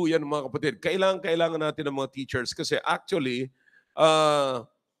 may ano ho yan mga kapatid. Kailangan natin ng mga teachers kasi actually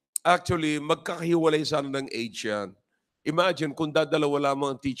magkakahiwalay sana ng age yan. Imagine kung dadalawa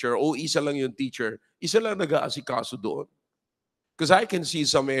lamang ang teacher o isa lang yung teacher, isa lang nag-aasikaso doon. Because I can see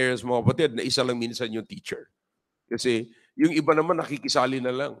some areas mga kapatid na isa lang minsan yung teacher. Kasi yung iba naman nakikisali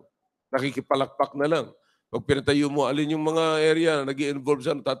na lang. Nakikipalakpak na lang. Pag pinatayo mo, alin yung mga area na nag-i-involve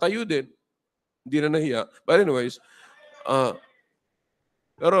sa tatayo din. Hindi na nahiya. But anyways,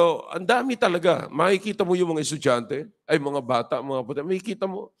 pero ang dami talaga. Makikita mo yung mga estudyante, ay mga bata, mga kapatid. Makikita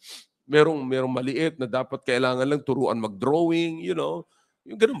mo, merong maliit na dapat kailangan lang turuan mag-drawing, you know.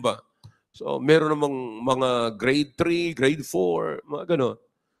 Yung ganun ba? So, meron namang mga grade 3, grade 4, mga ganun.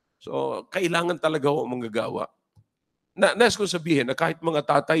 So, kailangan talaga ako manggagawa. Nais ko sabihin na kahit mga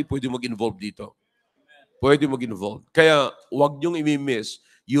tatay pwede mag-involve dito. Pwede mag-involve. Kaya huwag niyong imi-miss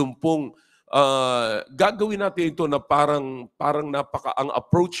yung pong gagawin natin ito na parang ang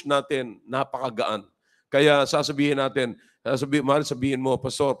approach natin napakagaan. Kaya sasabihin natin, sabihin mo,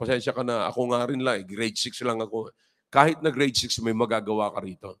 Pastor, pasensya ka na, ako nga rin lang, grade 6 lang ako. Kahit na grade 6 may magagawa ka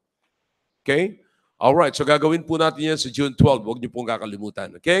rito. Okay? Alright, so gagawin po natin yan sa June 12. Huwag niyo pong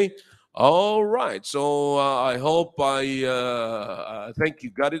kakalimutan. Okay? Alright, so I hope I think you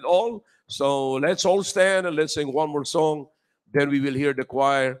got it all. So let's all stand and let's sing one more song. Then we will hear the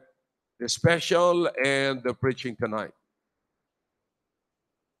choir, the special, and the preaching tonight.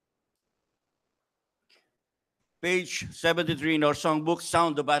 Page 73 in our songbook,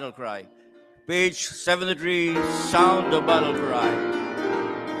 Sound the Battle Cry. Page 73, Sound the Battle Cry.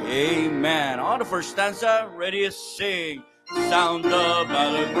 Amen. On the first stanza, ready to sing. Sound the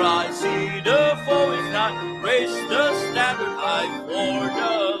battle cry, see the foe is not, raise the standard high for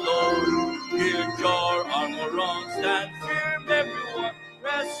the Lord. Gird your armor on, stand firm everyone,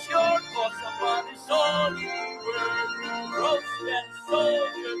 rest your cause upon his holy word. Ropes and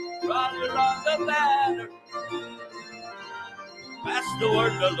soldiers, rally around the banner, pass the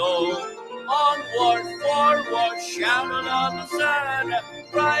word alone. Onward, forward, shout on the sun.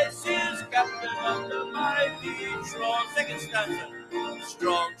 Christ is captain of the mighty throne. Second stanza.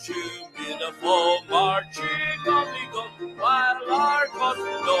 Strong to be the foe, marching on we go, while our cause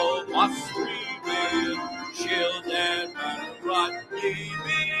low must prevail. Shield and banner rod,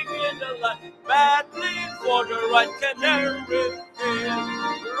 leaving in the light, battling for the right can never fail.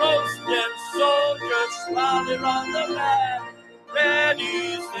 Roast and soldiers rallying on the land,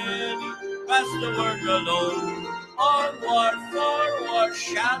 ready, steady, pass the word alone. Onward, forward,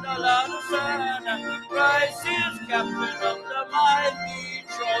 shout aloud the sun. Christ is captain of the mighty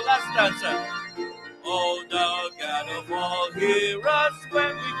throne. Last stanza. Oh, the God of all, hear us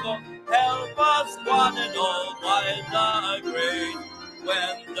when we call. Help us one and all by thy grace.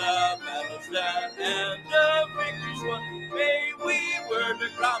 When the battle's done and the victory's won, may we wear the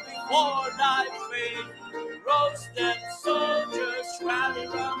crown before thy face. Roasted soldiers rally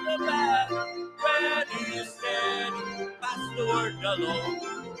round the banner, ready, steady, pass the word alone.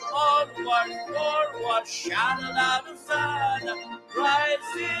 onward, forward, sha-la-la,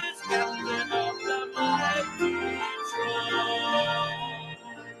 Christ is captain of the mighty throne.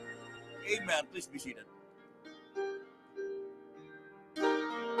 Amen. Please be seated.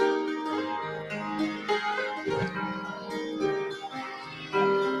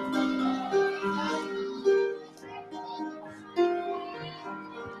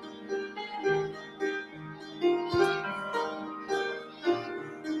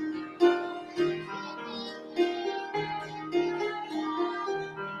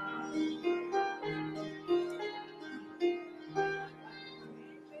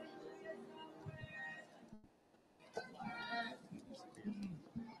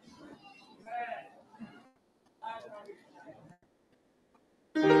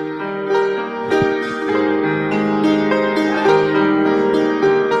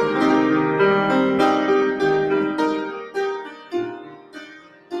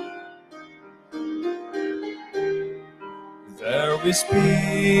 There is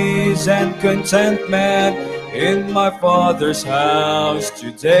peace and contentment in my Father's house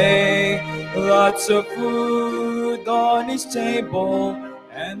today. Lots of food on his table,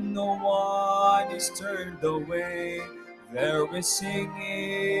 and no one is turned away. There is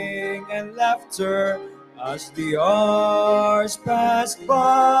singing and laughter as the hours pass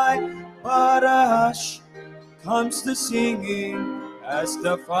by, but a hush comes the singing as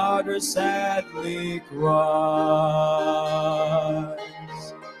the Father sadly cries.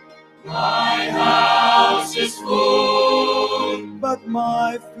 My house is full, but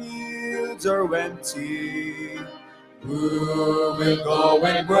my fields are empty. Who will go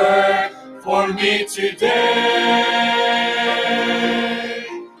and work for me today?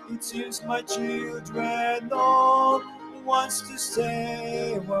 It seems my children all wants to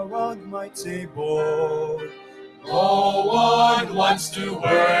stay around my table. No one wants to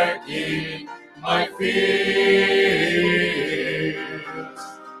work in my fields.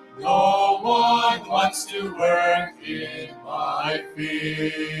 No one wants to work in my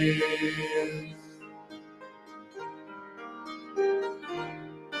fields.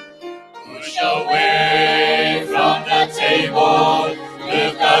 Push away from the table,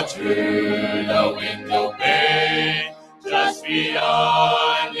 look out through the window pane. Just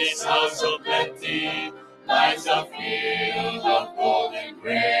beyond this house of plenty lies a field of golden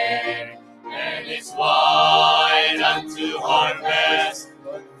grain, and it's wide unto harvest.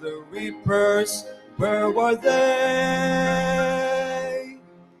 But the reapers, where are they?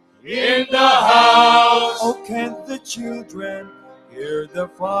 In the house. Oh, can the children hear the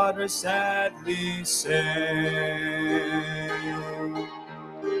Father sadly say?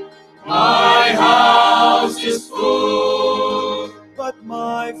 My house is full, but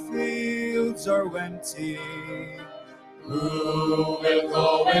my fields are empty. Who will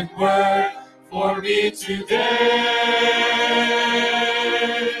go and work for me today?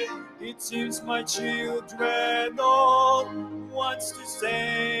 It seems my children all wants to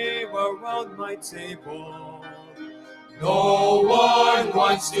stay around my table. No one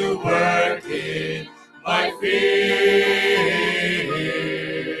wants to work in my fields.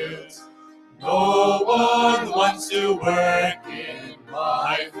 No one wants to work in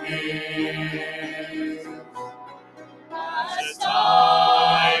my fields. As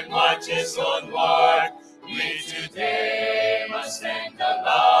time marches onward, we today must thank the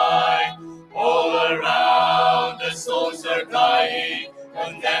light. All around the souls are dying,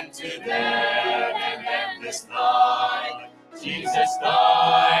 condemned to death and endless night. Jesus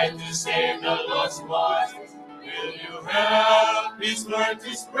died to save the lost ones. Will you help His word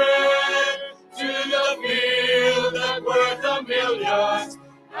to spread to the field that worth the millions,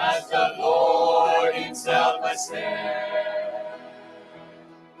 as the Lord Himself has said?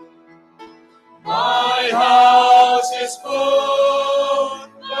 My house is full,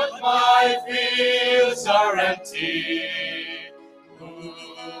 but my fields are empty. Who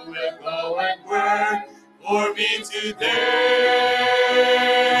will go and work for me today?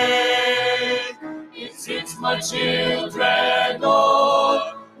 It seems my children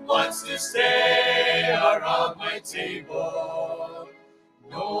all wants to stay around my table.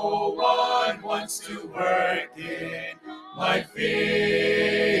 No one wants to work in my fields.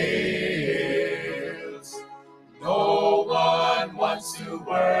 No one wants to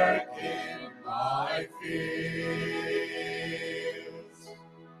work in my fields.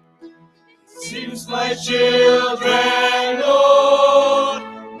 Seems my children all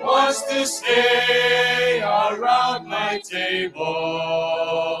wants to stay around my table.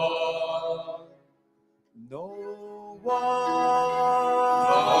 No one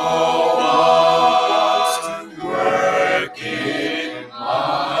wants to work in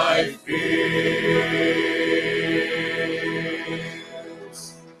my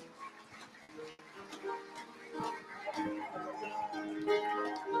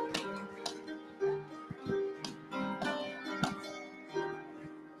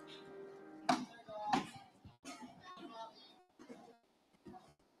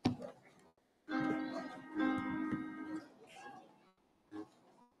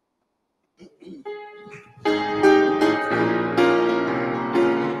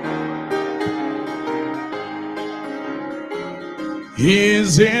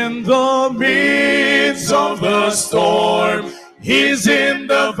He's in the midst of the storm. He's in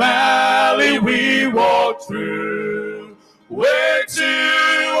the valley we walk through. Where two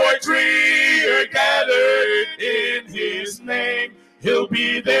or three are gathered in His name, He'll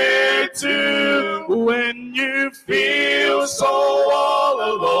be there too. When you feel so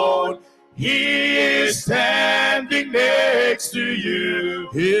all alone, He is standing next to you.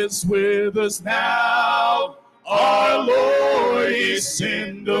 He's with us now. Our Lord is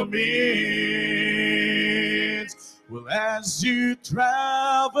in the midst. Well, as you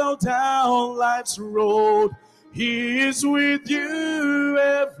travel down life's road, He is with you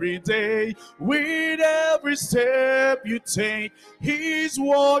every day. With every step you take, He's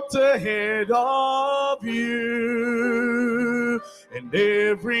walked ahead of you. And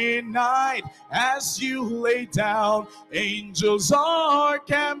every night as you lay down, angels are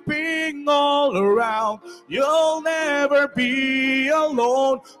camping all around. You'll never be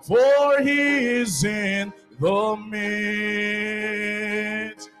alone, for He is in the midst.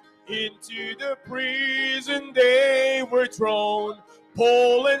 Into the prison they were thrown.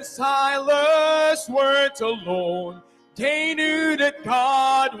 Paul and Silas weren't alone. They knew that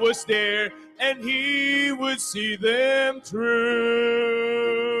God was there and He would see them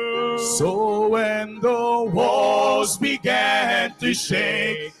through. So when the walls began to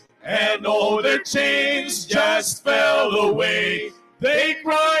shake and all their chains just fell away, they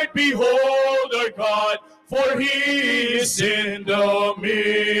cried, "Behold our God, for He is in the midst."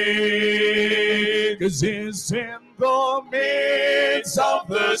 'Cause He's in the midst of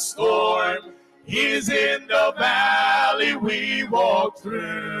the storm. He's in the valley we walk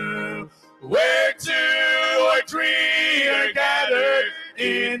through. Where two or three are gathered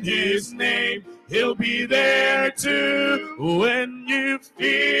in His name, He'll be there too. When you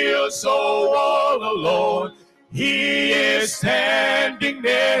feel so all alone, He is standing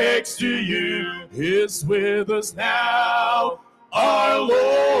next to you. He's with us now. Our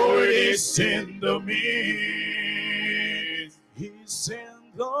Lord is in the midst. He's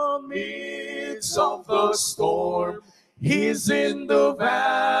in the midst of the storm. He's in the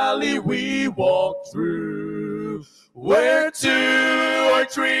valley we walk through. Where two or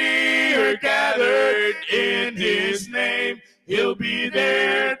three are gathered in His name, He'll be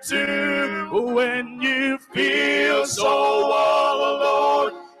there too. When you feel so all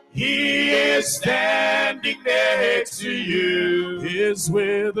alone, He is standing next to you. He's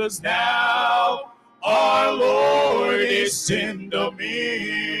with us now. Our Lord is in the midst.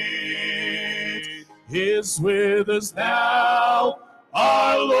 He's with us now.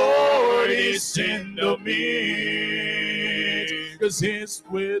 Our Lord is in the midst. 'Cause He's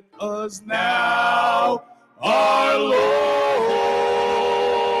with us now. Our Lord,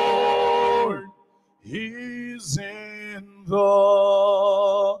 He's in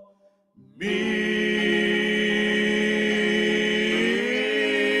the midst.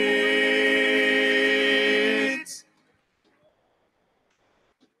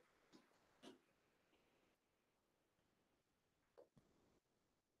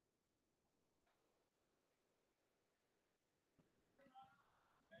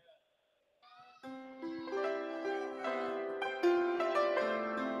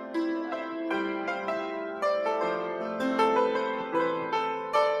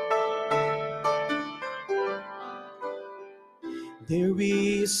 There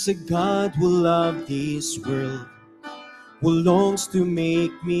is a God who loves this world, who longs to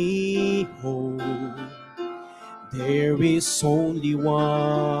make me whole. There is only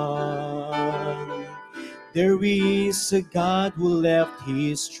one. There is a God who left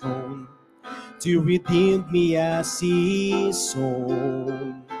His throne to redeem me as His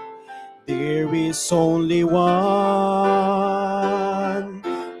own. There is only one.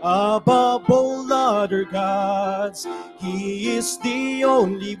 Above all other gods, He is the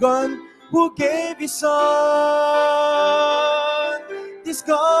only one who gave His Son. This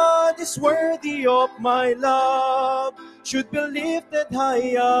God is worthy of my love, should be lifted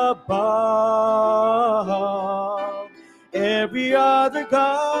high above every other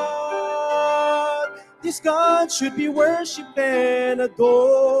God. This God should be worshipped and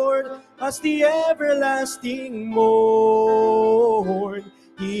adored as the everlasting Lord.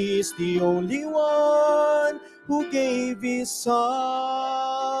 He is the only one who gave His Son.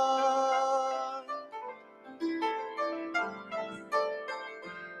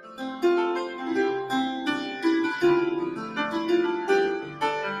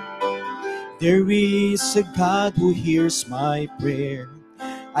 There is a God who hears my prayer.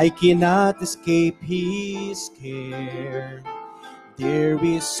 I cannot escape His care. There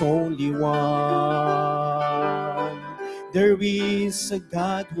is only one. There is a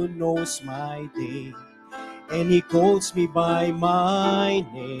God who knows my day, and He calls me by my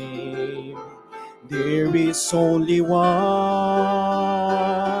name. There is only one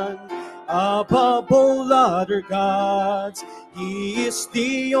above all other gods. He is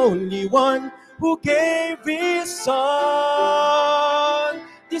the only one who gave His Son.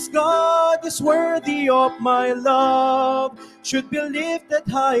 This God is worthy of my love, should be lifted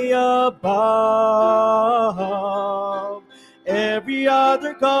high above every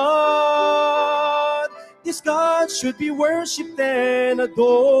other God. This God should be worshipped and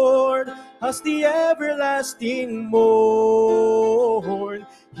adored as the everlasting morn.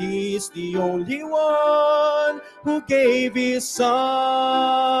 He is the only one who gave His Son.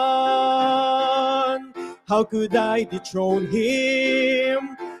 How could I dethrone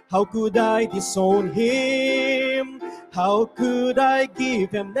Him? How could I disown Him? How could I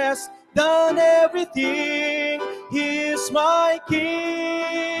give Him less than everything? He is my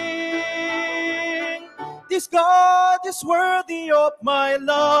King. This God is worthy of my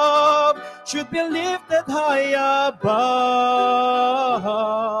love, should be lifted high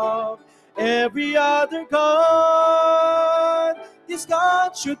above every other God. This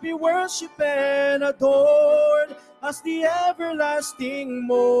God should be worshipped and adored as the everlasting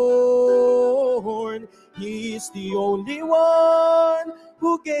morn. He is the only one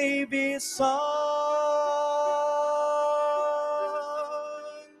who gave His Son.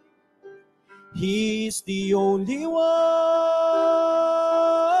 He is the only one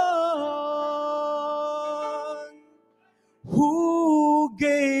who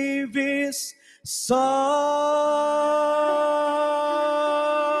gave His Son.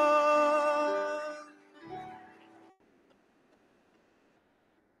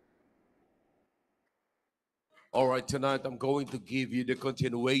 All right, tonight I'm going to give you the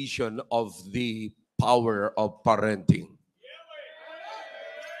continuation of the power of parenting.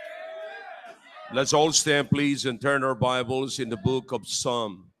 Let's all stand, please, and turn our Bibles in the book of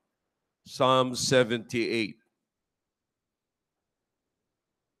Psalm 78.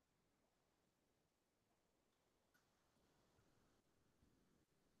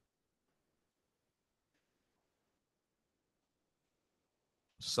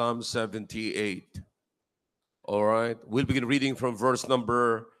 Psalm 78. All right. We'll begin reading from verse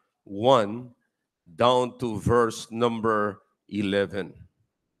number 1 down to verse number 11.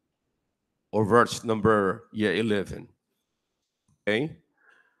 Or verse number 11. Okay?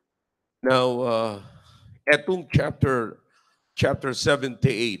 Now, etong chapter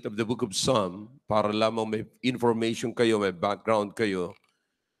 78 of the book of Psalm, para lamang may information kayo, may background kayo,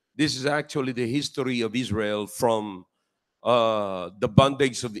 this is actually the history of Israel from the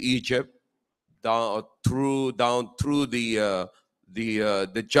bondage of Egypt down through the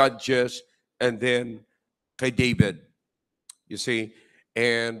judges, and then kay David. You see,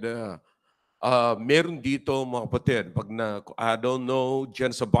 and meron dito mga kapatid, pag I don't know,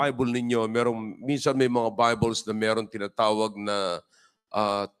 dyan sa Bible ninyo, minsan may mga Bibles na meron tinatawag na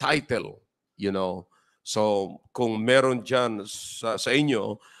title, you know. So, kung meron dyan sa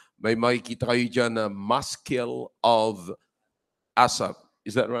inyo, may makikita kayo dyan na Maskil of Asaph.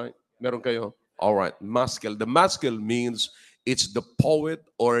 Is that right? Meron kayo? All right, Maskil. The Maskil means it's the poet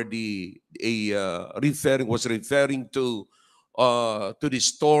or was referring to the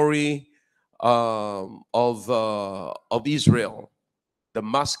story of Israel. The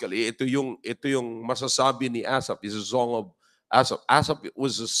Maskil. Ito yung masasabi ni Asaph. It's a song of Asaph. Asaph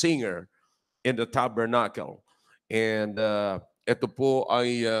was a singer in the tabernacle. And ito po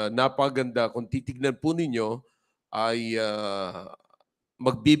ay napaganda. Kung titignan po ninyo, ay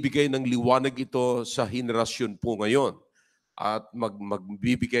magbibigay ng liwanag ito sa henerasyon po ngayon. At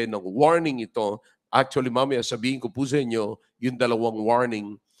magbibigay ng warning ito. Actually, mamaya sabihin ko po sa inyo yung dalawang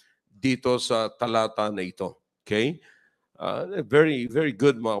warning dito sa talata na ito. Okay? Very, very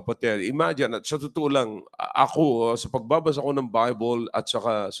good mga kapatid. Imagine, at sa totoo lang, ako, sa pagbabasa ko ng Bible at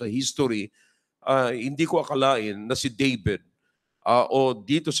saka sa history, hindi ko akalain na si David, o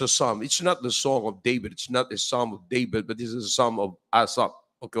dito sa Psalm, it's not the song of David, it's not a Psalm of David, but this is a Psalm of Asaph.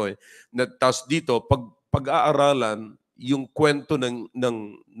 Okay? Tapos dito, pag-aaralan yung kwento ng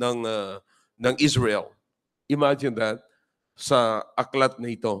Israel. Imagine that sa aklat na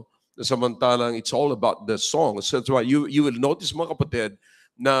ito. Samantalang it's all about the songs. That's why you will notice mga kapatid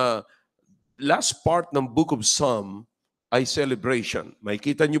na last part ng book of Psalm ay celebration.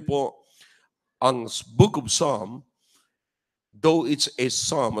 Makikita niyo po ang book of Psalm, though it's a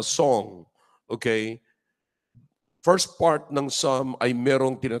psalm, a song, okay, first part ng psalm ay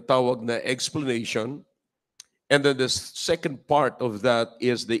merong tinatawag na explanation, and then the second part of that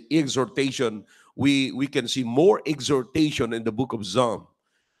is the exhortation we can see more exhortation in the book of Psalm.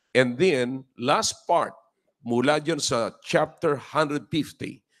 And then, last part, mula dyan sa chapter 150,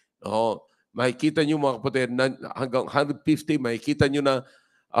 makikita nyo mga kapatid, hanggang 150, makikita nyo na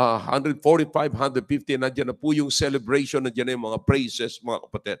 145, 150, nandiyan na po yung celebration, nandiyan na yung mga praises, mga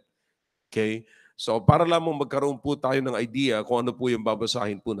kapatid. Okay? So, para lamang magkaroon po tayo ng idea kung ano po yung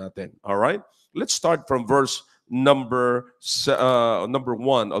babasahin po natin. Alright? Let's start from verse number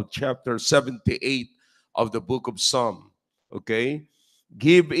 1 of chapter 78 of the book of Psalm. Okay?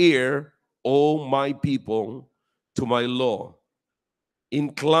 Give ear, O my people, to my law.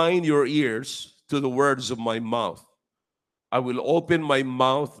 Incline your ears to the words of my mouth. I will open my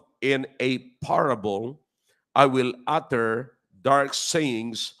mouth in a parable. I will utter dark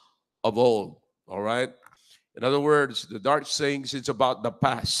sayings of old. All right? In other words, the dark sayings, it's about the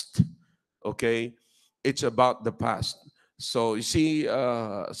past. Okay? It's about the past. So, you see,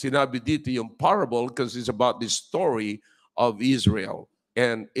 sinabi dito yung parable because it's about the story of Israel.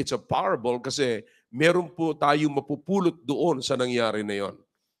 And it's a parable kasi meron po tayong mapupulot doon sa nangyari na yon.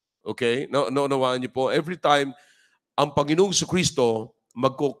 Okay? Naunawaan niyo po, every time ang Panginoong Kristo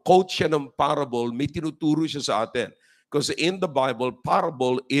magko-quote siya ng parable, may tinuturo siya sa atin. Because in the Bible,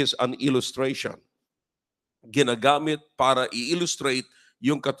 parable is an illustration. Ginagamit para i-illustrate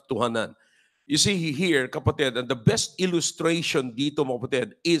yung katotohanan. You see here, kapatid, and the best illustration dito, mga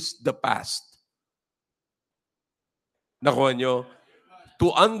kapatid, is the past. Nakuha nyo?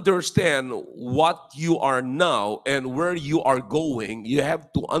 To understand what you are now and where you are going, you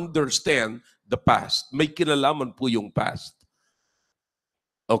have to understand the past. May kinalaman po yung past.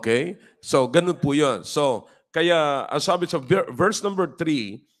 Okay? So, ganun po yun. So, kaya, ang sabi sa verse number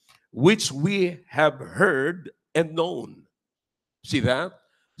 3, which we have heard and known. See that?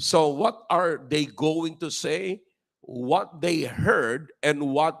 So, what are they going to say? What they heard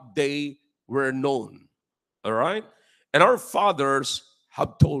and what they were known. All right? And our fathers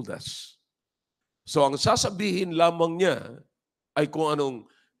have told us. So, ang sasabihin lamang niya ay kung anong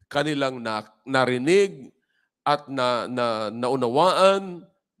kanilang narinig at naunawaan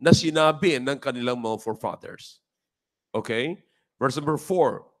na sinabi ng kanilang mga forefathers. Okay? Verse number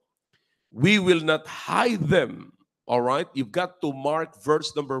 4. We will not hide them. All right? You've got to mark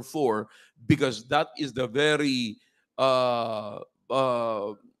verse number 4 because that is the very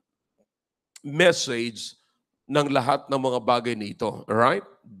message ng lahat ng mga bagay nito. All right?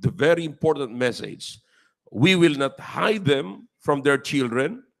 The very important message. We will not hide them from their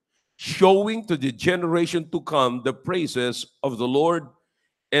children, showing to the generation to come the praises of the Lord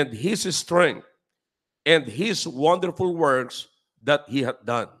and His strength and His wonderful works that He hath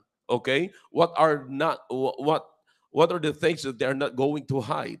done. Okay? What are the things that they are not going to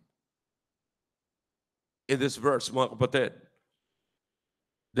hide? In this verse, mga kapatid.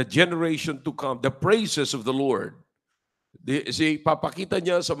 The generation to come, the praises of the Lord. Papakita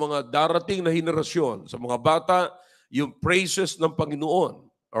niya sa mga darating na henerasyon, sa mga bata, yung praises ng Panginoon.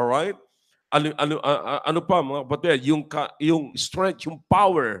 Alright? Ano pa mga kapatid? Yung strength, yung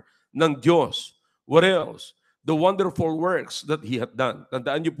power ng Diyos. What else? The wonderful works that He hath done.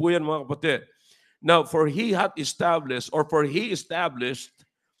 Tandaan niyo po yan mga kapatid. Now, for He established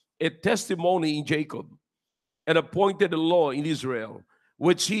a testimony in Jacob and appointed a law in Israel,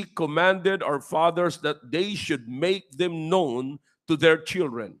 which He commanded our fathers that they should make them known to their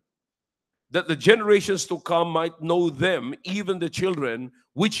children, that the generations to come might know them, even the children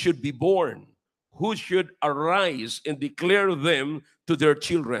which should be born, who should arise and declare them to their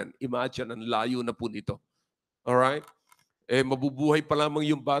children. Imagine, ang layo na po nito. Alright? Mabubuhay pa lamang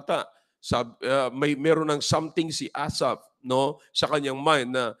yung bata. Meron ng something si Asaph, no, sa kanyang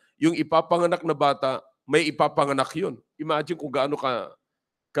mind na yung ipapanganak na bata, may ipapanganak yun. Imagine kung gaano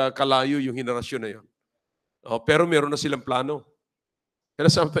kalayo yung henerasyon na yun. Pero meron na silang plano. You know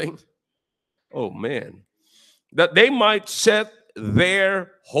something? Oh, man. That they might set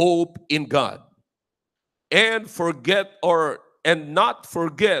their hope in God and not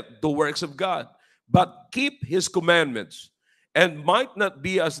forget the works of God, but keep His commandments, and might not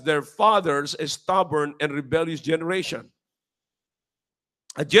be as their fathers, a stubborn and rebellious generation.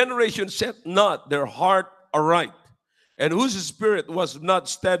 A generation set not their heart aright, and whose spirit was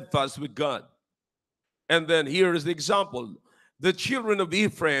not steadfast with God. And then here is the example. The children of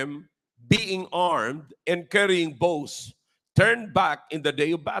Ephraim, being armed and carrying bows, turned back in the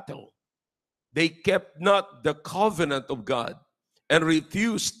day of battle. They kept not the covenant of God and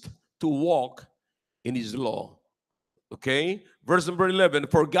refused to walk in His law. Okay? Verse number 11,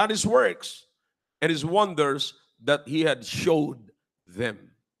 forgot His works and His wonders that He had showed them.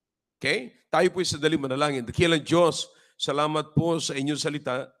 Okay? Tayo po'y sadali manalangin. Dakilang Diyos, salamat po sa inyong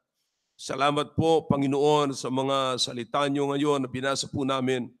salita. Salamat po, Panginoon, sa mga salita niyo ngayon na binasa po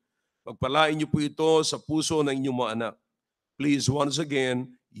namin. Pagpalain niyo po ito sa puso ng inyong mga anak. Please, once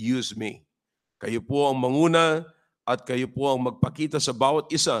again, use me. Kayo po ang manguna at kayo po ang magpakita sa bawat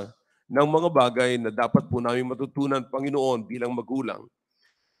isa ng mga bagay na dapat po namin matutunan, Panginoon, bilang magulang.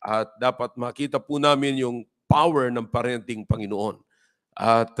 At dapat makita po namin yung power ng parenting, Panginoon.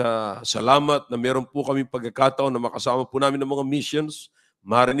 At salamat na meron po kami pagkakataon na makasama po namin ng mga missions,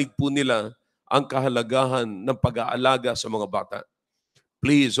 marinig po nila ang kahalagahan ng pag-aalaga sa mga bata.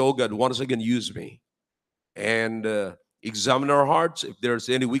 Please, oh God, once again, use me. And examine our hearts. If there's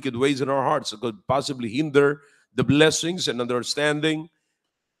any wicked ways in our hearts that could possibly hinder the blessings and understanding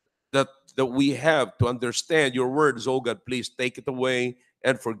that we have to understand your words, oh God, please take it away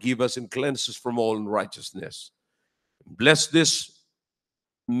and forgive us and cleanse us from all unrighteousness. Bless this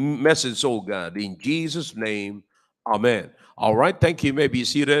message, oh God, in Jesus' name, amen. All right, thank you. You may be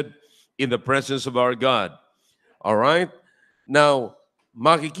seated in the presence of our God. All right? Now,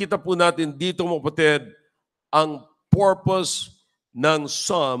 makikita po natin dito, mga kapatid, ang purpose ng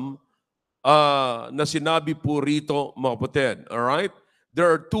psalm na sinabi po rito, mga kapatid. All right? There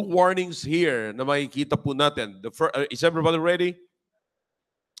are two warnings here na makikita po natin. Is everybody ready?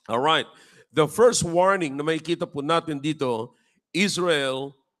 All right. The first warning na makikita po natin dito,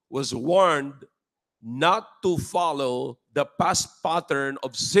 Israel was warned not to follow the past pattern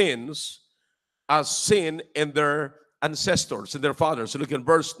of sins as sin in their ancestors, in their fathers. So look at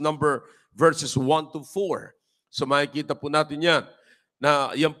verses 1 to 4. So makikita po natin yan.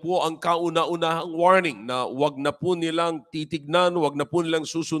 Na yan po ang kauna-unahang warning na wag na po nilang titignan, wag na po nilang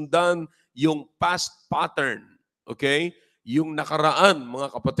susundan yung past pattern. Okay? Yung nakaraan,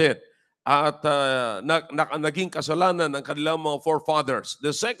 mga kapatid. At naging kasalanan ng kanilang mga forefathers.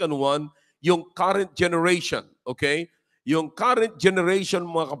 The second one, yung current generation. Okay? Yung current generation,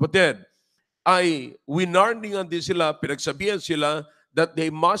 mga kapatid, ay winarningan din sila, pinagsabihan sila that they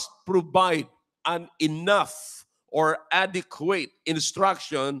must provide an enough or adequate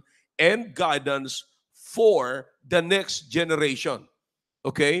instruction and guidance for the next generation.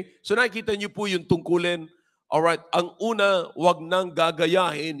 Okay? So nakikita niyo po yung tungkulin. Alright, ang una, wag nang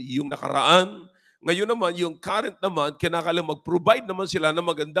gagayahin yung nakaraan. Ngayon naman, yung current naman, kinakailangan mag-provide naman sila ng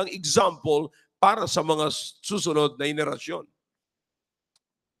magandang example para sa mga susunod na henerasyon.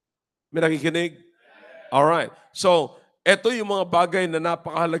 May nakikinig? Alright. So, ito yung mga bagay na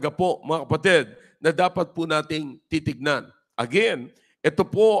napakahalaga po, mga kapatid, na dapat po nating titignan. Again, ito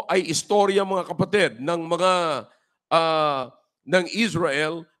po ay istorya, mga kapatid, ng mga ng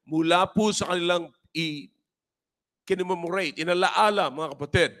Israel mula po sa kanilang kinimemorate, inalaala, mga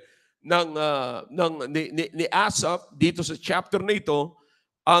kapatid, ni Asaph dito sa chapter na ito,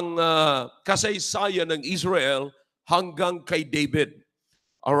 ang kasaysayan ng Israel hanggang kay David.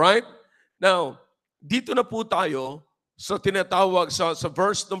 Alright? Now, dito na po tayo sa tinatawag sa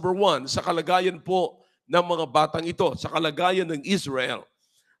verse number 1, sa kalagayan po ng mga batang ito, sa kalagayan ng Israel.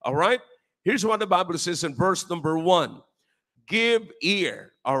 Alright? Here's what the Bible says in verse number 1. Give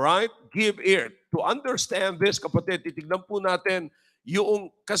ear. Alright? Give ear. To understand this, kapatid, titignan po natin yung,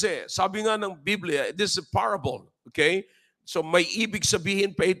 kasi sabi nga ng Biblia, this is a parable. Okay? So may ibig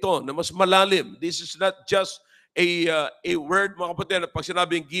sabihin pa ito na mas malalim. This is not just a word, mga kapatid, na pag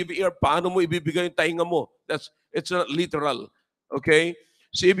sinabing give ear, paano mo ibibigay yung tainga mo? It's not literal. Okay?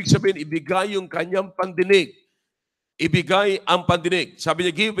 So ibig sabihin, ibigay yung kanyang pandinig. Ibigay ang pandinig. Sabi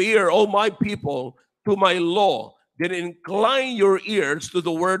niya, give ear, O my people, to my law. Then incline your ears to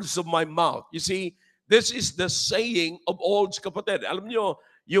the words of my mouth. You see, this is the saying of old, kapatid. Alam niyo,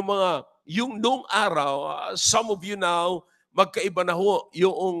 yung nung araw, some of you now, magkaiba na ho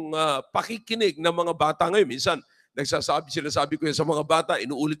yung pakikinig ng mga bata ngayon. Minsan, sinasabi ko yan sa mga bata,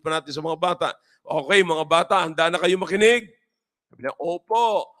 inuulit pa natin sa mga bata. Okay, mga bata, handa na kayo makinig? Sabi niya,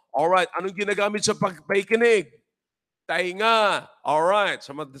 opo. Alright, anong ginagamit sa pakikinig? Tainga. Alright,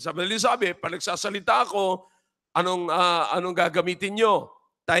 sa madali sabi, pag nagsasalita ako, anong gagamitin nyo?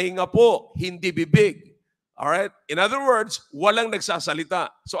 Tainga po, hindi bibig. Alright? In other words, walang nagsasalita.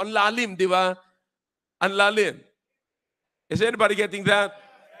 So, ang lalim, di ba? Ang lalim. Is anybody getting that?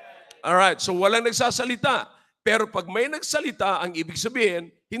 Alright, so walang nagsasalita. Pero pag may nagsalita, ang ibig sabihin,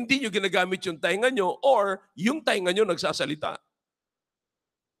 hindi nyo ginagamit yung tainga nyo or yung tainga nyo nagsasalita.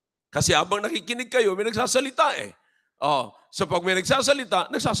 Kasi habang nakikinig kayo, may nagsasalita eh. So pag may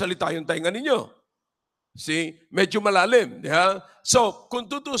nagsasalita yung tainga ninyo. See? Medyo malalim. Yeah? So, kung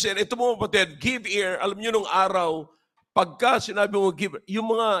tutusin, ito mo kapatid, give ear, alam nyo nung araw, pagka sinabi mo give, yung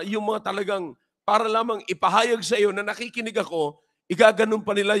mga talagang para lamang ipahayag sa iyo na nakikinig ako, igaganon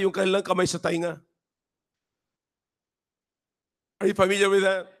pa nila yung kanilang kamay sa tainga. Are you familiar with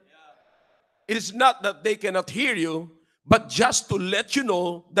that? It is not that they cannot hear you, but just to let you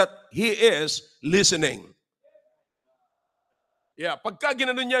know that He is listening. Yeah, pagka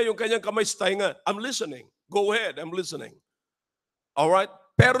ginano niya yung kanyang kamay sa tainga, I'm listening. Go ahead, I'm listening. Alright?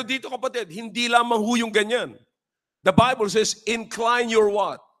 Pero dito kapatid, hindi lamang ho yung ganyan. The Bible says, incline your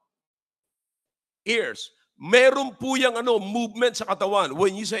what? Ears. Meron po yung movement sa katawan.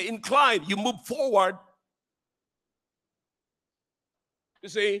 When you say incline, you move forward. You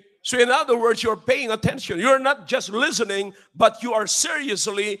see? So in other words, you're paying attention. You're not just listening, but you are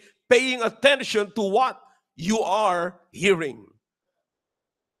seriously paying attention to what you are hearing.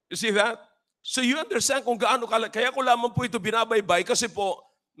 You see that? So you understand kung gaano kaya ko lamang po ito binabaybay kasi po,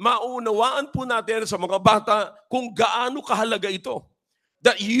 maunawaan po natin sa mga bata kung gaano kahalaga ito.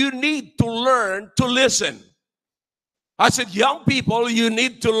 That you need to learn to listen. I said, young people, you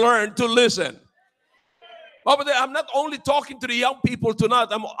need to learn to listen. But I'm not only talking to the young people tonight.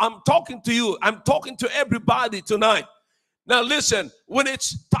 I'm talking to you. I'm talking to everybody tonight. Now listen, when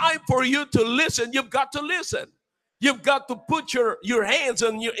it's time for you to listen, you've got to listen. You've got to put your hands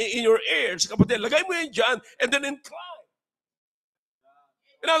in your ears. Kapatid, lagay mo yan dyan and then incline.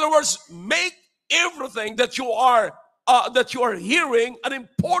 In other words, make everything that you are hearing an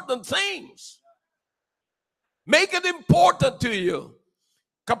important things. Make it important to you.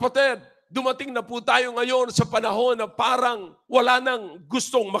 Kapatid, dumating na po tayo ngayon sa panahon na parang wala nang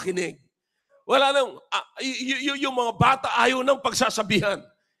gustong makinig. Wala nang, yung mga bata ayaw nang pagsasabihan.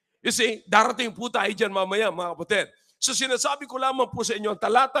 You see, darating po tayo dyan mamaya, mga kapatid. So sinasabi ko lamang po sa inyo, ang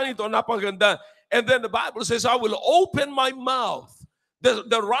talata nito, napakaganda. And then the Bible says, I will open my mouth.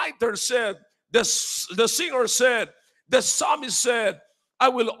 The writer said, the singer said, the psalmist said, I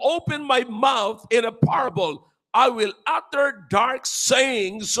will open my mouth in a parable. I will utter dark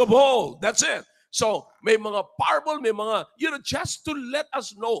sayings of old. That's it. So, may mga parable, may mga, just to let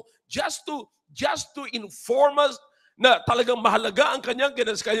us know, just to inform us na talagang mahalaga ang kanyang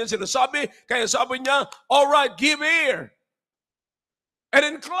sinasabi. Kaya sabi niya, all right, give ear and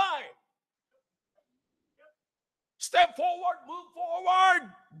incline. Step forward, move forward,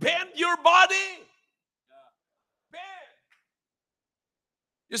 bend your body. Bend.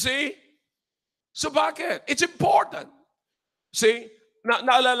 You see? So bakit? It's important. See?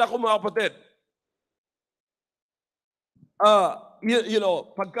 Naalala ko mga kapatid.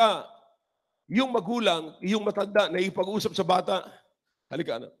 Pagka yung magulang, yung matanda na ipag-usap sa bata,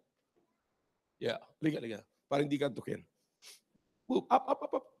 halika na. Yeah, halika. Para hindi ka tukin. Move, up.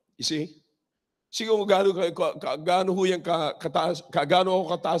 You see? Siguro gaano ho yung gaano ako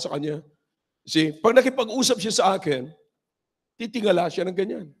kataas sa kanya. See? Pag nakipag-usap siya sa akin, titingala siya ng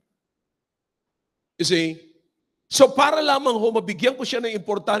ganyan. You see? So para lamang mabigyan ko siya ng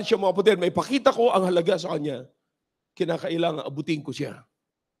importansya mga kapatid, may pakita ko ang halaga sa kanya, kinakailangan abutin ko siya.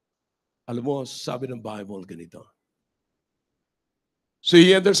 Alam mo, sabi ng Bible ganito. So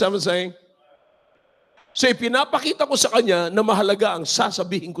you understand what I'm saying? So pinapakita ko sa kanya na mahalaga ang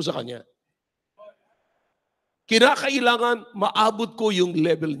sasabihin ko sa kanya. Kinakailangan maabot ko yung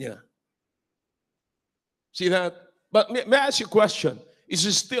level niya. See that? But may I ask you a question? Is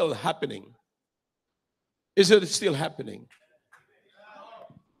it still happening? Is it still happening?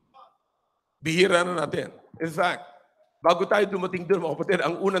 Bihira na natin. In fact, bago tayo dumating doon, mga kapatid,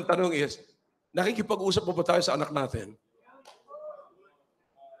 ang unang tanong is, nakikipag-usap pa ba tayo sa anak natin?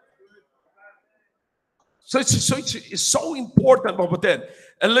 So it's so important, mga kapatid.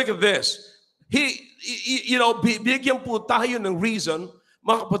 And look at this. Bigyan po tayo ng reason,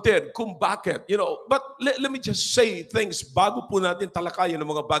 mga kapatid, kung bakit. But let me just say things bago po natin talakayan ng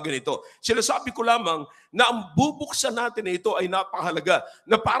mga bagay nito. Sinasabi ko lamang na ang bubuksan natin na ito ay napakahalaga.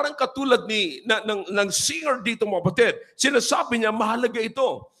 Na parang katulad ng singer dito, mga kapatid. Sinasabi niya, mahalaga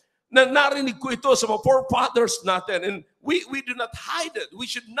ito. Na narinig ko ito sa mga forefathers natin. And we do not hide it. We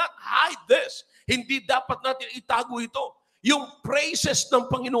should not hide this. Hindi dapat natin itago ito. Yung praises ng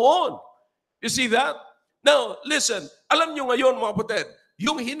Panginoon. You see that? Now, listen. Alam nyo ngayon, mga kapatid,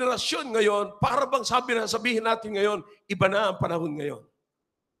 yung henerasyon ngayon, para bang sabihin natin ngayon, iba na ang panahon ngayon.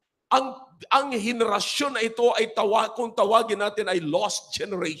 Ang henerasyon na ito ay kung tawagin natin ay lost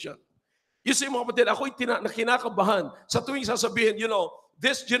generation. You see, mga kapatid, ako'y kinakabahan sa tuwing sasabihin,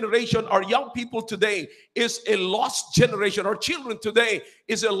 this generation, our young people today is a lost generation. Our children today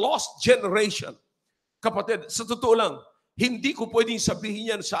is a lost generation. Kapatid, sa totoo lang, hindi ko pwedeng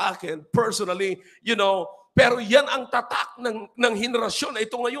sabihin yan sa akin personally, pero yan ang tatak ng henerasyon na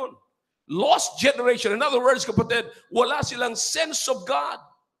ito ngayon. Lost generation. In other words, kapatid, wala silang sense of God.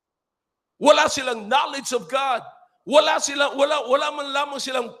 Wala silang knowledge of God. Wala man lamang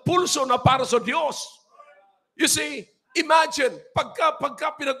silang pulso na para sa Diyos. You see, Imagine,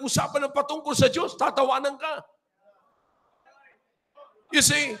 pagka pinag-usapan ng patungkol sa Diyos, tatawanan ka. You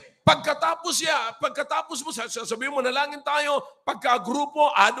see, pagkatapos mo, sasabihin mo, nalangin tayo,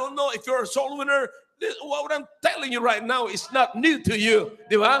 pagka-grupo, I don't know if you're a soul winner, what I'm telling you right now is not new to you.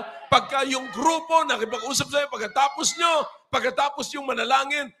 Di ba? Pagka yung grupo, nakipag-usap sa'yo, pagkatapos yung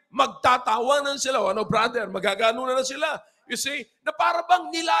manalangin, magtatawanan sila. Ano, brother, magagano na sila. You see, na para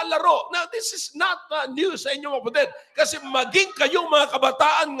bang nilalaro. Now, this is not new sa inyo, kapatid. Kasi maging kayong mga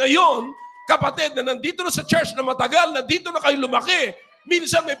kabataan ngayon, kapatid, na nandito na sa church na matagal, nandito na kayo lumaki,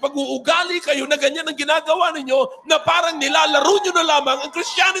 minsan may pag-uugali kayo na ganyan ang ginagawa ninyo na parang nilalaro nyo na lamang ang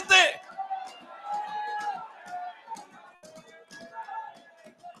Christianity.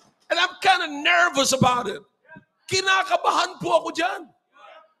 And I'm kind of nervous about it. Kinakabahan po ako dyan.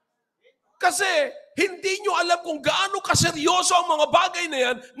 Kasi hindi nyo alam kung gaano kaseryoso ang mga bagay na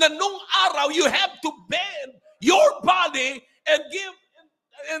yan na nung araw you have to bend your body and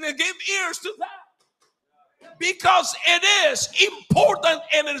give ears to that. Because it is important,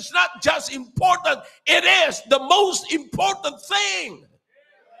 and it's not just important, it is the most important thing.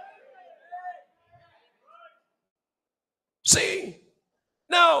 See?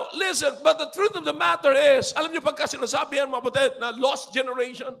 Now, listen, but the truth of the matter is, alam niyo pagka sinasabi yan, mga kapatid, na lost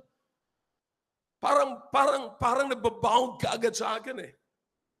generation, parang nagbabound ka agad sa akin eh.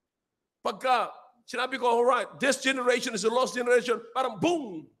 Pagka sinabi ko, all right, this generation is a lost generation, parang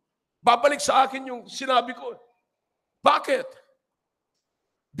boom, babalik sa akin yung sinabi ko. Bakit?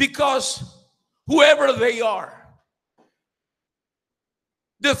 Because whoever they are,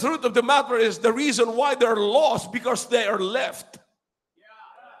 the truth of the matter is the reason why they're lost because they are left.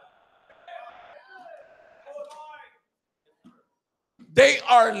 They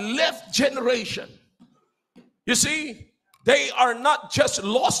are left generation. You see, they are not just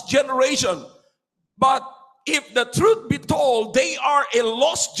lost generation, but if the truth be told, they are a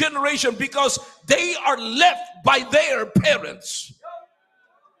lost generation because they are left by their parents.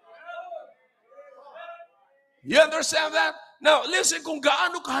 You understand that? Now, listen, kung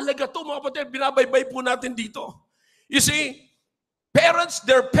gaano kahalaga ito, mga kapatid, binabaybay po natin dito. You see,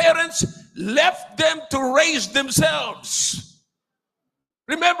 their parents left them to raise themselves.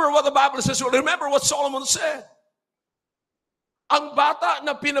 Remember what the Bible says. Remember what Solomon said. Ang bata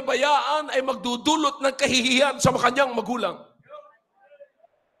na pinabayaan ay magdudulot ng kahihiyan sa kanyang magulang.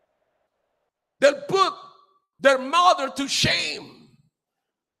 They'll put their mother to shame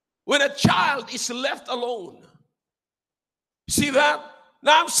when a child is left alone. See that?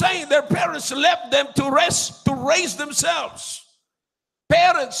 Now I'm saying their parents left them to raise themselves.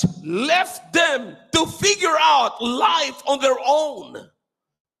 Parents left them to figure out life on their own.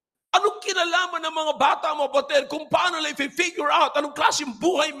 Anong kinalaman ng mga bata, mga kapatid, kung paano nila i-figure out anong klaseng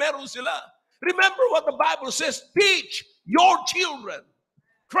buhay meron sila? Remember what the Bible says, teach your children.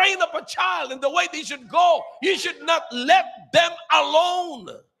 Train up a child in the way they should go. You should not let them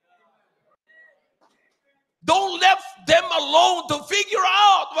alone. Don't let them alone to figure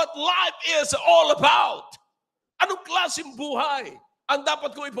out what life is all about. Anong klaseng buhay ang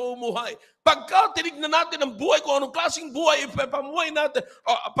dapat ko ipamumuhay? Pagka tinignan natin ang buhay ko, anong klaseng buhay ipapamuhay natin,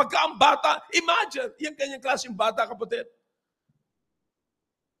 pagka ang bata, imagine, yung kanyang klaseng bata, kapatid.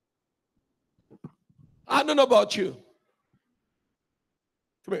 I don't know about you.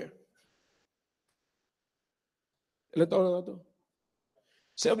 Come here. Ilan taon na ito?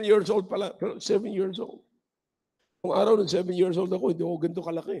 7 years old pala. 7 years old. Kung araw ng 7 years old ako, hindi ako ganito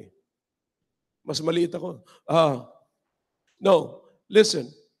kalaki. Mas maliit ako. No, listen.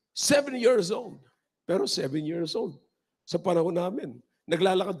 7 years old. Pero 7 years old. Sa panahon namin,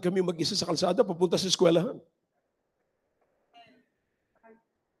 naglalakad kami mag-isa sa kalsada papunta sa eskwelahan.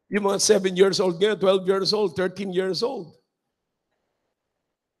 Yung mga 7 years old ngayon, 12 years old, 13 years old.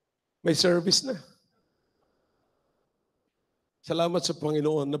 May service na. Salamat sa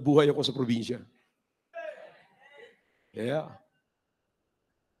Panginoon na buhay ako sa probinsya. Yeah.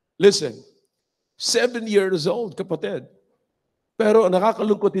 Listen, 7 years old, kapatid. Pero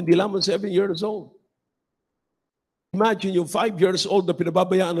nakakalungkot, hindi lamang 7 years old. Imagine yung 5 years old na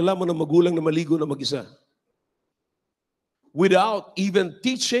pinababayaan na lamang ng magulang na maligo na mag-isa. Without even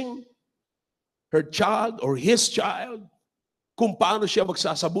teaching her child or his child kung paano siya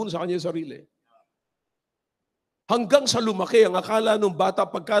magsasabon sa kanyang sarili. Hanggang sa lumaki, ang akala ng bata,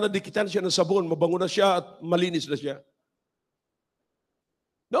 pagka nadikitan siya ng sabon, mabango na siya at malinis na siya.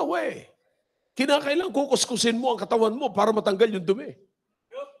 No way. Kinakailangan kukuskusin mo ang katawan mo para matanggal yung dumi.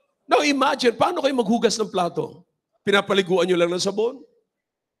 Now imagine, paano kayo maghugas ng plato? Pinapaliguan nyo lang ng sabon?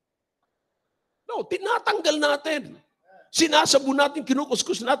 No, tinatanggal natin. Sinasabon natin,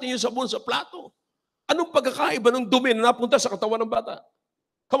 kinukuskus natin yung sabon sa plato. Anong pagkakaiba ng dumi na napunta sa katawan ng bata?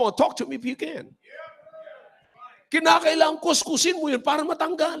 Come on, talk to me if you can. Kinakailangan kuskusin mo yun para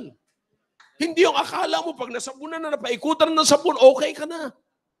matanggal. Hindi yung akala mo pag nasabunan na, napaikutan ng sabon, okay ka na.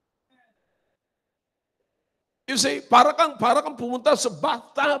 You see, para kang pumunta sa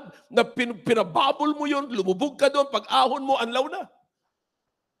bathtub na pinababol mo yun, lumubog ka doon, pag ahon mo, anlaw na.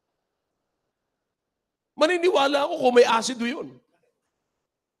 Maniniwala ako kung may asido yun.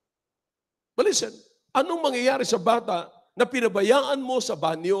 But listen, anong mangyayari sa bata na pinabayaan mo sa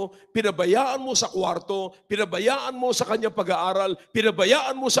banyo, pinabayaan mo sa kwarto, pinabayaan mo sa kanyang pag-aaral,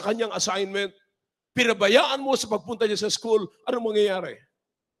 pinabayaan mo sa kanyang assignment, pinabayaan mo sa pagpunta niya sa school, anong mangyayari?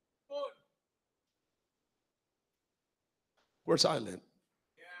 We're silent.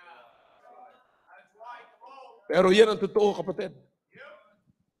 Pero yan ang totoo, kapatid.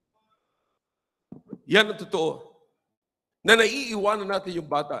 Yan ang totoo. Na naiiwanan natin yung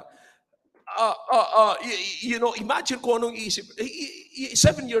bata. You know, imagine kung anong iisip.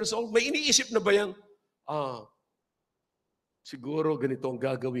 7 years old, may iniisip na ba yan? Siguro ganito ang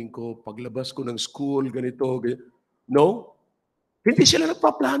gagawin ko. Paglabas ko ng school, ganito. No? Hindi sila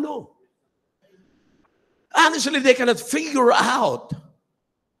nagpaplano. Honestly, they cannot figure out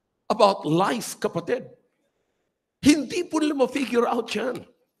about life, kapatid. Hindi po nila ma-figure out yan.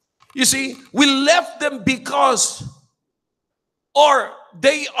 You see, we left them because or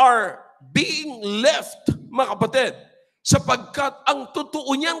they are being left, mga kapatid, sapagkat ang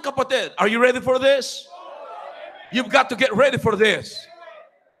totoo niyan, kapatid. Are you ready for this? You've got to get ready for this.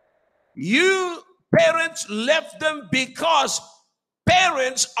 You parents left them because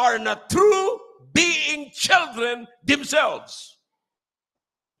parents are not true being children themselves.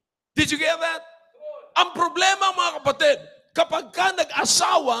 Did you get that? Ang problema, mga kapatid, kapag ka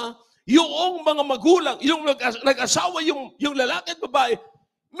nag-asawa, yung mga magulang, yung nag-asawa, yung lalaki at babae,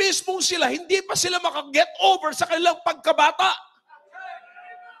 mismo sila, hindi pa sila makaget over sa kanilang pagkabata.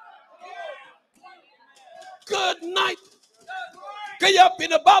 Good night. Kaya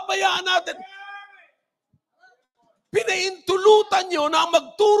pinababayaan natin. Pinaintulutan nyo na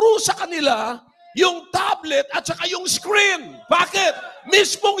magturo sa kanila yung tablet at saka yung screen. Bakit?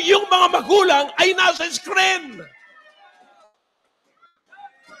 Mismong yung mga magulang ay nasa screen.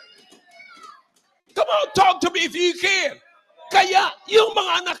 Come on, talk to me if you can. Kaya yung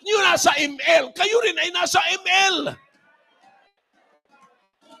mga anak nyo nasa ML, kayo rin ay nasa ML.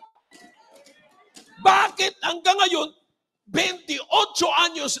 Bakit hanggang ngayon, 28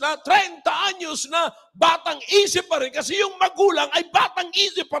 anyos na, 30 anyos na, batang isip pa rin kasi yung magulang ay batang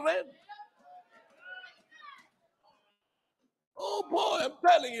isip pa rin. Oh boy, I'm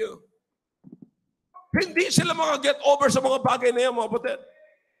telling you. Hindi sila get over sa mga bagay na yan, mga kapatid.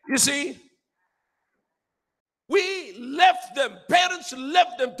 You see, we left them, parents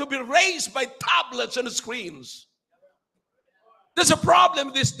left them to be raised by tablets and screens. There's a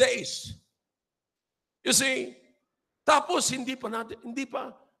problem these days. You see, tapos hindi pa,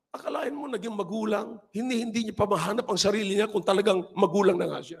 akalain mo naging magulang, hindi niya pa mahanap ang sarili niya kung talagang magulang na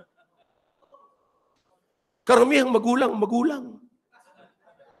nga siya. Karamihang magulang.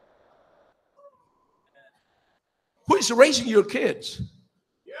 Who is raising your kids?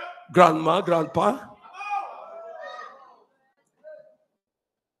 Grandma, grandpa?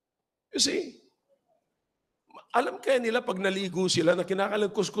 You see, alam kaya nila pag naligo sila na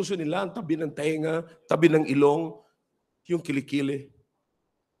kinakalang kuskuso nila ang tabi ng tenga, tabi ng ilong, yung kilikili.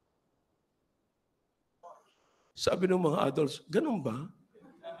 Sabi ng mga adults, ganun ba?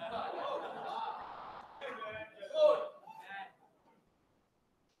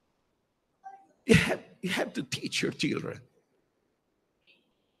 You have to teach your children.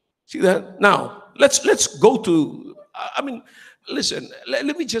 See that? Now, let's go to, listen, let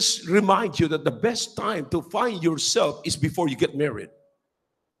me just remind you that the best time to find yourself is before you get married.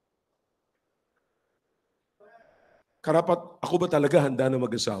 Karapat, ako ba talaga handa na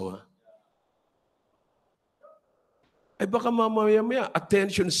mag-asawa? Ay baka mamaya-maya,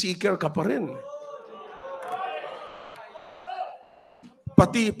 attention seeker ka pa rin.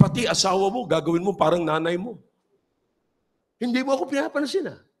 Pati asawa mo, gagawin mo parang nanay mo. Hindi mo ako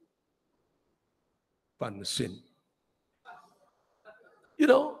pinapansin, Pansin. You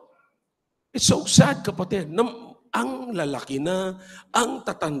know, it's so sad, kapatid. Ang lalaki na, ang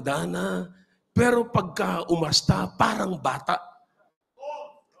tatanda na, pero pagka umasta, parang bata.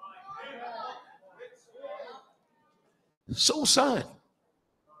 So sad.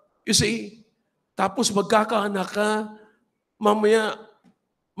 You see, tapos magkakaanak ka, mamaya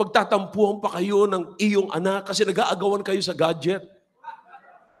magtatampuhan pa kayo ng iyong anak kasi nag-aagawan kayo sa gadget.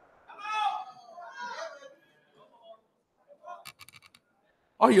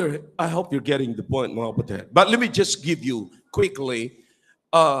 I hope you're getting the point, mga kapatid. But let me just give you quickly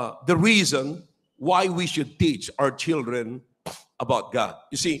the reason why we should teach our children about God.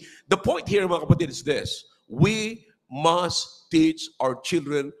 You see, the point here, mga kapatid, is this. We must teach our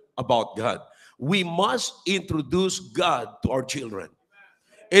children about God. We must introduce God to our children.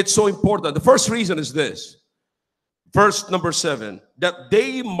 It's so important. The first reason is this. Verse number 7, that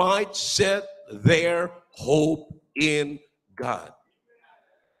they might set their hope in God.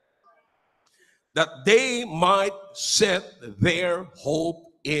 That they might set their hope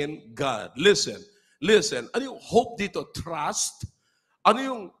in God. Listen. Ano yung hope dito? Trust. Ano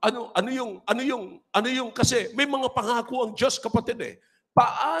yung, kasi may mga pangako ang Diyos, kapatid eh.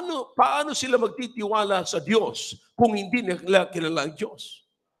 Paano sila magtitiwala sa Diyos kung hindi nila kilala ang Diyos?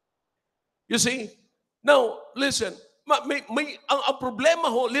 You see? Now, listen, ang problema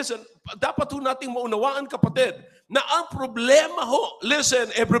ho, listen, dapat ho nating maunawaan, kapatid, na ang problema ho,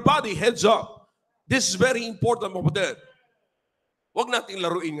 listen, everybody, heads up. This is very important, kapatid. Huwag nating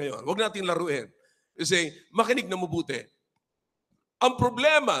laruin ngayon. Huwag nating laruin. You see, makinig na mabuti. Ang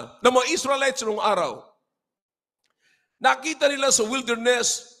problema ng mga Israelites noong araw, nakita nila sa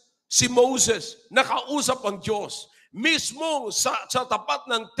wilderness si Moses, nakausap ang Diyos. Mismo sa tapat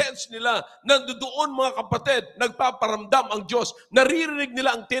ng tents nila, nandoon mga kapatid, nagpaparamdam ang Diyos. Naririnig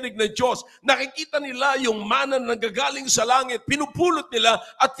nila ang tinig ng Diyos. Nakikita nila yung mana na nagagaling sa langit. Pinupulot nila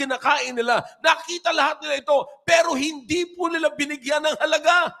at kinakain nila. Nakita lahat nila ito, pero hindi po nila binigyan ng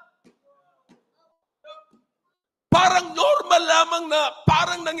halaga. Parang normal lamang na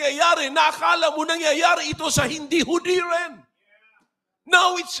parang nangyayari. Nakakala mo nangyayari ito sa hindi Hudi rin.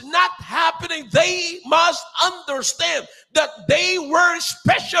 No, it's not happening. They must understand that they were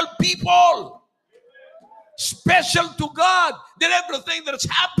special people. Special to God. That everything that's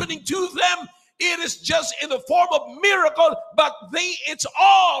happening to them, it is just in the form of miracle, but it's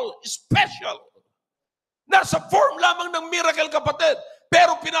all special. Nasa form lamang ng miracle, kapatid.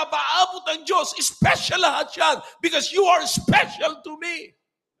 Pero pinapaabot ng Diyos, special lahat yan because you are special to me.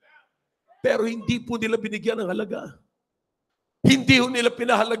 Pero hindi po nila binigyan ng halaga. Hindi ho nila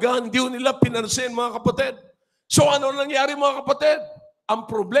pinahalagahan, hindi ho nila pinansin, mga kapatid. So ano nangyari, mga kapatid? Ang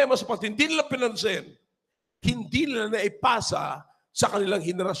problema sa hindi nila pinansin, hindi nila naipasa sa kanilang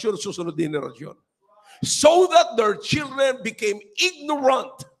henerasyon, susunod na henerasyon. So that their children became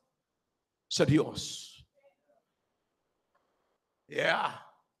ignorant sa Diyos. Yeah.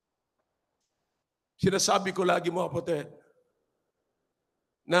 Sinasabi ko lagi, mga kapatid,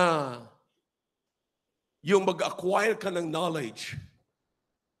 na yung mag-acquire ka ng knowledge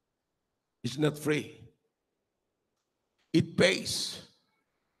is not free. It pays.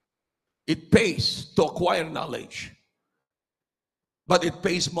 It pays to acquire knowledge. But it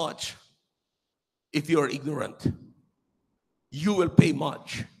pays much if you are ignorant. You will pay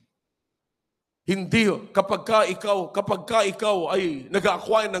much. Hindi, kapag ka ikaw ay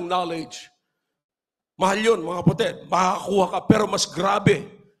nag-acquire ng knowledge, mahal yun, mga kapatid, makakuha ka, pero mas grabe.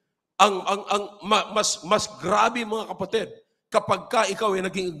 Mas grabe, mga kapatid, kapag ka ikaw ay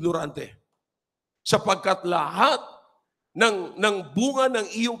naging ignorante. Sapagkat lahat ng bunga ng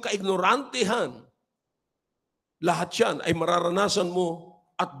iyong kaignorantehan, lahat yan ay mararanasan mo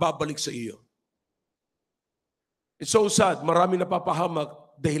at babalik sa iyo. It's so sad, marami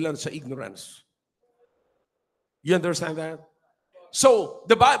napapahamak dahilan sa ignorance. You understand that? So,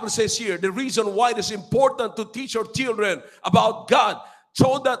 the Bible says here, the reason why it is important to teach our children about God,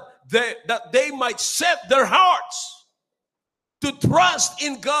 so that they might set their hearts to trust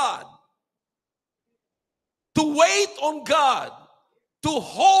in God, to wait on God, to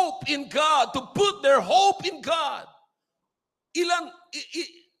hope in God, to put their hope in God.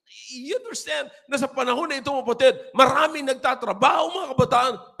 You understand na sa panahon na ito, mga kapatid, maraming nagtatrabaho, mga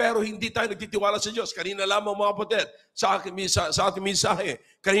kabataan, pero hindi tayo nagtitiwala sa Diyos. Kanina lamang, mga kapatid, sa aking mensahe,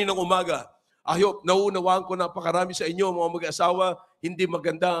 kaninang umaga, I hope naunawaan ko napakarami sa inyo, mga mag-asawa, hindi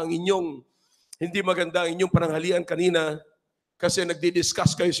maganda ang inyong pananghalian kanina kasi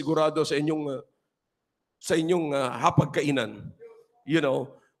nagdi-discuss kayo sigurado sa inyong hapagkainan. You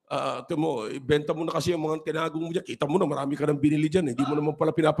know, ibenta mo na kasi yung mga tinagong mo dyan. Kita mo na marami ka nang binili dyan. Hindi mo naman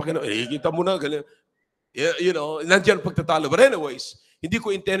pala pinapakina. Kita mo na. Ganyan. You know, nandiyan pagtatalo. But anyways, hindi ko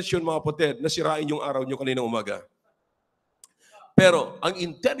intention, mga kapatid, na sirain yung araw nyo kaninang umaga. Pero ang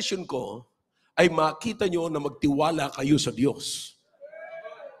intention ko ay makita nyo na magtiwala kayo sa Diyos.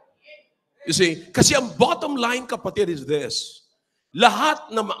 You see, kasi ang bottom line, kapatid, is this.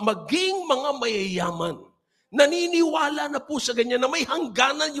 Lahat na maging mga mayayaman, naniniwala na po sa ganyan na may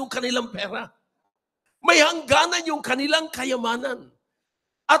hangganan yung kanilang pera. May hangganan yung kanilang kayamanan.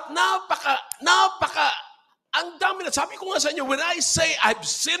 At ang dami na. Sabi ko nga sa inyo, when I say I've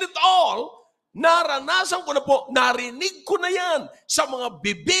seen it all, naranasan ko na po, narinig ko na yan sa mga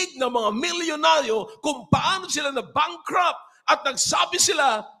bibig ng mga milyonaryo kung paano sila na bankrupt at nagsabi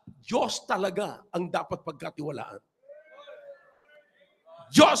sila, Diyos talaga ang dapat pagkatiwalaan.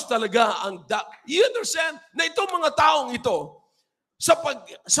 Diyos talaga ang You understand na itong mga taong ito,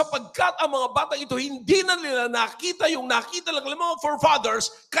 sapagkat ang mga batang ito, hindi na nila nakita yung nakita lang ng mga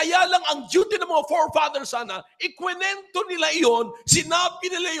forefathers, kaya lang ang duty ng mga forefathers sana, ikwento nila iyon, sinabi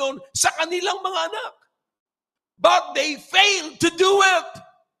nila iyon sa kanilang mga anak. But they failed to do it.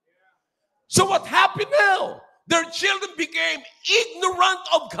 So what happened now? Their children became ignorant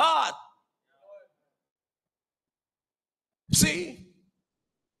of God. See?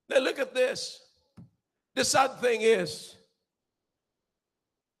 Now look at this. The sad thing is,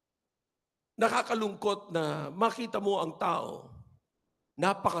 nakakalungkot na makita mo ang tao,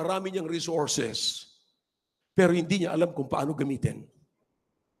 napakarami niyang resources, pero hindi niya alam kung paano gamitin.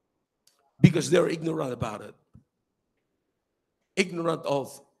 Because they're ignorant about it. Ignorant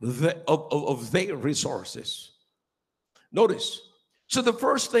of their resources. Notice, so the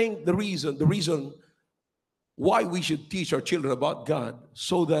first thing, the reason why we should teach our children about God,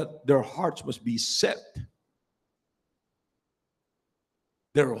 so that their hearts must be set.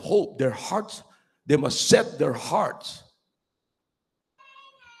 Their hope, their hearts, they must set their hearts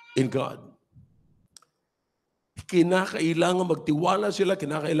in God. Kinakailangan magtiwala sila,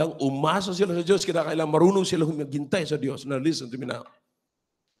 kinakailangan umasa sila sa Diyos, kinakailangan marunong sila humaghintay sa Diyos. Now listen to me now.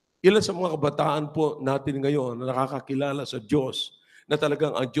 Ilan sa mga kabataan po natin ngayon na nakakakilala sa Diyos na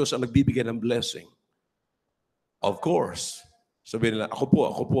talagang ang Diyos ang nagbibigay ng blessing? Of course. Sabihin nila, ako po.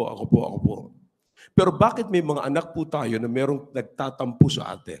 Pero bakit may mga anak po tayo na merong nagtatampo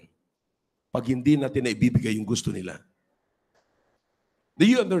sa atin pag hindi natin na ibibigay yung gusto nila? Do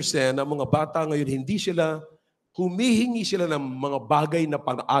you understand na mga bata ngayon, humihingi sila ng mga bagay na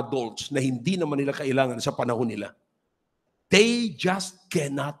pang-adults na hindi naman nila kailangan sa panahon nila. They just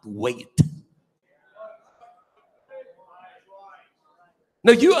cannot wait.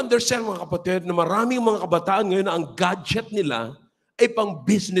 Now you understand mga kapatid na maraming mga kabataan ngayon na ang gadget nila ay pang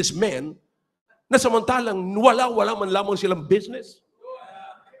businessmen na samantalang wala man lamang silang business.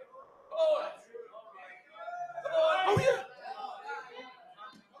 Oh yeah.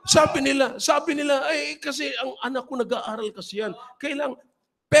 Sabi nila, ay kasi ang anak ko nag-aaral kasi yan.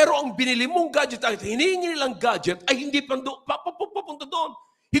 Pero ang binili mong gadget, hinihingi nilang gadget, ay hindi papunta doon.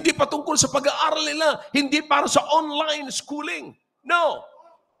 Hindi patungkol sa pag-aaral nila. Hindi para sa online schooling. No.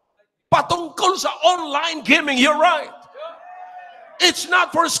 Patungkol sa online gaming. You're right. It's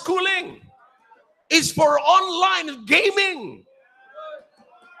not for schooling. It's for online gaming.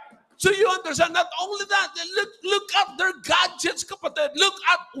 So you understand, not only that, look at their gadgets, kapatid.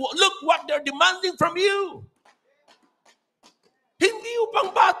 Look what they're demanding from you. Hindi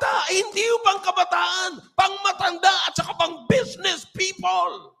upang bata, hindi upang kabataan, pang matanda at saka pang business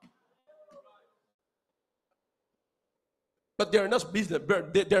people. But they're not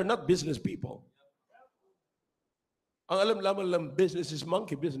business people. Ang alam lamang lang business is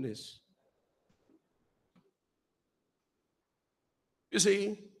monkey business. You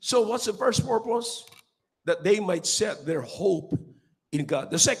see, so what's the first purpose? That they might set their hope in God.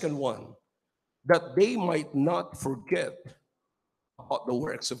 The second one, that they might not forget about the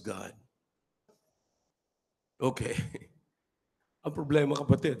works of God. Okay. Ang problema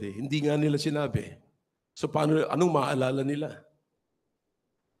kapatid, hindi nga nila sinabi. So anong maalala nila?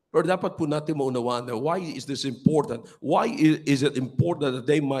 Pero dapat po natin maunawaan na why is this important? Why is it important that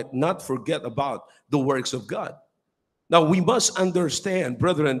they might not forget about the works of God? Now, we must understand,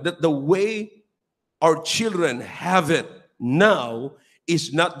 brethren, that the way our children have it now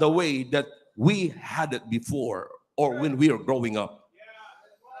is not the way that we had it before or when we were growing up.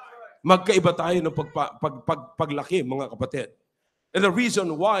 Magkaiba tayo ng paglaki, mga kapatid. And the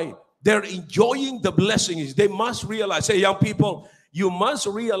reason why they're enjoying the blessings, they must realize, say, young people, you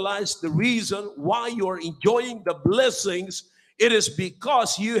must realize the reason why you're enjoying the blessings. It is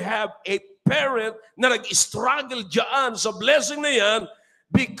because you have a parent na nag-struggle dyan sa blessing na yan,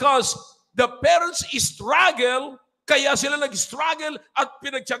 because the parents struggle, kaya sila nag-struggle at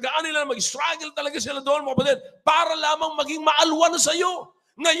pinagtyagaan nila na mag-struggle talaga sila doon, mga kapatid, para lamang maging maalwan sa iyo.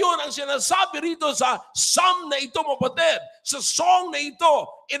 Ngayon, ang sinasabi rito sa psalm na ito, mga kapatid, sa song na ito,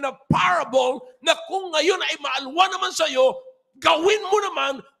 in a parable, na kung ngayon ay maalwan naman sa iyo, gawin mo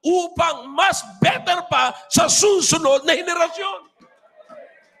naman upang mas better pa sa susunod na henerasyon.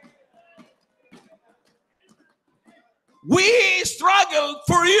 We struggled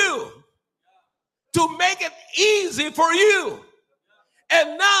for you to make it easy for you.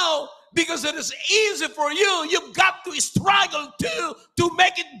 And now, Because it is easy for you. You've got to struggle too to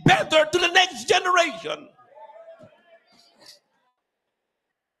make it better to the next generation.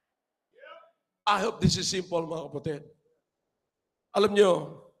 I hope this is simple, mga kapatid. Alam nyo,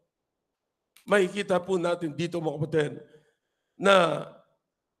 makikita po natin dito, mga kapatid, na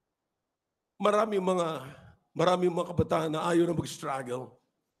maraming mga kabataan na ayaw na mag-struggle.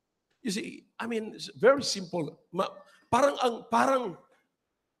 You see, I mean, it's very simple. Parang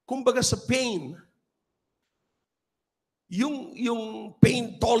kumbaga sa pain, yung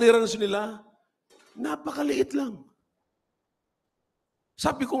pain tolerance nila, napakaliit lang.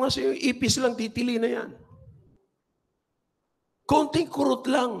 Sabi ko nga sa iyo, ipis lang, titili na yan. Konting kurot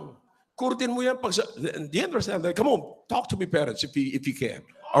lang. Kurutin mo yan. Do you understand that? Come on, talk to me parents if you can.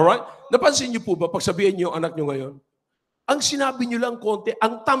 Alright? Napansin niyo po ba, pag sabihin niyo anak niyo ngayon, ang sinabi niyo lang konti,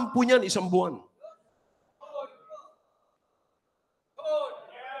 ang tampo niyan 1 buwan.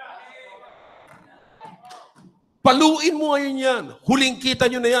 Paluin mo ngayon yan. Huling kita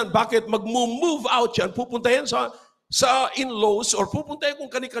nyo na yan. Bakit? Mag-move out yan. Pupunta yan sa in-laws or pupunta yan kung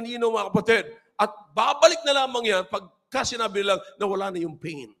kani-kanino, mga kapatid. At babalik na lamang yan pagka sinabi lang na wala na yung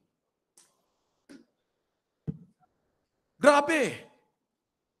pain. Grabe.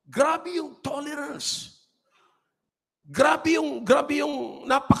 Grabe yung tolerance. Grabe yung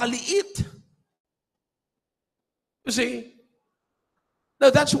napakaliit. You see? Now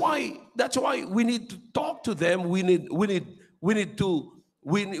that's why we need to talk to them. We need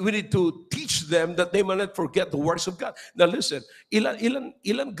to teach them that they may not forget the works of God. Now listen,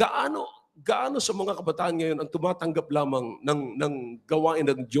 gaano sa mga kabataan ngayon ang tumatanggap lamang ng gawain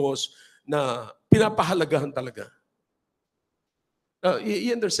ng Diyos na pinapahalagahan talaga.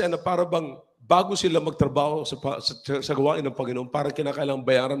 You understand na para bang bago sila magtrabaho sa gawain ng Panginoon, parang kinakailangang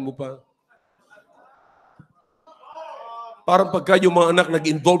bayaran mo pa. Parang pagka yung mga anak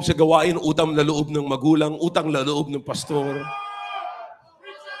nag-involve sa gawain, utang na loob ng magulang, utang na loob ng pastor.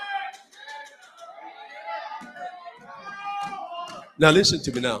 Now listen to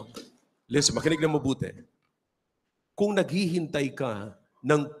me now. Listen, makinig na mabuti. Kung naghihintay ka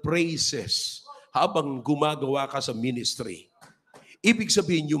ng praises habang gumagawa ka sa ministry, ibig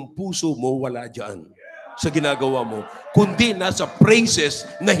sabihin yung puso mo wala dyan sa ginagawa mo, kundi nasa praises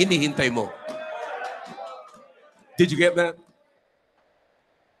na hinihintay mo. Did you get that?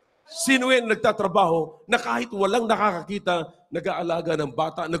 Sino yung nagtatrabaho na kahit walang nakakakita, nag-aalaga ng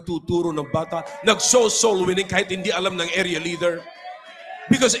bata, nagtuturo ng bata, nag-soul winning kahit hindi alam ng area leader?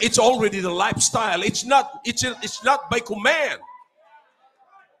 Because it's already the lifestyle. It's not by command.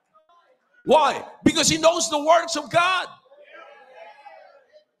 Why? Because he knows the works of God.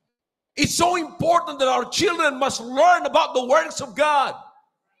 It's so important that our children must learn about the works of God,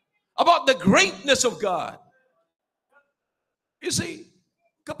 about the greatness of God. You see,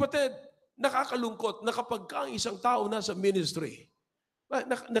 kapatid, nakakalungkot na kapag ang isang tao nasa ministry,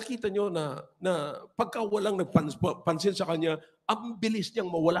 nakita nyo na pagka walang nagpansin sa kanya, ang bilis niyang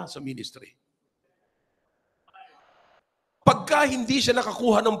mawala sa ministry. Pagka hindi siya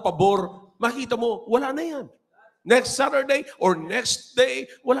nakakuha ng pabor, makita mo, wala na yan. Next Saturday or next day,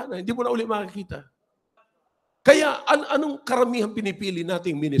 wala na. Hindi mo na uli makikita. Kaya, anong karamihan pinipili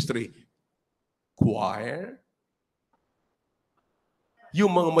nating ministry? Choir? Yung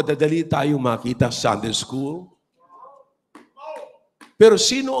mga madadali tayo makita sa Sunday school? Pero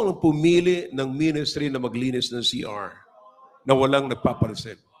sino ang pumili ng ministry na maglinis ng CR na walang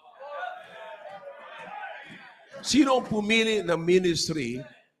nagpapansin? Sino ang pumili ng ministry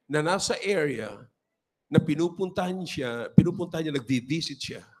na nasa area na pinupuntahan niya, nagvi-visit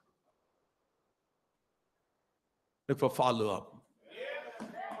siya, nagpa-follow up?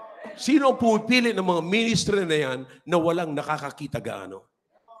 Sino ang pumipili ng mga ministry na yan na walang nakakakita gaano?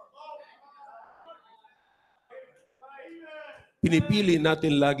 Pinipili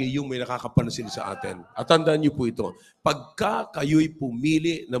natin lagi yung may nakakapansin sa atin. At tandaan niyo po ito, pagka kayo'y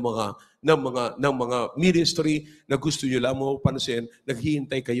pumili ng mga ministry na gusto niyo lamang pansin,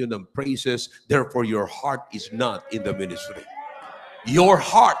 naghihintay kayo ng praises, therefore your heart is not in the ministry. Your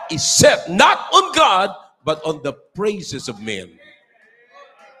heart is set not on God, but on the praises of men.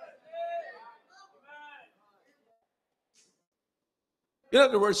 In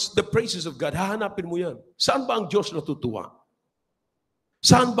other words, the praises of God, hahanapin mo yan. Saan ba ang Diyos natutuwa?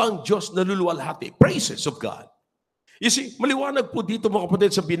 Saan ba ang Diyos naluluwalhati? Praises of God. You see, maliwanag po dito mga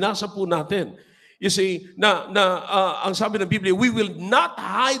kapatid sa binasa po natin. You see, ang sabi ng Biblia, we will not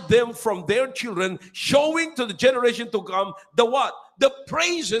hide them from their children, showing to the generation to come the what? The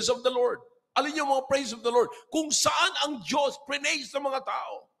praises of the Lord. Alin yung mga praise of the Lord? Kung saan ang Diyos praise ng mga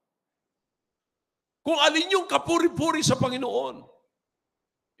tao. Kung alin yung kapuri-puri sa Panginoon.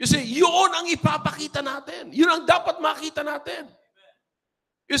 You see, yun ang ipapakita natin. Yun ang dapat makita natin.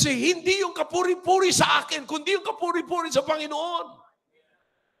 You see, hindi yung kapuri-puri sa akin, kundi yung kapuri-puri sa Panginoon.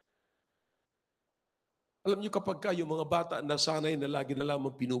 Alam niyo kapag yung mga bata nasanay na lagi na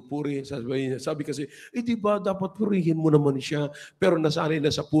lamang pinupuri, sabi kasi, di ba dapat purihin mo naman siya, pero nasanay na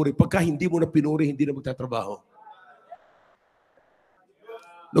sa puri. Pagka hindi mo na pinuri, hindi na magtatrabaho.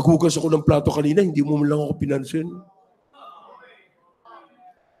 Naghugas ako ng plato kanina, hindi mo lang ako pinansin.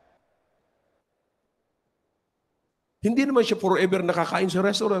 Hindi naman siya forever nakakain sa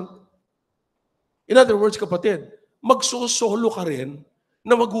restaurant. In other words, kapatid, magsosolo ka rin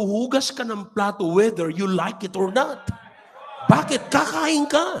na maghuhugas ka ng plato whether you like it or not. Bakit? Kakain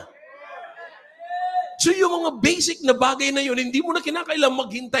ka. So yung mga basic na bagay na yun, hindi mo na kinakailang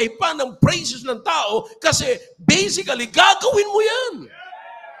maghintay pa ng praises ng tao kasi basically, gagawin mo yan.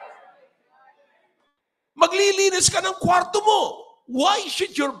 Maglilinis ka ng kwarto mo. Why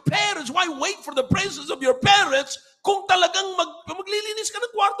should your parents, why wait for the praises of your parents kung talagang maglilinis ka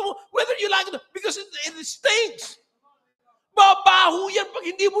ng kwarto mo, whether you like it, because it stinks. Babaho yan pag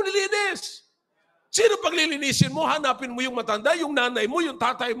hindi mo nilinis. Sino paglilinisin mo? Hanapin mo yung matanda, yung nanay mo, yung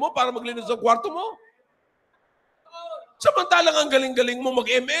tatay mo para maglinis ng kwarto mo. Samantalang ang galing-galing mo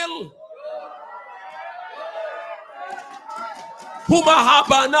mag-ML.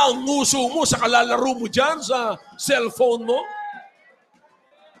 Humahaba na ang nguso mo sa kalalaro mo dyan sa cellphone mo.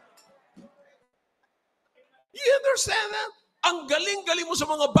 You understand that? Ang galing-galing mo sa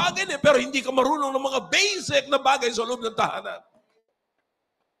mga bagay niya, pero hindi ka marunong ng mga basic na bagay sa loob ng tahanan.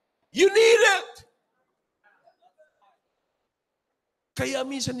 You need it. Kaya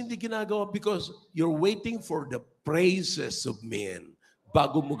minsan hindi ginagawa because you're waiting for the praises of men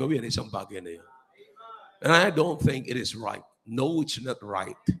bago mo gawin isang bagay na yun. And I don't think it is right. No, it's not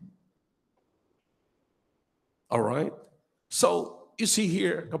right. All right? So, you see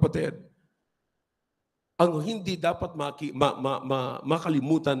here, kapatid, ang hindi dapat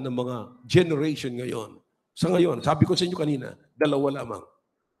makalimutan ng mga generation ngayon. Sa ngayon, sabi ko sa inyo kanina, dalawa lamang.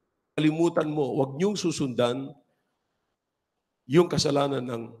 Kalimutan mo, huwag niyong susundan yung kasalanan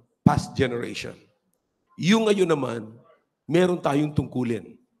ng past generation. Yung ngayon naman, meron tayong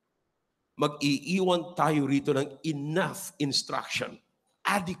tungkulin. Mag-iiwan tayo rito ng enough instruction,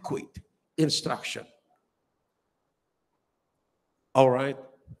 adequate instruction. All right?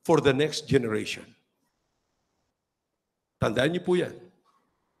 For the next generation. Tandaan niyo po yan.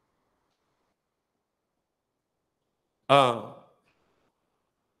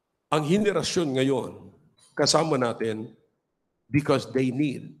 Ang henerasyon ngayon, kasama natin because they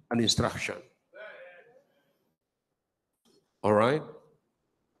need an instruction. All right?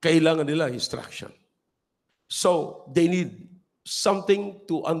 Kailangan nila instruction. So, they need something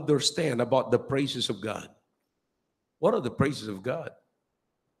to understand about the praises of God. What are the praises of God?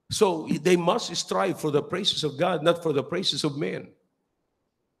 So, they must strive for the praises of God, not for the praises of men.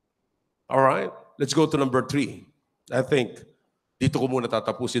 All right? Let's go to number 3. I think, dito ko muna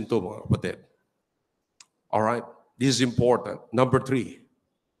tatapusin to, mga kapatid. All right? This is important. Number 3.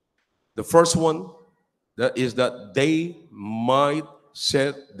 The first one that is that they might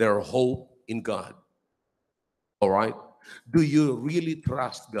set their hope in God. All right? Do you really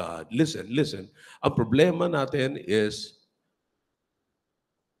trust God? Listen. Ang problema natin is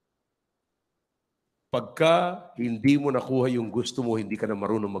pagka hindi mo nakuha yung gusto mo, hindi ka na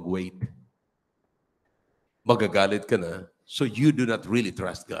marunong mag-wait. Magagalit ka na, so you do not really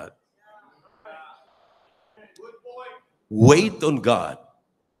trust God. Wait on God.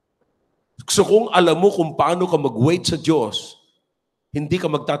 So kung alam mo kung paano ka mag-wait sa Diyos, hindi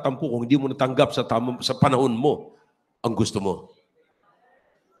ka magtatampo kung hindi mo natanggap sa panahon mo ang gusto mo.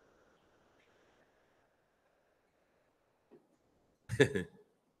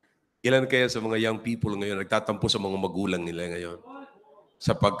 Ilan kaya sa mga young people ngayon nagtatampo sa mga magulang nila ngayon?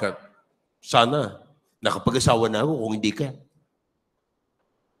 Sapagkat sana nakapag-asawa na ako kung hindi ka.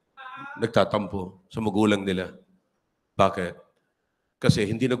 Nagtatampo sa magulang nila. Bakit? Kasi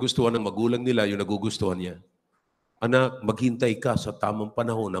hindi nagustuhan ng magulang nila yung nagugustuhan niya. Anak, maghintay ka sa tamang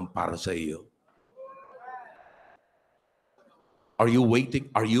panahon ang para sa iyo. Are you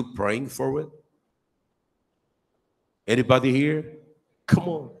waiting? Are you praying for it? Anybody here? Come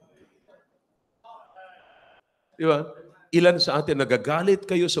on. Di ba? Ilan sa atin nagagalit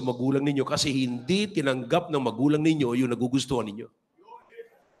kayo sa magulang ninyo kasi hindi tinanggap ng magulang ninyo yung nagugustuhan ninyo.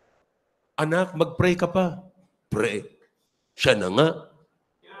 Anak, mag-pray ka pa. Pray. Siya na nga.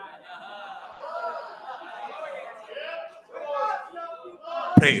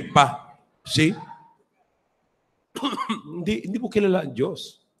 Pray pa. See? hindi mo kilala ang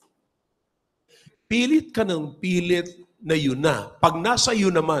Diyos. Pilit ka ng pilit na yun na. Pag nasa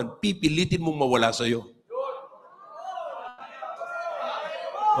iyo naman, pipilitin mong mawala sa iyo.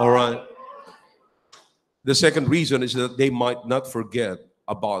 Alright. The second reason is that they might not forget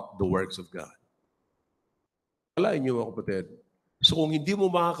about the works of God. Alain niyo mga kapatid, so kung hindi mo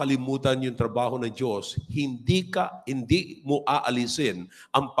makakalimutan yung trabaho ng Diyos, hindi mo aalisin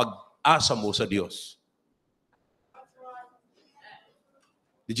ang pag-asa mo sa Diyos.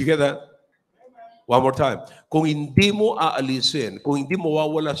 Did you get that? One more time. Kung hindi mo aalisin, kung hindi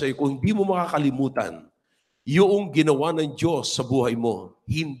mawawala sa iyo, kung hindi mo makakalimutan yung ginawa ng Diyos sa buhay mo,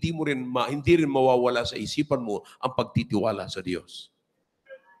 hindi rin mawawala sa isipan mo ang pagtitiwala sa Diyos.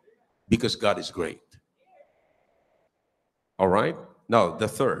 Because God is great. All right? Now, the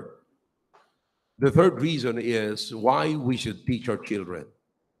third reason is why we should teach our children.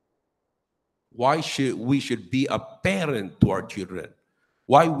 Why we should be a parent to our children.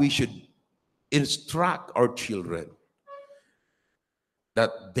 Why we should instruct our children.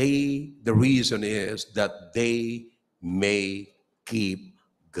 The reason is that they may keep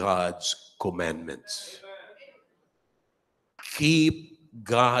God's commandments. Keep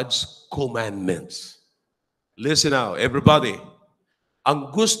God's commandments. Listen now, everybody.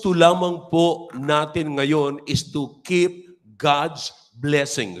 Ang gusto lamang po natin ngayon is to keep God's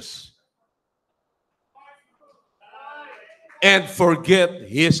blessings. And forget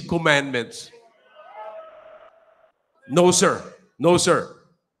His commandments. No, sir. No, sir.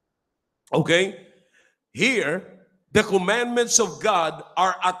 Okay? Here, the commandments of God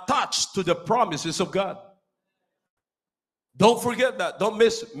are attached to the promises of God. Don't forget that. Don't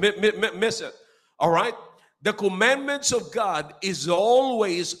miss it. All right? The commandments of God is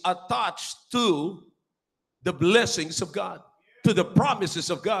always attached to the blessings of God, to the promises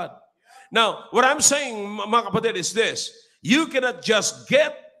of God. Now, what I'm saying, mga kapatid, is this. You cannot just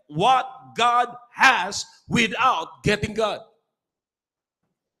get what God has without getting God.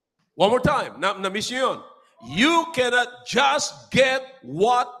 One more time. Na-miss nyo yun. You cannot just get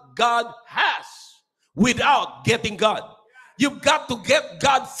what God has without getting God. You've got to get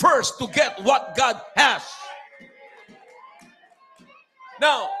God first to get what God has.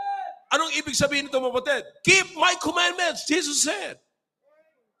 Now, anong ibig sabihin nito, mga kapatid? Keep my commandments, Jesus said.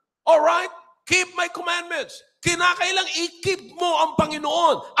 All right? Keep my commandments. Kinakailang i-keep mo ang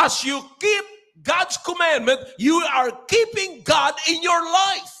Panginoon. As you keep God's commandment, you are keeping God in your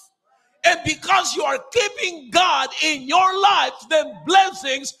life. And because you are keeping God in your life, then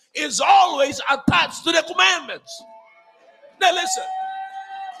blessings is always attached to the commandments. Now listen,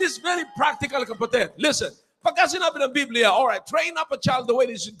 this is very practical, kapatid. Listen, pagka sinabi ng Biblia, all right, train up a child the way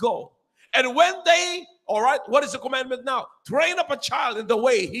they should go. And when they, all right, what is the commandment now? Train up a child in the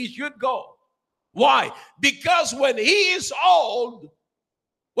way he should go. Why? Because when he is old,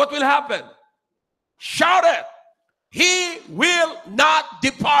 what will happen? Shout it. He will not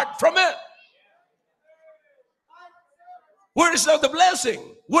depart from it. Where is now the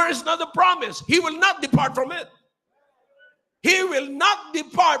blessing? Where is now the promise? He will not depart from it. He will not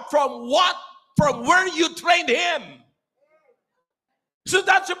depart from where you trained him. So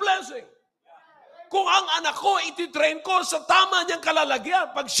that's a blessing. Kung ang anak ko ititrain ko sa tama niyang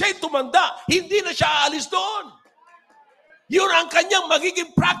kalalagyan, pag siya'y tumanda, hindi na siya aalis doon. Yun ang kanyang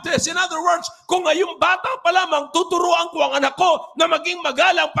magiging practice. In other words, kung ngayong bata pa lamang, tuturuan ko ang anak ko na maging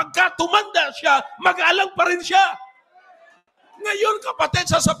magalang. Pagka tumanda siya, magalang pa rin siya. Ngayon, kapatid,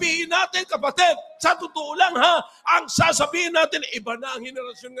 sasabihin natin, kapatid, sa totoo lang ha, ang sasabihin natin, iba na ang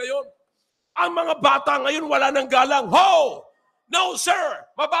henerasyon ngayon. Ang mga bata ngayon, wala nang galang. Ho! No, sir!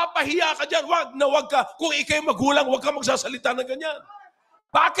 Mapapahiya ka dyan. Wag ka. Kung ikay magulang, wag ka magsasalita ng ganyan.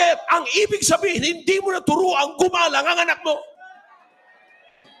 Bakit? Ang ibig sabihin, hindi mo naturuan gumalang ang anak mo.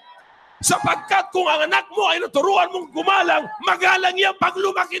 Sapagkat kung ang anak mo ay naturuan mong gumalang, magalang yan pag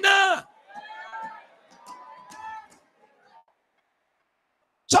lumaki na.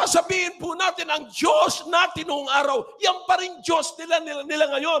 Sasabihin po natin, ang Diyos natin noong araw, yan pa rin Diyos nila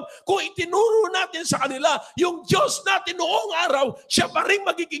ngayon. Kung itinuro natin sa kanila, yung Diyos natin noong araw, siya pa rin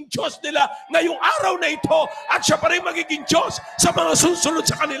magiging Diyos nila ngayong araw na ito, at siya pa rin magiging Diyos sa mga susunod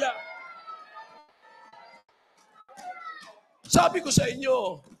sa kanila. Sabi ko sa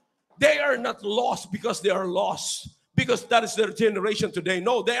inyo, they are not lost because they are lost, because that is their generation today.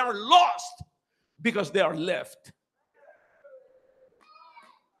 No, they are lost because they are left.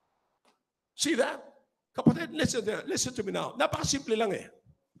 See that? Kapatid, listen to me now. Napakasimple lang eh.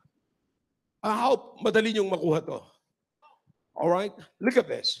 How madali niyong makuha to. Alright? Look at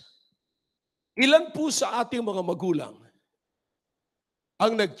this. Ilan po sa ating mga magulang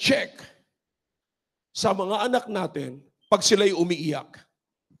ang nag-check sa mga anak natin pag sila'y umiiyak?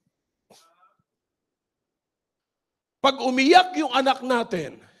 Pag umiyak yung anak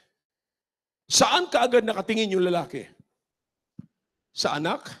natin, saan kaagad nakatingin yung lalaki? Sa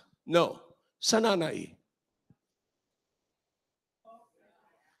anak? No. Sa nanay.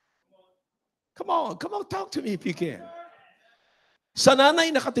 Come on, talk to me if you can. Sa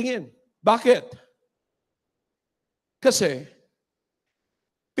nanay nakatingin. Bakit? Kasi,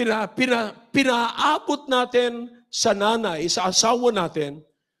 pinaabot natin sa nanay, sa asawa natin,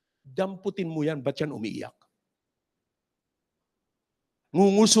 damputin mo yan, ba't yan umiiyak?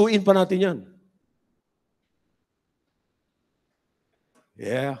 Ngungusuin pa natin yan.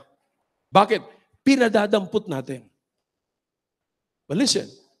 Yeah. Bakit? Pinadadampot natin. But listen,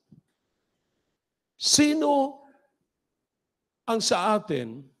 sino ang sa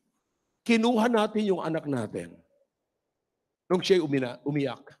atin, kinuha natin yung anak natin nung siya'y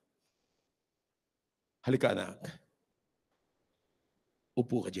umiyak? Halika anak.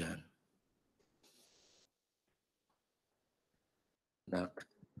 Upo ka dyan. Anak,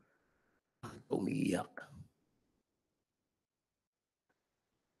 umiiyak.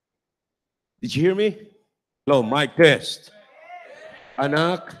 Did you hear me? Hello, mic test.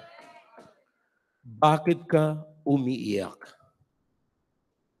 Anak, bakit ka umiiyak?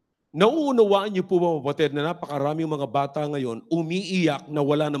 Nauunawaan niyo po ba, kapatid, na napakaraming mga bata ngayon umiiyak na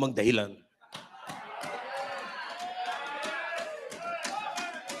wala namang dahilan?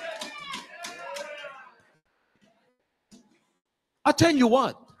 I'll tell you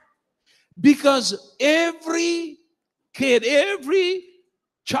what. Because every kid, every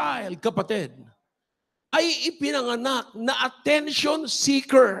child, kapatid, ay ipinanganak na attention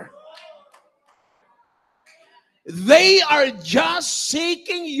seeker. They are just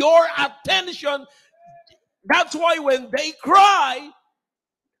seeking your attention. That's why when they cry,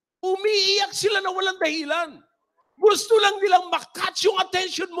 umiiyak sila na walang dahilan. Gusto lang nilang makatch yung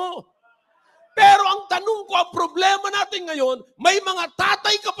attention mo. Pero ang tanong ko, ang problema natin ngayon, may mga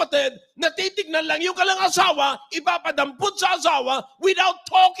tatay kapatid na titignan lang yung kalang asawa, ipapadampot sa asawa without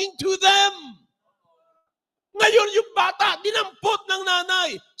talking to them. Ngayon yung bata, dinampot ng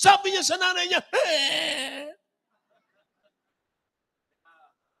nanay. Sabi niya sa nanay niya, eh.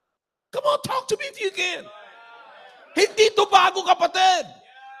 Come on, talk to me if you can. Hindi to bago, kapatid.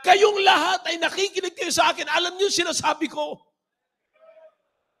 Kayong lahat ay nakikinig kayo sa akin. Alam niyo sinasabi ko.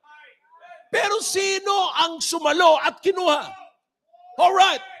 Pero sino ang sumalo at kinuha?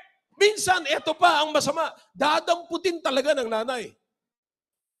 Alright. Minsan, ito pa ang masama. Dadamputin talaga ng nanay.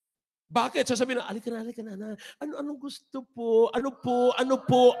 Bakit? Sasabihin na, alika na. Anong gusto po? Ano po?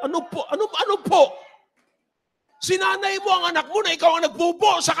 Sinanay mo ang anak mo na ikaw ang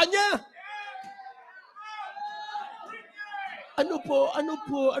nagpupo sa kanya. Ano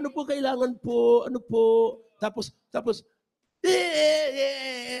po kailangan po? Tapos,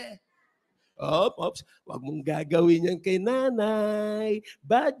 Ops, wag mong gagawin yan kay nanay.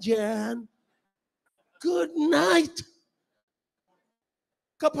 Bad yan. Good night.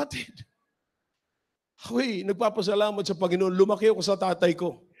 Kapatid, ako'y nagpapasalamat sa Panginoon. Lumaki ako sa tatay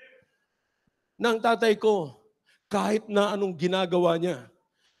ko. Nang tatay ko, kahit na anong ginagawa niya,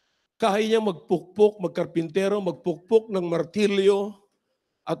 kaya niya magpukpok, magkarpintero, magpukpok ng martilyo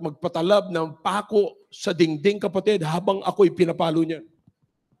at magpatalab ng pako sa dingding, kapatid, habang ako'y pinapalo niya.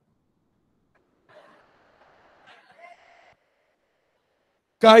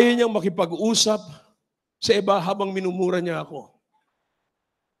 Kaya niyang makipag-usap sa iba habang minumura niya ako.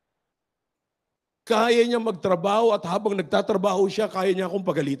 Kaya niya magtrabaho at habang nagtatrabaho siya, kaya niya akong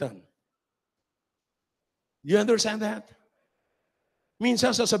pagalitan. You understand that?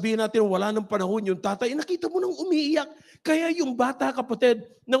 Minsan sasabihin natin, wala ng panahon yung tatay, nakita mo nang umiiyak. Kaya yung bata, kapatid,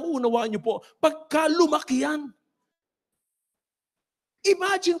 nang unawaan niyo po, pagka lumaki yan,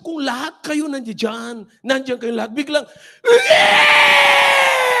 imagine kung lahat kayo nandiyan kayong lahat, biglang,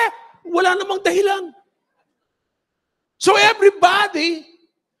 wala namang dahilan. So everybody,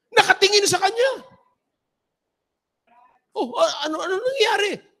 nakatingin sa kanya. Oh, ano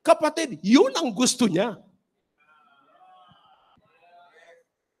nangyari? Kapatid, yun ang gusto niya.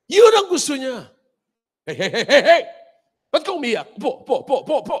 Yun ang gusto niya. Hey! Ba't ka umiyak? Upo!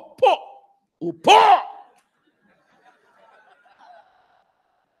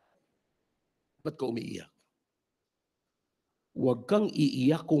 Ba't ka umiiyak? Huwag kang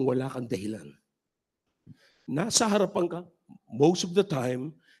iiyak kung wala kang dahilan. Nasa harapan ka, most of the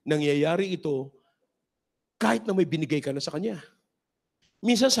time, nangyayari ito kahit na may binigay ka na sa kanya.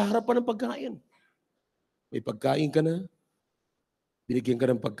 Minsan sa harapan ng pagkain. May pagkain ka na, binigyan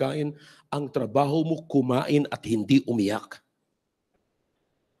ka ng pagkain, ang trabaho mo kumain at hindi umiyak.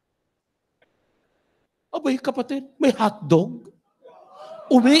 Abay, kapatid, may hotdog.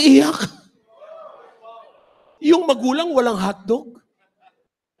 Umiiyak. Yung magulang walang hotdog.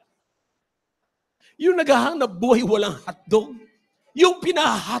 Yung naghahanap buhay walang hotdog. Yung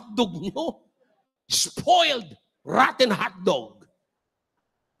pinahotdog nyo, spoiled, rotten hotdog.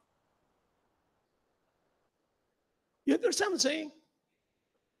 You understand what I'm saying?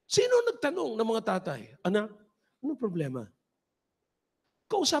 Sino nagtanong ng mga tatay? Anak, anong problema?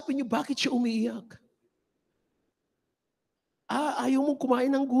 Kausapin niyo bakit siya umiiyak. Ayaw mong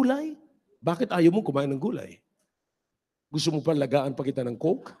kumain ng gulay? Bakit ayaw mong kumain ng gulay? Gusto mo pa lagaan pa kita ng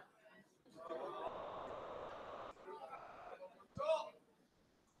Coke?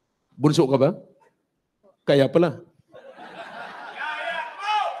 Bunso ka ba? Kaya pala.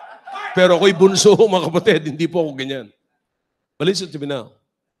 Pero ako'y bunso, mga kapatid. Hindi po ako ganyan. But listen to me now.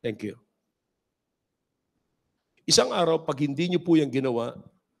 Thank you. Isang araw, pag hindi nyo po yung ginawa,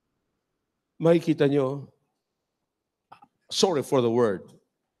 makikita nyo, sorry for the word,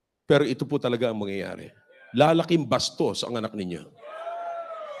 pero ito po talaga ang mangyayari. Lalaking bastos ang anak ninyo.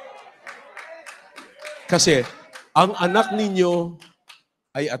 Kasi, ang anak ninyo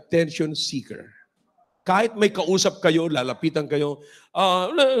ay attention seeker. Kahit may kausap kayo, lalapitan kayo,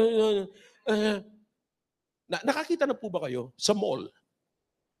 nakakita na po ba kayo sa mall?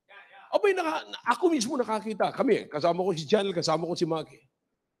 Abay, ako mismo nakakita. Kami, kasama ko si Janel, kasama ko si Maki.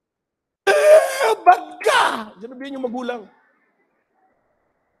 Bad ka! Sinabihin yung magulang.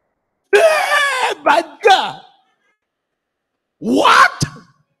 Bad ka! What?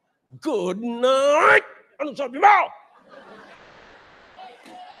 Good night! Anong sabi mo?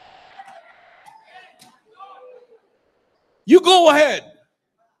 You go ahead.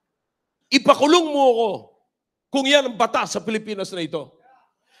 Ipakulong mo ako kung yan ang batas sa Pilipinas na ito.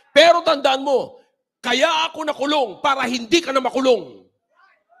 Pero tandaan mo, kaya ako nakulong para hindi ka na makulong.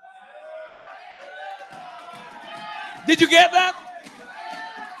 Did you get that?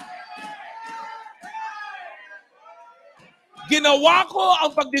 Ginawa ko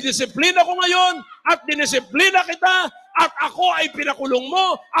ang pagdidisiplina ko ngayon at dinisiplina kita at ako ay pinakulong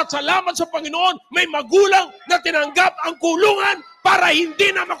mo at salamat sa Panginoon, may magulang na tinanggap ang kulungan para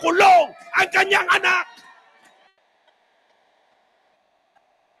hindi na makulong ang kanyang anak.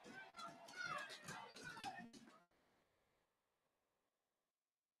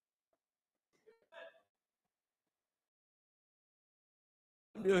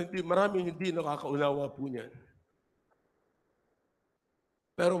 Maraming hindi nakakaunawa po niyan.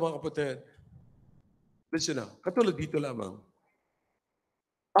 Pero mga kapatid, listen na, katulad dito lamang.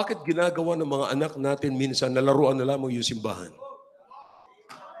 Bakit ginagawa ng mga anak natin minsan na laruan na lamang yung simbahan?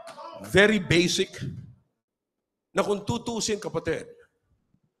 Very basic na kung tutusin kapatid,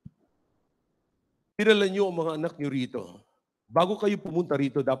 pinala niyo ang mga anak niyo rito. Bago kayo pumunta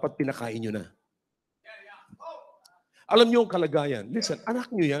rito, dapat pinakain niyo na. Alam niyo ang kalagayan. Listen,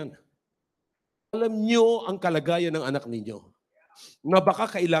 anak niyo yan. Alam niyo ang kalagayan ng anak ninyo. Na baka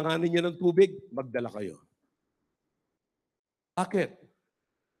kailanganin niya ng tubig, magdala kayo. Bakit?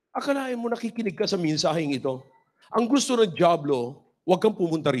 Akalain mo nakikinig ka sa mensaheng ito. Ang gusto ng Diablo, huwag kang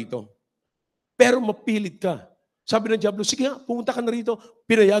pumunta rito. Pero mapilit ka. Sabi ng Diablo, sige nga, pumunta ka na rito.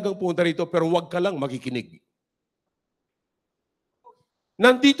 Pinayagang pumunta rito, pero huwag ka lang makikinig.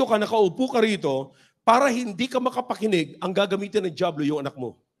 Nandito ka, nakaupo ka rito, para hindi ka makapakinig, ang gagamitin ng Diablo yung anak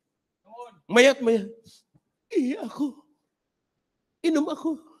mo. Maya't maya, ihi ako. Inom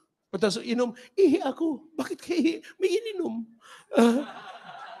ako. Patas inom, ihi ako. Bakit ka ihi? May ininom.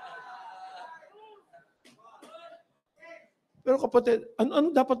 Pero kapatid, ano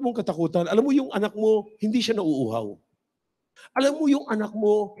dapat mong katakutan? Alam mo yung anak mo, hindi siya nauuhaw. Alam mo yung anak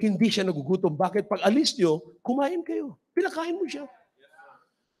mo, hindi siya nagugutom. Bakit? Pag alis nyo, kumain kayo. Pinakain mo siya.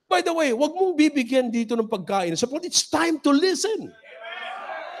 By the way, wag mong bibigyan dito ng pagkain sapagkat it's time to listen.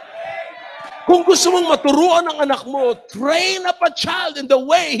 Kung gusto mong maturuan ang anak mo, train up a child in the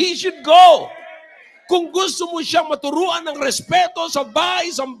way he should go. Kung gusto mo siyang maturuan ng respeto sa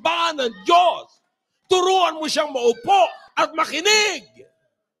bahay-sambahan ng Diyos, turuan mo siyang maupo at makinig.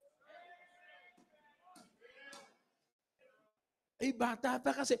 Ay, bata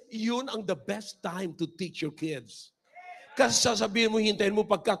pa kasi, yun ang the best time to teach your kids. Kasi sasabihin mo, hintayin mo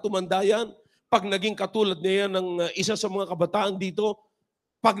pagka tumanda yan, pag naging katulad niya ng isa sa mga kabataan dito,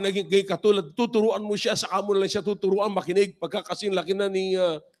 pag naging katulad, tuturuan mo siya, saka mo lang siya tuturuan, makinig, pagka kasing laki na ni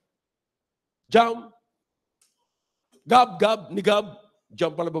Jam. Gab, ni Gab.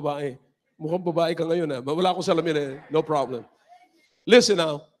 Jam pala babae. Mukhang babae ka ngayon. Wala akong salamin eh. No problem. Listen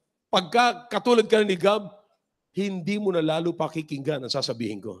now, pagka katulad ka ni Gab, hindi mo na lalo pakikinggan ang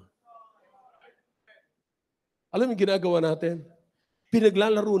sasabihin ko. Alam mo yung ginagawa natin?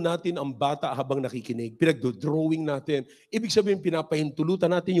 Pinaglalaro natin ang bata habang nakikinig. Pinagdo-drawing natin. Ibig sabihin,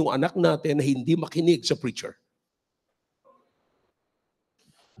 pinapahintulutan natin yung anak natin na hindi makinig sa preacher.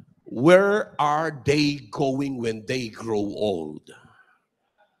 Where are they going when they grow old?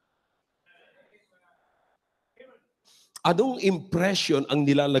 Anong impression ang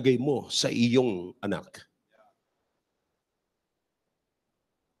nilalagay mo sa iyong anak?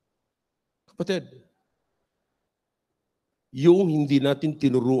 Kapatid, yung hindi natin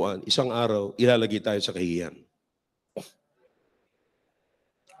tinuruan, isang araw, ilalagay tayo sa kahihiyan.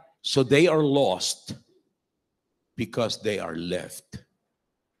 So they are lost because they are left.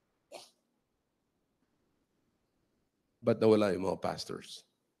 Ba't nawala yung mga pastors?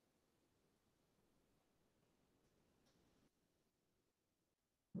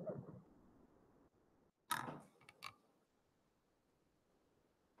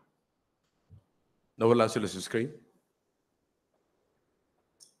 Nawala sila sa screen?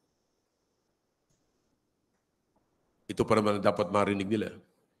 Ito pa naman ang dapat marinig nila.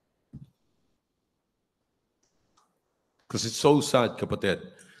 Because it's so sad, kapatid,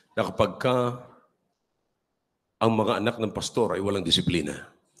 na kapag ang mga anak ng pastor ay walang disiplina.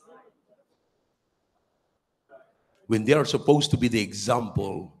 When they are supposed to be the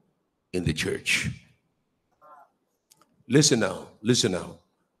example in the church. Listen now, listen now.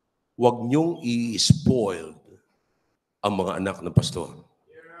 Huwag niyong i-spoil ang mga anak ng pastor.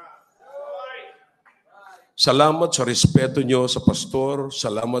 Salamat sa respeto niyo sa pastor,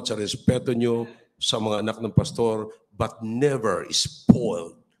 salamat sa respeto niyo sa mga anak ng pastor, but never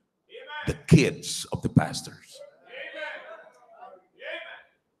spoil the kids of the pastors.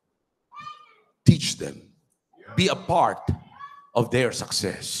 Teach them. Be a part of their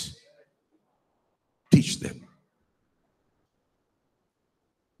success. Teach them.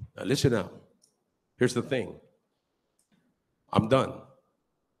 Now listen now. Here's the thing. I'm done.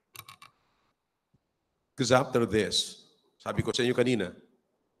 Because after this, sabi ko sa inyo kanina,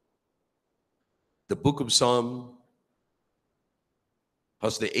 the book of Psalm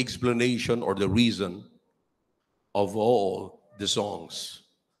has the explanation or the reason of all the songs.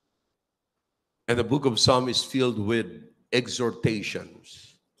 And the book of Psalm is filled with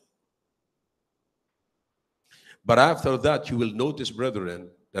exhortations. But after that, you will notice,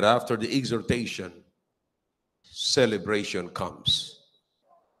 brethren, that after the exhortation, celebration comes.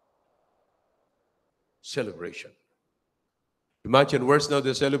 Celebration. Imagine, where's now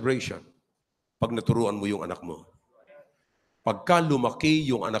the celebration? Pag naturuan mo yung anak mo. Pagka lumaki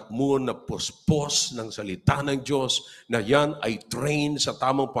yung anak mo na puspos ng salita ng Diyos, na yan ay train sa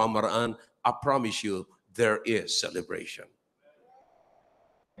tamang pamaraan, I promise you, there is celebration.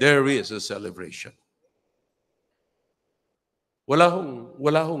 There is a celebration. Wala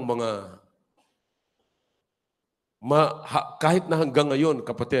hong mga kahit na hanggang ngayon,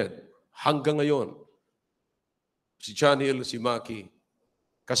 kapatid, hanggang ngayon, si Chanil, si Maki,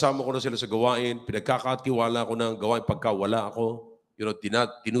 kasama ko na sila sa gawain, pinagkakatiwala ko ng gawain pagka wala ako,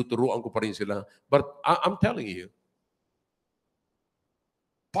 tinuturuan ko pa rin sila. But I'm telling you,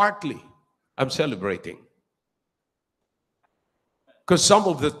 partly, I'm celebrating. Because some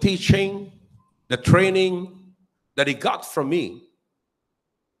of the teaching, the training that he got from me,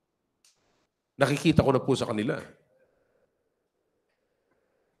 nakikita ko na po sa kanila.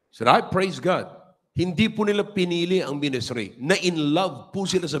 So I praise God. Hindi po nila pinili ang ministry. Na in love po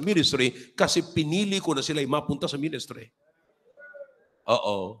sila sa ministry kasi pinili ko na sila ay mapunta sa ministry.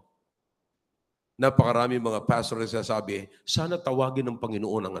 Oo. Napakarami mga pastor na sasabi, sana tawagin ng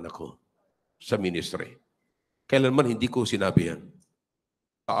Panginoon ang anak ko sa ministry. Kailanman hindi ko sinabi yan.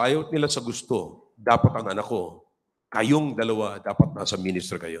 Ayaw nila sa gusto, dapat ang anak ko, kayong dalawa, dapat nasa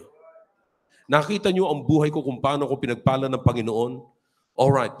ministry kayo. Nakita niyo ang buhay ko kung paano ko pinagpala ng Panginoon?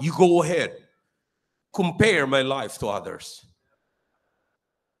 Alright, you go ahead. Compare my life to others.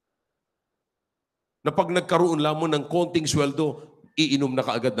 Na pag nagkaroon lamang ng konting sweldo, iinom na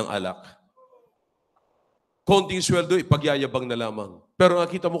kaagad ng alak. Konting sweldo, ipagyayabang na lamang. Pero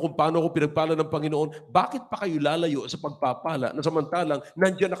nakita mo kung paano ko pinagpala ng Panginoon, bakit pa kayo lalayo sa pagpapala na samantalang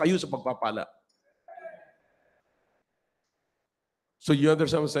nandiyan na kayo sa pagpapala? So you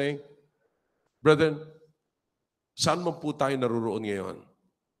understand what I'm saying? Brethren, saan man po tayo naruroon ngayon?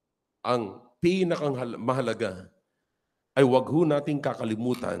 Ang pinakang mahalaga ay wag ho nating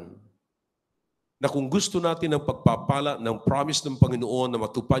kakalimutan na kung gusto natin ng pagpapala ng promise ng Panginoon, na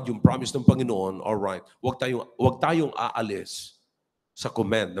matupad yung promise ng Panginoon, alright, wag tayong aalis sa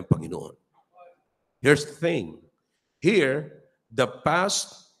command ng Panginoon. Here's the thing. Here, the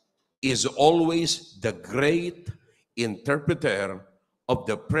past is always the great interpreter of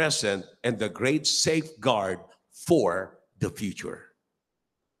the present and the great safeguard for the future.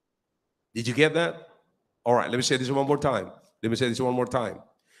 Did you get that? All right, let me say this one more time.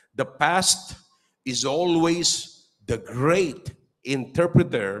 The past is always the great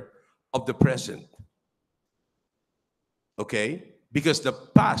interpreter of the present. Okay? Because the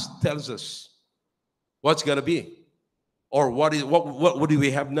past tells us what's gonna be. Or what do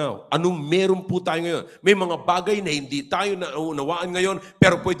we have now? Anong meron po tayo ngayon? May mga bagay na hindi tayo naunawaan ngayon,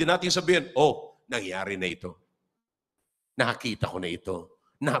 pero pwede natin sabihin, oh, nangyari na ito. Nakakita ko na ito.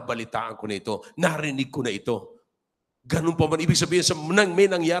 Nabalitaan ko na ito. Narinig ko na ito. Ganun pa man. Ibig sabihin,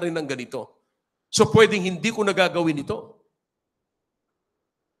 may nangyari ng ganito. So pwedeng hindi ko nagagawin ito.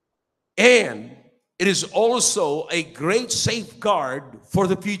 And it is also a great safeguard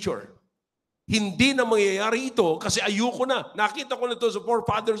for the future. Hindi na mangyayari ito kasi ayoko na. Nakita ko na ito sa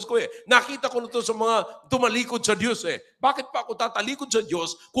forefathers ko eh. Nakita ko na ito sa mga tumalikod sa Diyos eh. Bakit pa ako tatalikod sa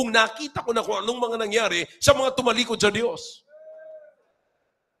Diyos kung nakita ko na kung anong mga nangyari sa mga tumalikod sa Diyos?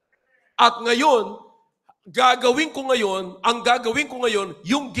 At ngayon, ang gagawin ko ngayon,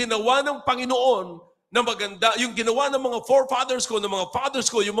 yung ginawa ng Panginoon na maganda, yung ginawa ng mga forefathers ko, ng mga fathers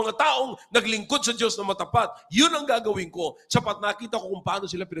ko, yung mga taong naglingkod sa Diyos na matapat, yun ang gagawin ko sapat nakita ko kung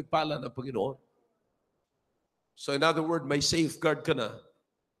paano sila pinagpala ng Panginoon. So in other words, may safeguard ka na.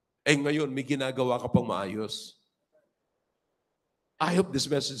 Eh ngayon, may ginagawa ka pang maayos. I hope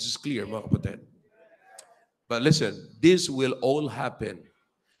this message is clear, mga kapatid. But listen, this will all happen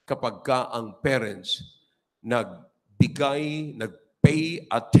kapag ka ang parents nag-pay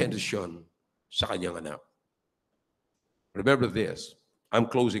attention sa kanyang anak. Remember this. I'm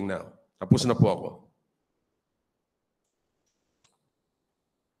closing now. Tapos na po ako.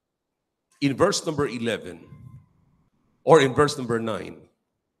 In verse number 11, or in verse number 9,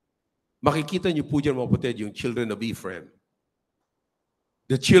 makikita niyo po dyan mga kapatid yung children of Ephraim.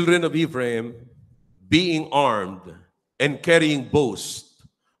 The children of Ephraim being armed and carrying bows,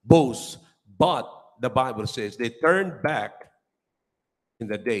 but the Bible says they turned back in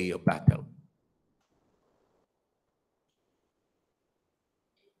the day of battle.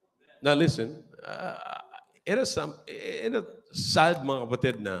 Now listen, it is sad mga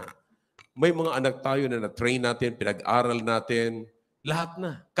kapatid na may mga anak tayo na na-train natin, pinag-aral natin, lahat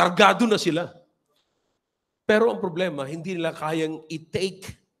na. Kargado na sila. Pero ang problema, hindi nila kayang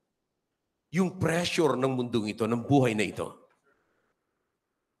i-take yung pressure ng mundong ito, ng buhay na ito.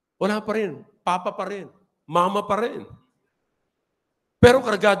 Wala pa rin. Papa pa rin. Mama pa rin. Pero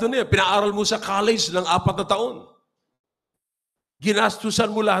kargado na yan. Pinaaral mo sa college ng 4 na taon.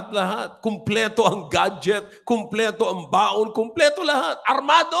 Ginastusan mo lahat-lahat. Kumpleto ang gadget, kumpleto ang baon, kumpleto lahat.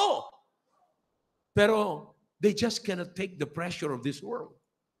 Armado! Pero they just cannot take the pressure of this world.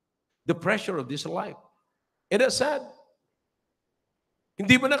 The pressure of this life. And that's sad.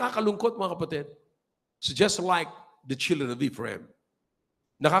 Hindi ba nakakalungkot, mga kapatid? So just like the children of Ephraim,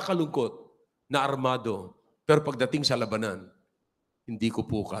 nakakalungkot na armado, pero pagdating sa labanan, hindi ko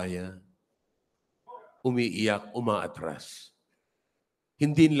po kaya. Umiiyak, umaatras.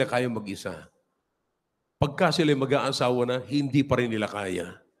 Hindi nila kaya mag-isa. Pagka sila mag-aasawa na, hindi pa rin nila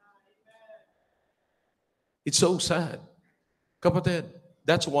kaya. It's so sad. Kapatid,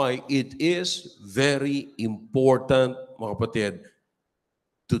 that's why it is very important, mga kapatid,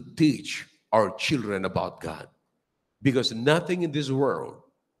 to teach our children about God. Because nothing in this world,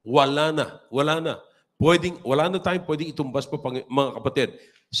 wala na. Wala na tayong pwedeng itumbas pa, mga kapatid,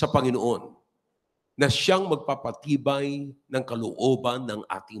 sa Panginoon na siyang magpapatibay ng kalooban ng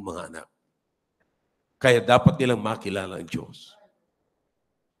ating mga anak. Kaya dapat nilang makilala ang Diyos.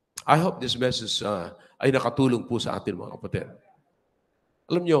 I hope this message ay nakatulong po sa atin, mga kapatid.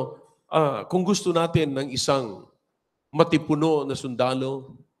 Alam nyo, kung gusto natin ng isang matipuno na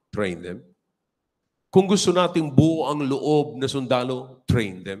sundalo, train them. Kung gusto nating buo ang loob na sundalo,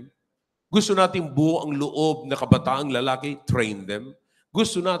 train them. Gusto nating buo ang loob na kabataang lalaki, train them.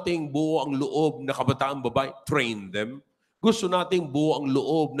 Gusto nating buo ang loob na kabataang babae, train them. Gusto nating buo ang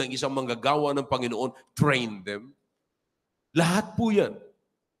loob ng isang manggagawa ng Panginoon, train them. Lahat po yan.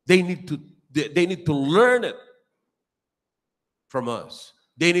 They need to learn it from us.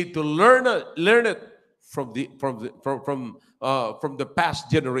 They need to learn it from the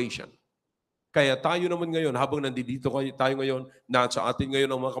past generation. Kaya tayo naman ngayon, habang nandito tayo ngayon, nasa atin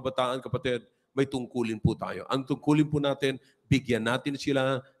ngayon ang mga kabataan, kapatid, may tungkulin po tayo. Ang tungkulin po natin, bigyan natin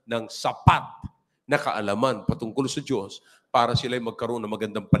sila ng sapat na kaalaman patungkol sa Diyos para sila magkaroon ng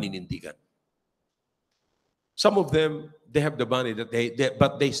magandang paninindigan. Some of them, they have the money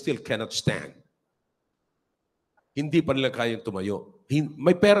but they still cannot stand. Hindi pa nila kayang tumayo.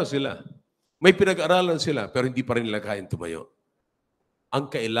 May pera sila. May pinag-aralan sila, pero hindi pa rin nila kayang tumayo. Ang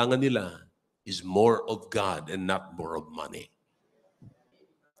kailangan nila is more of God and not more of money.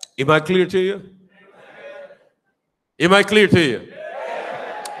 Am I clear to you? Am I clear to you?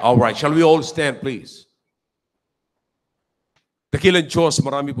 All right, shall we all stand, please? Dakilang Diyos,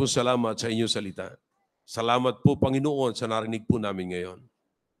 marami po salamat sa inyong salita. Salamat po, Panginoon, sa narinig po namin ngayon.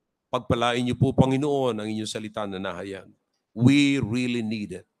 Pagpalain niyo po, Panginoon, ang inyong salita na nahayag. We really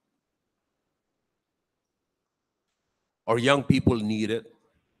need it. Our young people need it.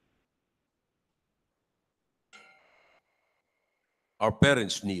 Our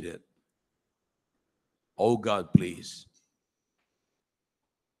parents need it. Oh God, please.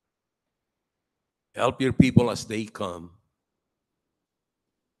 Help your people as they come.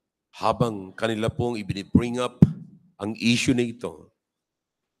 Habang kanila pong ibinibring up ang issue na ito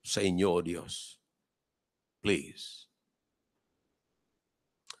sa inyo, O Diyos. Please.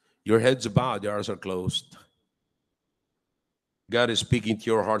 Your heads are bowed, your eyes are closed. God is speaking to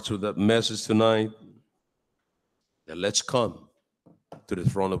your hearts with that message tonight. That let's come to the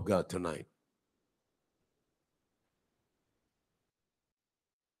throne of God tonight.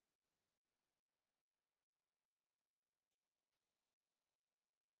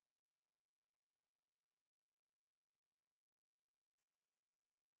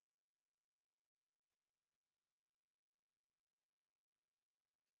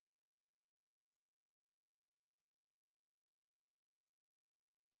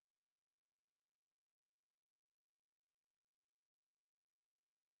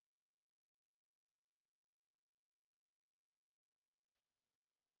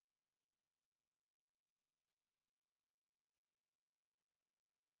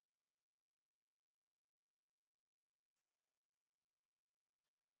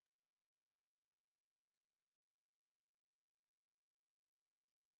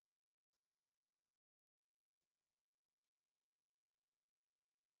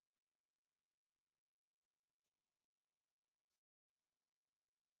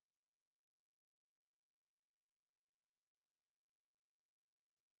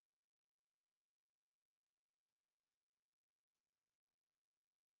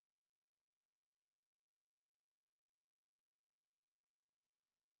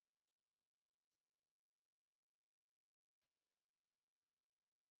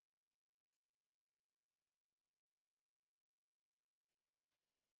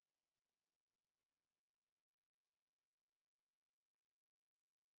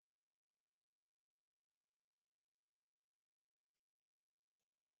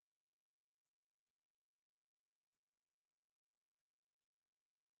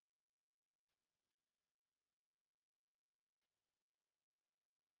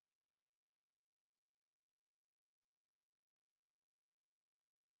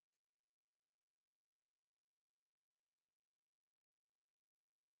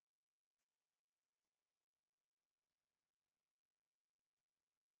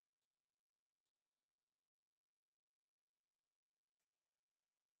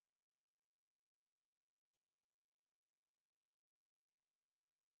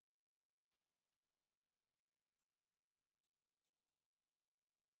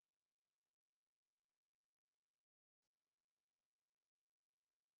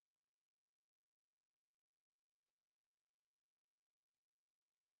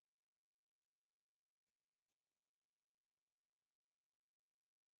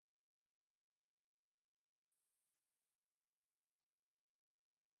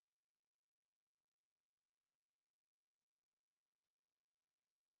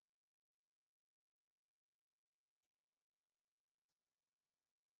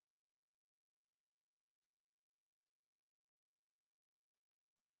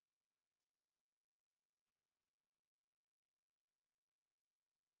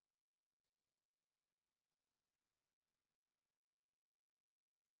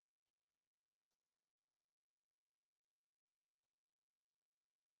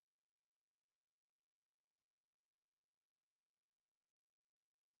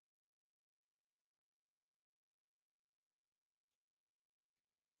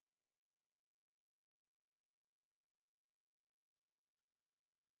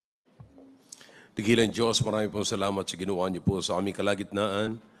 Dakilang Diyos, marami pong salamat sa ginawa niyo po sa aming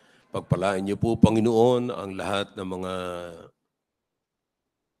kalagitnaan. Pagpalain niyo po, Panginoon, ang lahat ng mga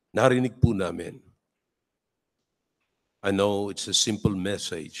narinig po namin. I know it's a simple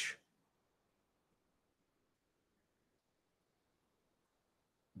message,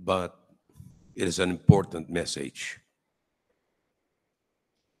 but it is an important message.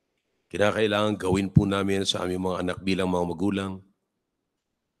 Kinakailangan gawin po namin sa aming mga anak bilang mga magulang.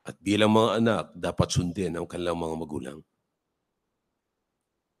 At bilang mga anak, dapat sundin ang kanilang mga magulang.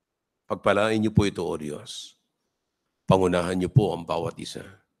 Pagpalain niyo po ito, O Diyos. Pangunahan niyo po ang bawat isa.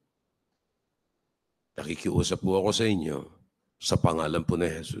 Nakikiusap po ako sa inyo sa pangalan po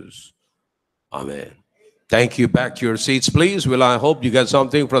ni Jesus. Amen. Thank you. Back to your seats, please. Well, I hope you got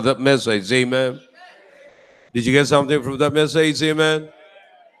something from that message. Amen. Did you get something from that message? Amen.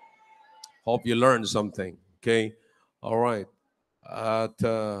 Hope you learned something. Okay. All right. At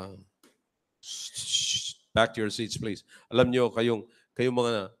back to your seats, please. Alam nyo, kayong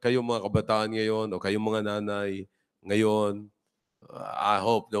mga kabataan ngayon o kayong mga nanay ngayon, I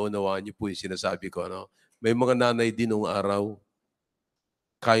hope na unawaan niyo po yung sinasabi ko. No? May mga nanay din noong araw,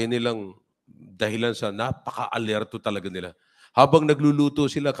 kaya nilang dahilan sa napaka-alerto talaga nila. Habang nagluluto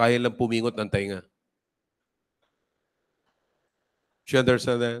sila, kaya lang pumingot ng tainga. You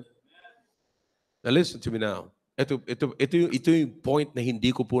understand that? Now listen to me now. Ito yung point na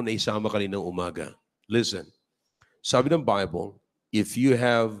hindi ko po naisama kaninang umaga. Listen. Sabi ng Bible, if you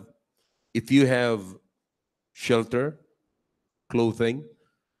have shelter, clothing,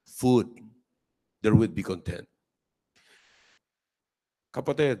 food, there would be content.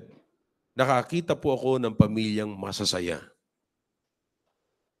 Kapatid, nakakita po ako ng pamilyang masasaya.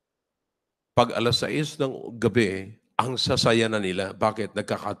 Pag alas 6 ng gabi, ang sasaya na nila. Bakit?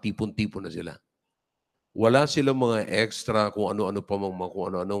 Nagkakatipon-tipon na sila. Wala silang mga extra kung ano-ano pa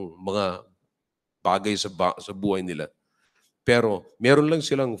kung ano-anong mga bagay sa buhay nila. Pero meron lang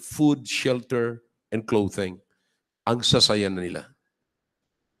silang food, shelter, and clothing. Ang sasaya na nila.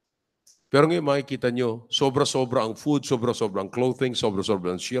 Pero ngayon makikita nyo, sobra-sobra ang food, sobra-sobra ang clothing,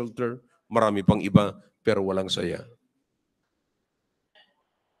 sobra-sobra ang shelter, marami pang iba, pero walang saya.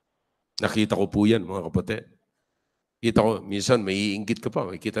 Nakita ko po yan, mga kapatid. Kita ko, minsan may iinggit ka pa,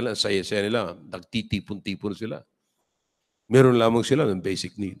 makikita lang, saya-saya nila, nagtitipon-tipon sila. Meron lamang sila ng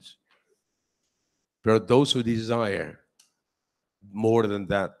basic needs. Pero those who desire more than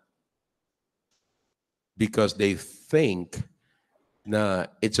that, because they think na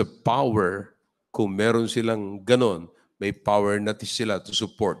it's a power, kung meron silang ganon, may power na sila to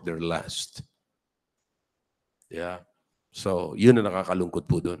support their last. Yeah. So, yun ang nakakalungkot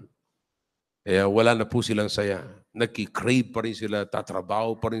po dun. Kaya wala na po silang saya. Nagki-crave pa rin sila,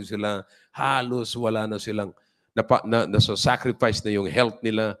 tatrabaho pa rin sila, halos wala na silang, nasa-sacrifice na yung health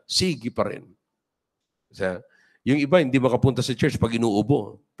nila, sige pa rin. Kasi, yung iba hindi makapunta sa church pag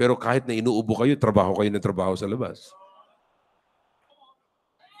inuubo. Pero kahit na inuubo kayo, trabaho kayo ng trabaho sa labas.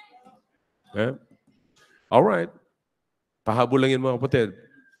 Eh? All right. Pahabol lang yan mga kapatid.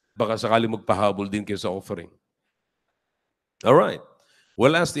 Baka sakali magpahabol din kayo sa offering. All right.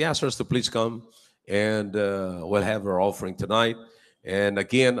 We'll ask the ushers to please come and we'll have our offering tonight. And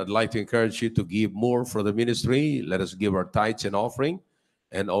again, I'd like to encourage you to give more for the ministry. Let us give our tithes and offering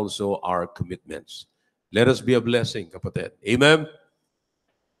and also our commitments. Let us be a blessing, kapatid. Amen?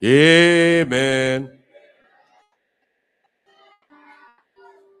 Amen.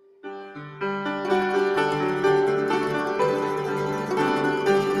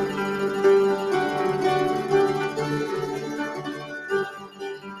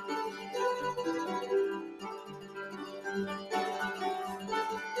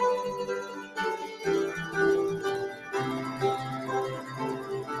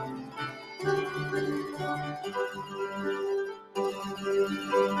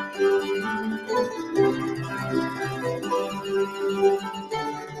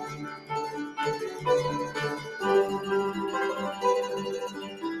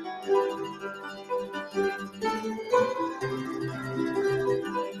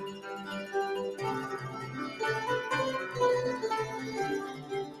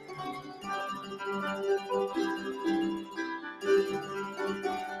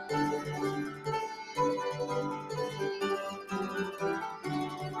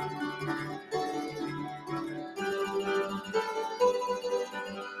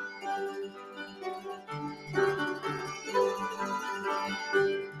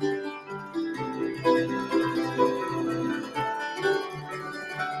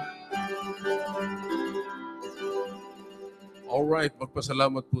 Alright,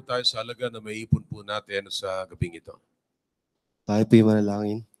 magpasalamat po tayo sa halaga na may ipon po natin sa gabing ito. Tayo po'y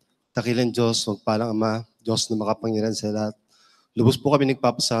manalangin. Dakilang Diyos, magpalang Ama, Diyos na makapangyarihan sa lahat. Lubos po kami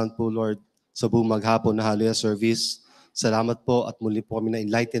nagpapasahan po, Lord, sa buong maghapon na hallelujah service. Salamat po at muli po kami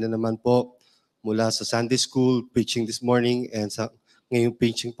na-enlighten na naman po mula sa Sunday School, preaching this morning, and sa ngayong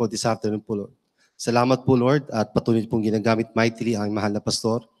preaching po this afternoon po, Lord. Salamat po, Lord, at patuloy pong ginagamit mightily ang mahal na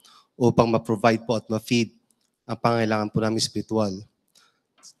pastor upang ma-provide po at ma-feed ang pangailangan po namin spiritual.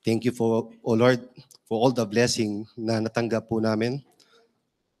 Thank you for, O Lord, for all the blessing na natanggap po namin.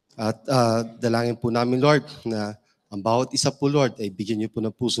 At dalangin po namin, Lord, na ang bawat isa po, Lord, ay bigyan niyo po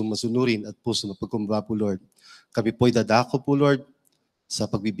ng pusong masunurin at pusong mapagkumbaba po, Lord. Kami po'y dadako po, Lord, sa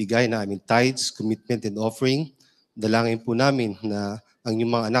pagbibigay na aming tithes, commitment, and offering. Dalangin po namin na ang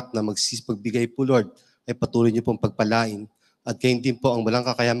inyong mga anak na magsipagbigay po, Lord, ay patuloy niyo pong pagpalain. At kayo din po ang walang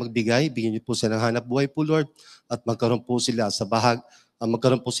kakayang magbigay, bigyan niyo po sila ng hanap buhay po, Lord, at magkaroon po sila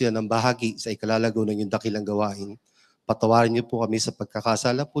ng bahagi sa ikalalago ng iyong dakilang gawain. Patawarin niyo po kami sa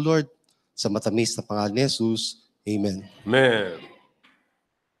pagkakasala po, Lord, sa matamis na pangalan ni Jesus. Amen. Amen.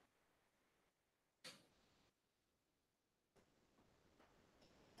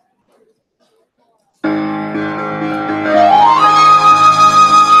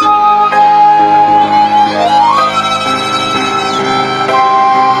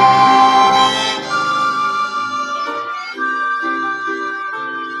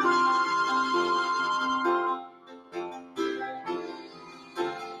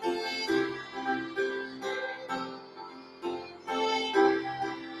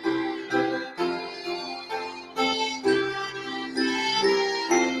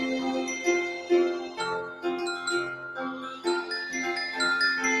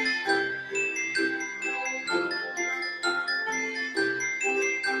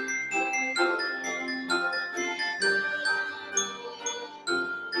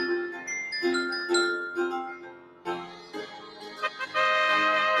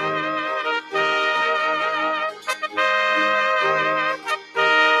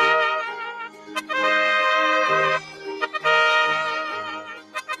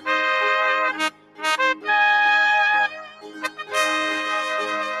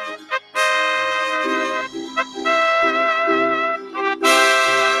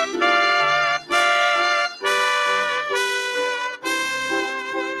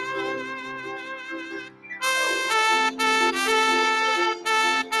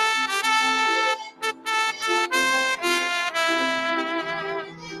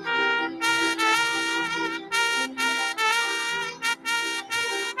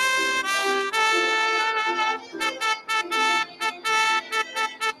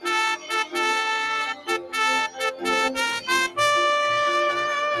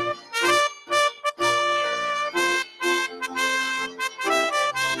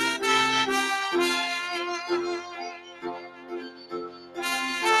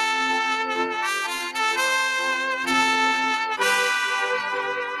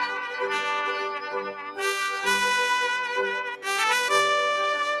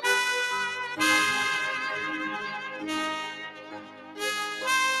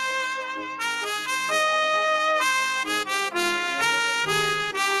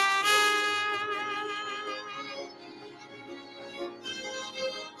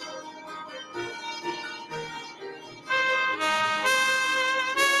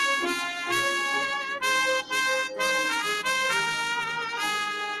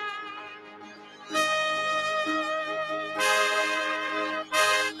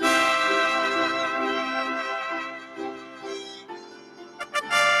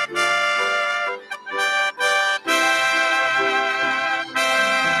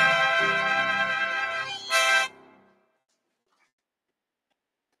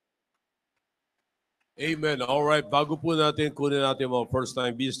 Amen. All right. Bago po kunin natin mga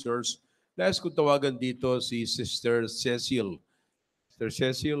first-time visitors, nais ko tawagan dito si Sister Cecil. Sister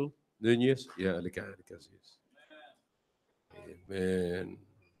Cecil Nunez. Yeah, halika, sis. Amen.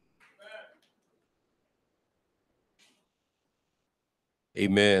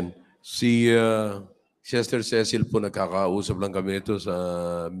 Amen. Si Sister Cecil po, nakakausap lang kami ito sa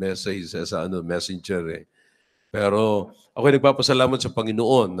message, sa messenger eh. Pero ako ay nagpapasalamat sa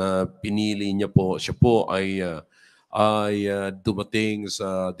Panginoon na pinili niya po, siya po ay dumating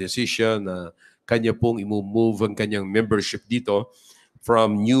sa decision na kanya pong i-move ang kanyang membership dito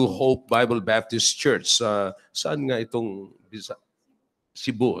from New Hope Bible Baptist Church. Saan nga itong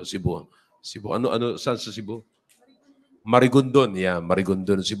Cebu? Saan sa Cebu? Marigondon. Yeah,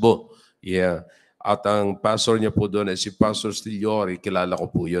 Marigondon, Cebu. Yeah. At ang pastor niya po doon ay si Pastor Stiliori. Kilala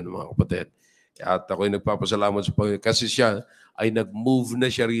ko po yun, mga kapatid. At ako'y nagpapasalamat sa Panginoon kasi siya ay nag-move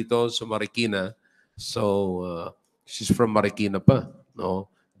na siya rito sa Marikina. So, she's from Marikina pa. No?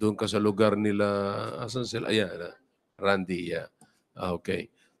 Doon ka sa lugar nila, asan sila? Ayan, Randy. Yeah.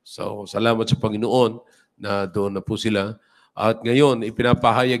 Okay. So, salamat sa Panginoon na doon na po sila. At ngayon,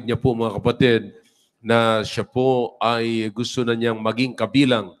 ipinapahayag niya po mga kapatid na siya po ay gusto na niyang maging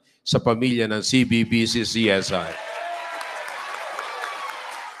kabilang sa pamilya ng CBBC CSI.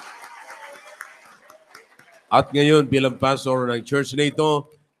 At ngayon, bilang pastor ng church na ito,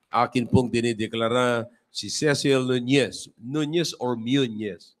 akin pong dinideklara si Cecil Nunez. Nunez or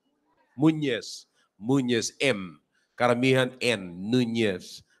Munez? Munez. Munez, M. Karamihan N,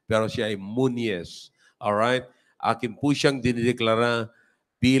 Nunez. Pero siya ay Munez. Alright? Akin po siyang dinideklara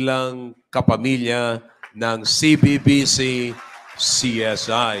bilang kapamilya ng CBBC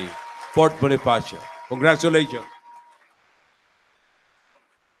CSI. Fort Bonifacio. Congratulations.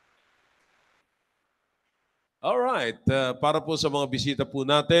 Alright, para po sa mga bisita po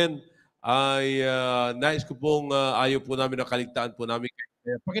natin, ay nais ko pong ayaw po namin na kaligtaan po namin.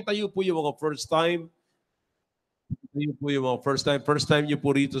 Pakitayo po yung mga first time. Pakitayo po yung mga first time. First time nyo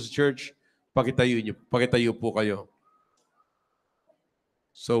po rito sa church, pakitayo po kayo.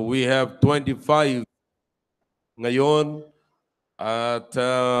 So we have 25 ngayon at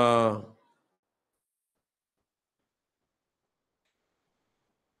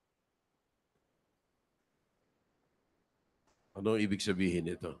ano ibig sabihin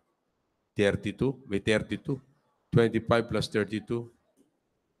nito? 32? May 32? 25 plus 32?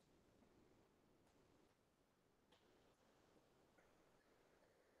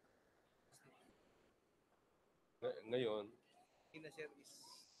 Ngayon, Kinashare is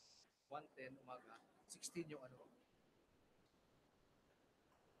 110 umaga, 16 yung ano.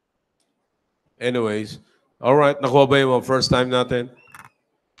 anyways, alright, nakuha ba yung mga first time natin?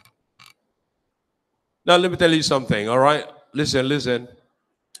 Now, let me tell you something, alright? Listen.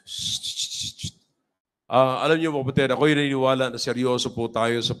 Alam niyo mga kapatid, ako'y naniniwala na seryoso po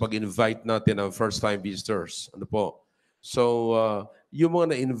tayo sa pag-invite natin ng first-time visitors. Ano po? So, yung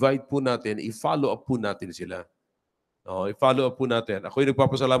mga na-invite po natin, i-follow up po natin sila. I-follow up po natin. Ako'y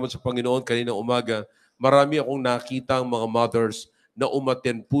nagpapasalamat sa Panginoon kaninang umaga. Marami akong nakitang mga mothers na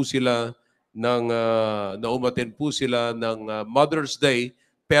umattend po sila ng Mother's Day,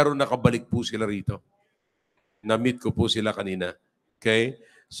 pero nakabalik po sila rito. Na-meet ko po sila kanina. Okay?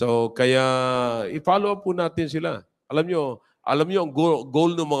 So, kaya i-follow up po natin sila. Alam nyo ang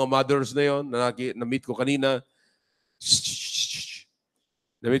goal ng mga mothers na yon na-meet ko kanina.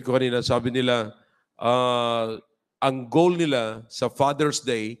 Na-meet ko kanina, sabi nila, ang goal nila sa Father's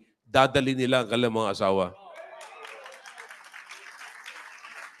Day, dadali nila ang kanilang mga asawa.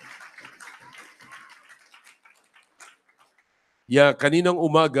 Kaninang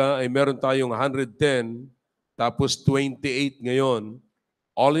umaga ay meron tayong 110, tapos 28 ngayon.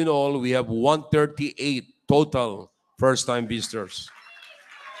 All in all, we have 138 total first-time visitors.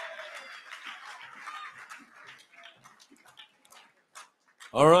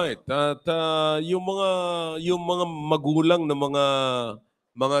 Alright. At yung mga magulang na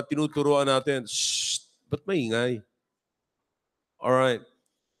mga tinuturuan natin, ba't maingay? Alright.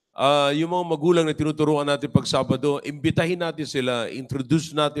 Yung mga magulang na tinuturuan natin pag Sabado, imbitahin natin sila,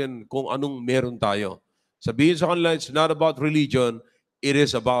 introduce natin kung anong meron tayo. Sabihin sa kanila, it's not about religion, it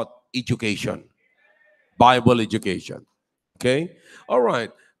is about education. Bible education. Okay? Alright.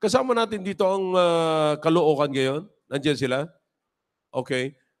 Kasama natin dito ang Caloocan ngayon. Nandiyan sila?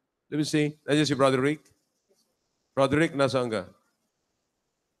 Okay. Let me see. Nandiyan si Brother Rick. Brother Rick, nasaan ka?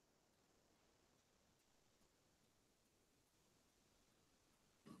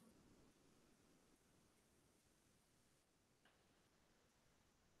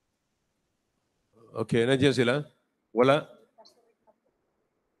 Okay, nandiyan sila? Wala?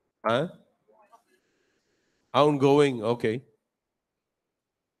 Ha? Ongoing, okay.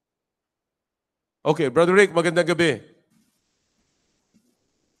 Okay, Brother Rick, magandang gabi.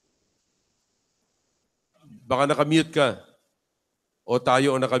 Baka nakamute ka. O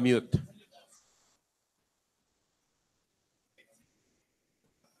tayo o nakamute.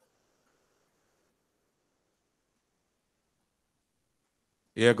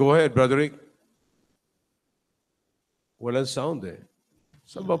 Yeah, go ahead, Brother Rick. Walang sound eh.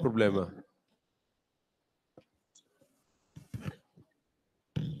 Saan ba problema?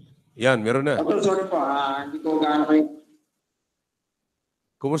 Yan, meron na. Sorry po, hindi ko gaano kayo.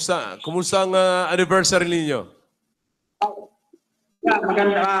 Kumusta? Kumusta ang anniversary ninyo? Yeah,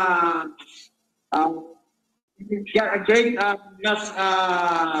 maganda. Great.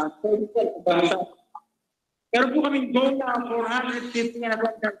 Pero po kami doon na 450 na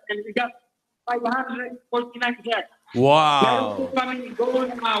and we got 549 there. Wow. Meron po kami goal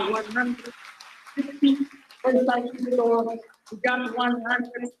na 150 first time dito. We got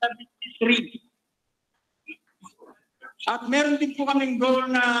 173. At meron din po kaming goal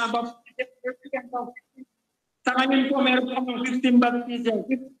na sa ngayon po meron po kami 15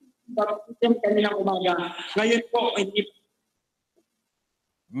 baptism kanilang umaga. Ngayon po, hindi.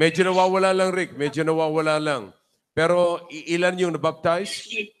 Medyo nawawala lang, Rick. Medyo nawawala lang. Pero ilan yung nabaptize?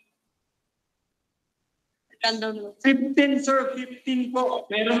 15, sir. 15 po.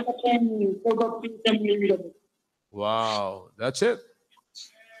 Meron po pong baptism ngayon. Wow. That's it.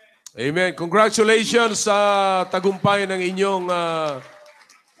 Amen. Congratulations sa tagumpay ng inyong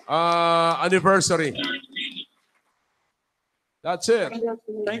anniversary. That's it.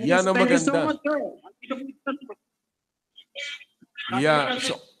 Yan ang Thank you so maganda. much, sir. Yeah.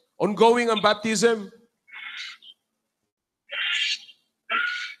 So, ongoing ang baptism?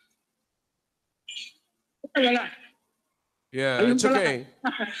 wala. Yeah, Ayun it's pala. okay.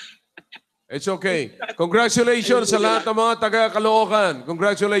 It's okay. Congratulations sa lahat ng mga taga-Caloocan.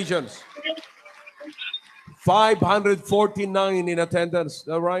 Congratulations. 549 in attendance. Is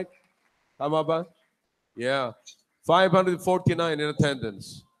that right? Tama ba? Yeah. 549 in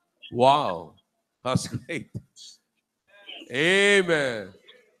attendance. Wow. That's great. Amen.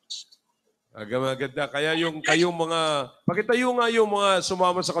 Maganda. Kaya kayong mga, pakitayo nga yung mga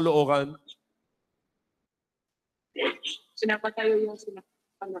sumama sa Caloocan. Sinapatayo yung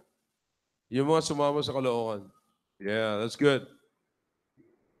sinapatayo. Yung mga sumama sa Caloocan. Yeah, that's good.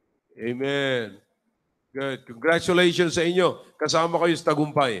 Amen. Good. Congratulations sa inyo. Kasama kayo sa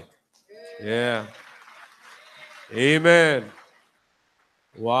tagumpay. Yeah. Amen.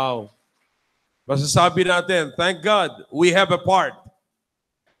 Wow. Masasabi natin, thank God, we have a part.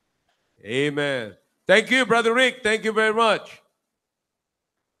 Amen. Thank you, Brother Rick. Thank you very much.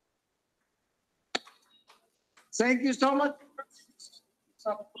 Thank you so much.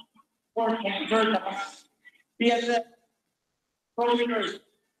 PSF, co-winners,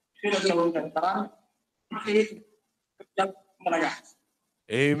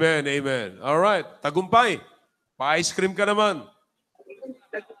 Amen, amen. All right, tagumpay. Pa-ice cream ka naman.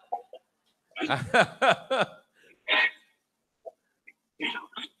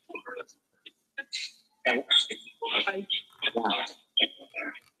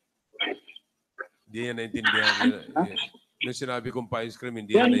 Hindi yan naintindihan. Yung sinabi kong pa-ice cream,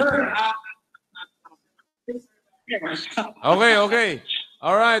 hindi yan naintindihan. Okay, okay.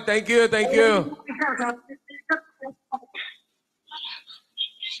 All right, thank you, thank you.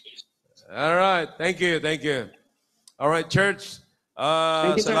 All right, thank you, thank you. All right, church.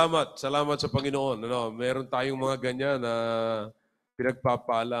 Salamat. Salamat sa Panginoon. Meron tayong mga ganyan na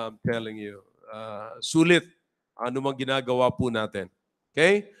pinagpapala, I'm telling you. Sulit ano mang ginagawa po natin.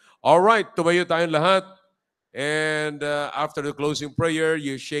 Okay? All right, tumayo tayong lahat. And after the closing prayer,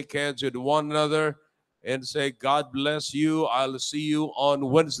 you shake hands with one another and say, God bless you. I'll see you on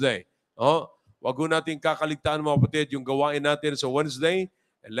Wednesday. Wag ko natin kakaligtaan mga kapatid yung gawain natin sa Wednesday.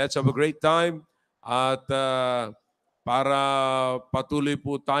 And let's have a great time. At para patuloy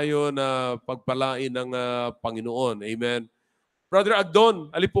po tayo na pagpalain ng Panginoon. Amen. Brother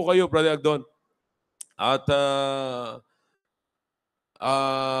Agdon, alip po kayo, Brother Agdon. At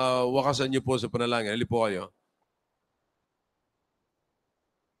wakasan niyo po sa panalangin. Alip po kayo.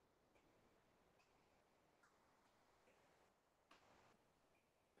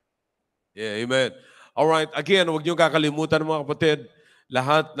 Yeah, amen. All right, again, huwag niyo kakalimutan mga kapatid,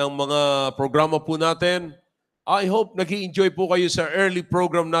 lahat ng mga programa po natin. I hope nag-i-enjoy po kayo sa early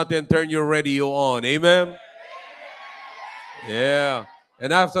program natin, Turn Your Radio On. Amen? Yeah.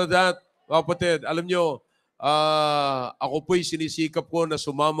 And after that, mga kapatid, alam nyo, ako po'y sinisikap ko na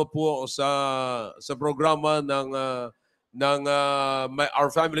sumama po sa programa ng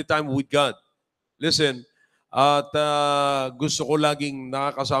Our Family Time with God. Listen, at gusto ko laging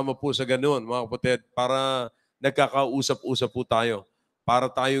nakakasama po sa ganoon, mga kapatid, para nagkakausap-usap po tayo. Para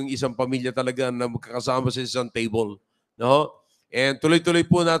tayong isang pamilya talaga na magkakasama sa isang table. No? And tuloy-tuloy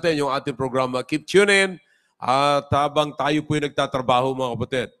po natin yung ating programa. Keep tuning at habang tayo po yung nagtatrabaho, mga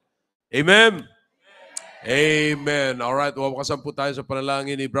kapatid. Amen? Amen. All right, wawakasan po tayo sa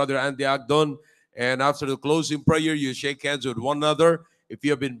panalangin ni Brother Andy Agdon. And after the closing prayer, you shake hands with one another. If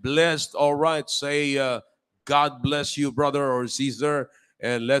you have been blessed, all right, say, God bless you, brother or sister,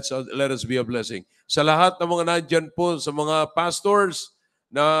 and let us be a blessing. Sa lahat ng mga nandyan po, sa mga pastors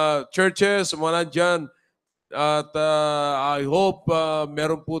na churches, sa mga nandyan, at I hope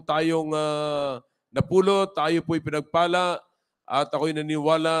meron po tayong napulot, tayo po'y pinagpala, at ako'y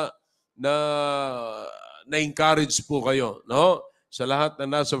naniwala na na-encourage po kayo. No? Sa lahat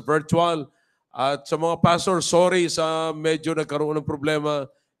na nasa virtual, at sa mga pastor, sorry sa medyo nagkaroon ng problema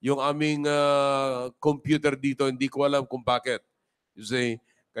yung aming computer dito. Hindi ko alam kung bakit. You see?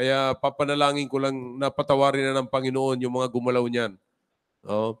 Kaya papanalangin ko lang na patawarin na ng Panginoon yung mga gumalaw niyan.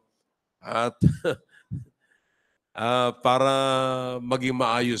 No? At para maging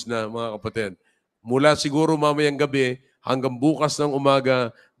maayos na, mga kapatid. Mula siguro mamayang gabi hanggang bukas ng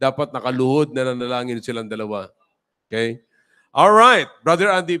umaga, dapat nakaluhod na nanalangin silang dalawa. Okay? All right. Brother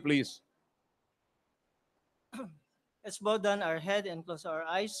Andy, please. Let's bow down our head and close our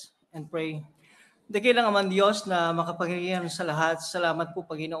eyes and pray. Dakilang Amang Diyos na makapangyarihan sa lahat, salamat po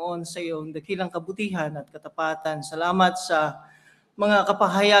Panginoon sa iyong dakilang kabutihan at katapatan. Salamat sa mga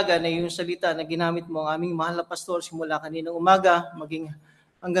kapahayagan na iyong salita na ginamit mo ang aming mahal na pastor simula kaninang umaga, maging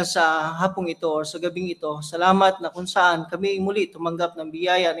hanggang sa hapong ito o sa gabing ito. Salamat na kung saan kami muli tumanggap ng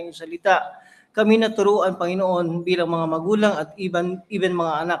biyaya ng iyong salita. Kami naturuan, Panginoon, bilang mga magulang at even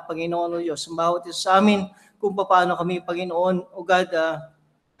mga anak, Panginoon o Diyos. Ang bawat isa sa amin, kung paano kami, Panginoon, O God,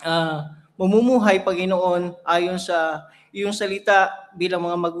 mamumuhay, Panginoon, ayon sa iyong salita bilang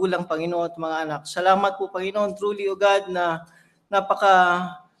mga magulang, Panginoon, at mga anak. Salamat po, Panginoon, truly, O God, na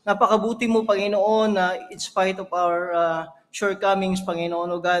napakabuti mo, Panginoon, na in spite of our shortcomings, Panginoon,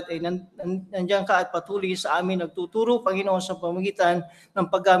 O God, ay nandiyan ka at patuloy sa amin nagtuturo, Panginoon, sa pamagitan ng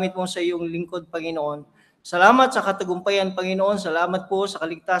paggamit mo sa iyong lingkod, Panginoon. Salamat sa katagumpayan, Panginoon. Salamat po sa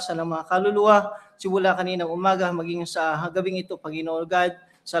kaligtasan ng mga kaluluwa, simula kaninang umaga, maging sa gabing ito, Panginoon God.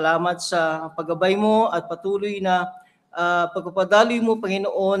 Salamat sa paggabay mo at patuloy na pagpapadaloy mo,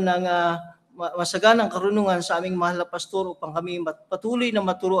 Panginoon, ng masaganang karunungan sa aming mahal na pastor upang kami patuloy na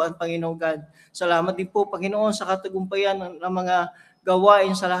maturuan, Panginoon God. Salamat din po, Panginoon, sa katagumpayan ng mga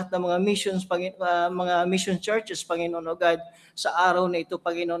gawain sa lahat ng mga missions, mga mission churches, Panginoon O God, sa araw na ito,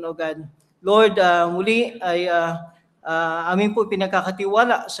 Panginoon O God. Lord, muli ay amin po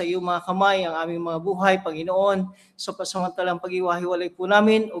pinagkakatiwala sa iyong mga kamay ang aming mga buhay, Panginoon. Sa pasamantalang pag-iwahiwalay po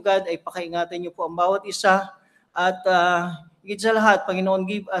namin, O God, ay pakaingatan niyo po ang bawat isa. At higit sa lahat, Panginoon,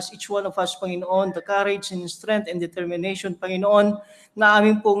 give us, each one of us, Panginoon, the courage and strength and determination, Panginoon, na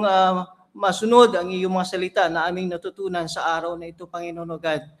amin pong masunod ang iyong mga salita na aming natutunan sa araw na ito, Panginoon O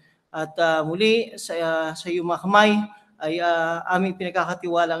God. At muli, sa iyong mga kamay, ay aming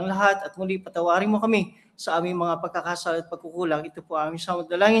pinagkakatiwala ang lahat at muli patawarin mo kami sa aming mga pagkakasala at pagkukulang. Ito po aming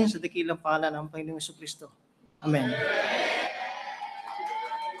samudalangin sa dakilang pangalan ng Panginoong Jesucristo. Amen.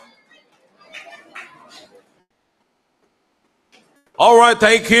 All right,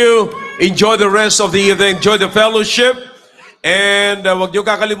 thank you. Enjoy the rest of the evening. Enjoy the fellowship. And wag niyo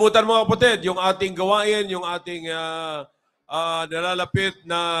kakalimutan mga kapatid, yung ating gawain, yung ating nalalapit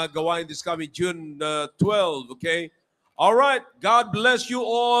na gawain this coming June 12, okay? All right, God bless you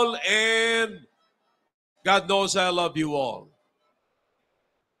all and God knows I love you all.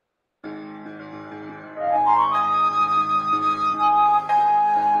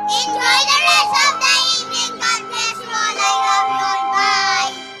 Enjoy the rest of the evening. God bless you all. I love you all. Bye.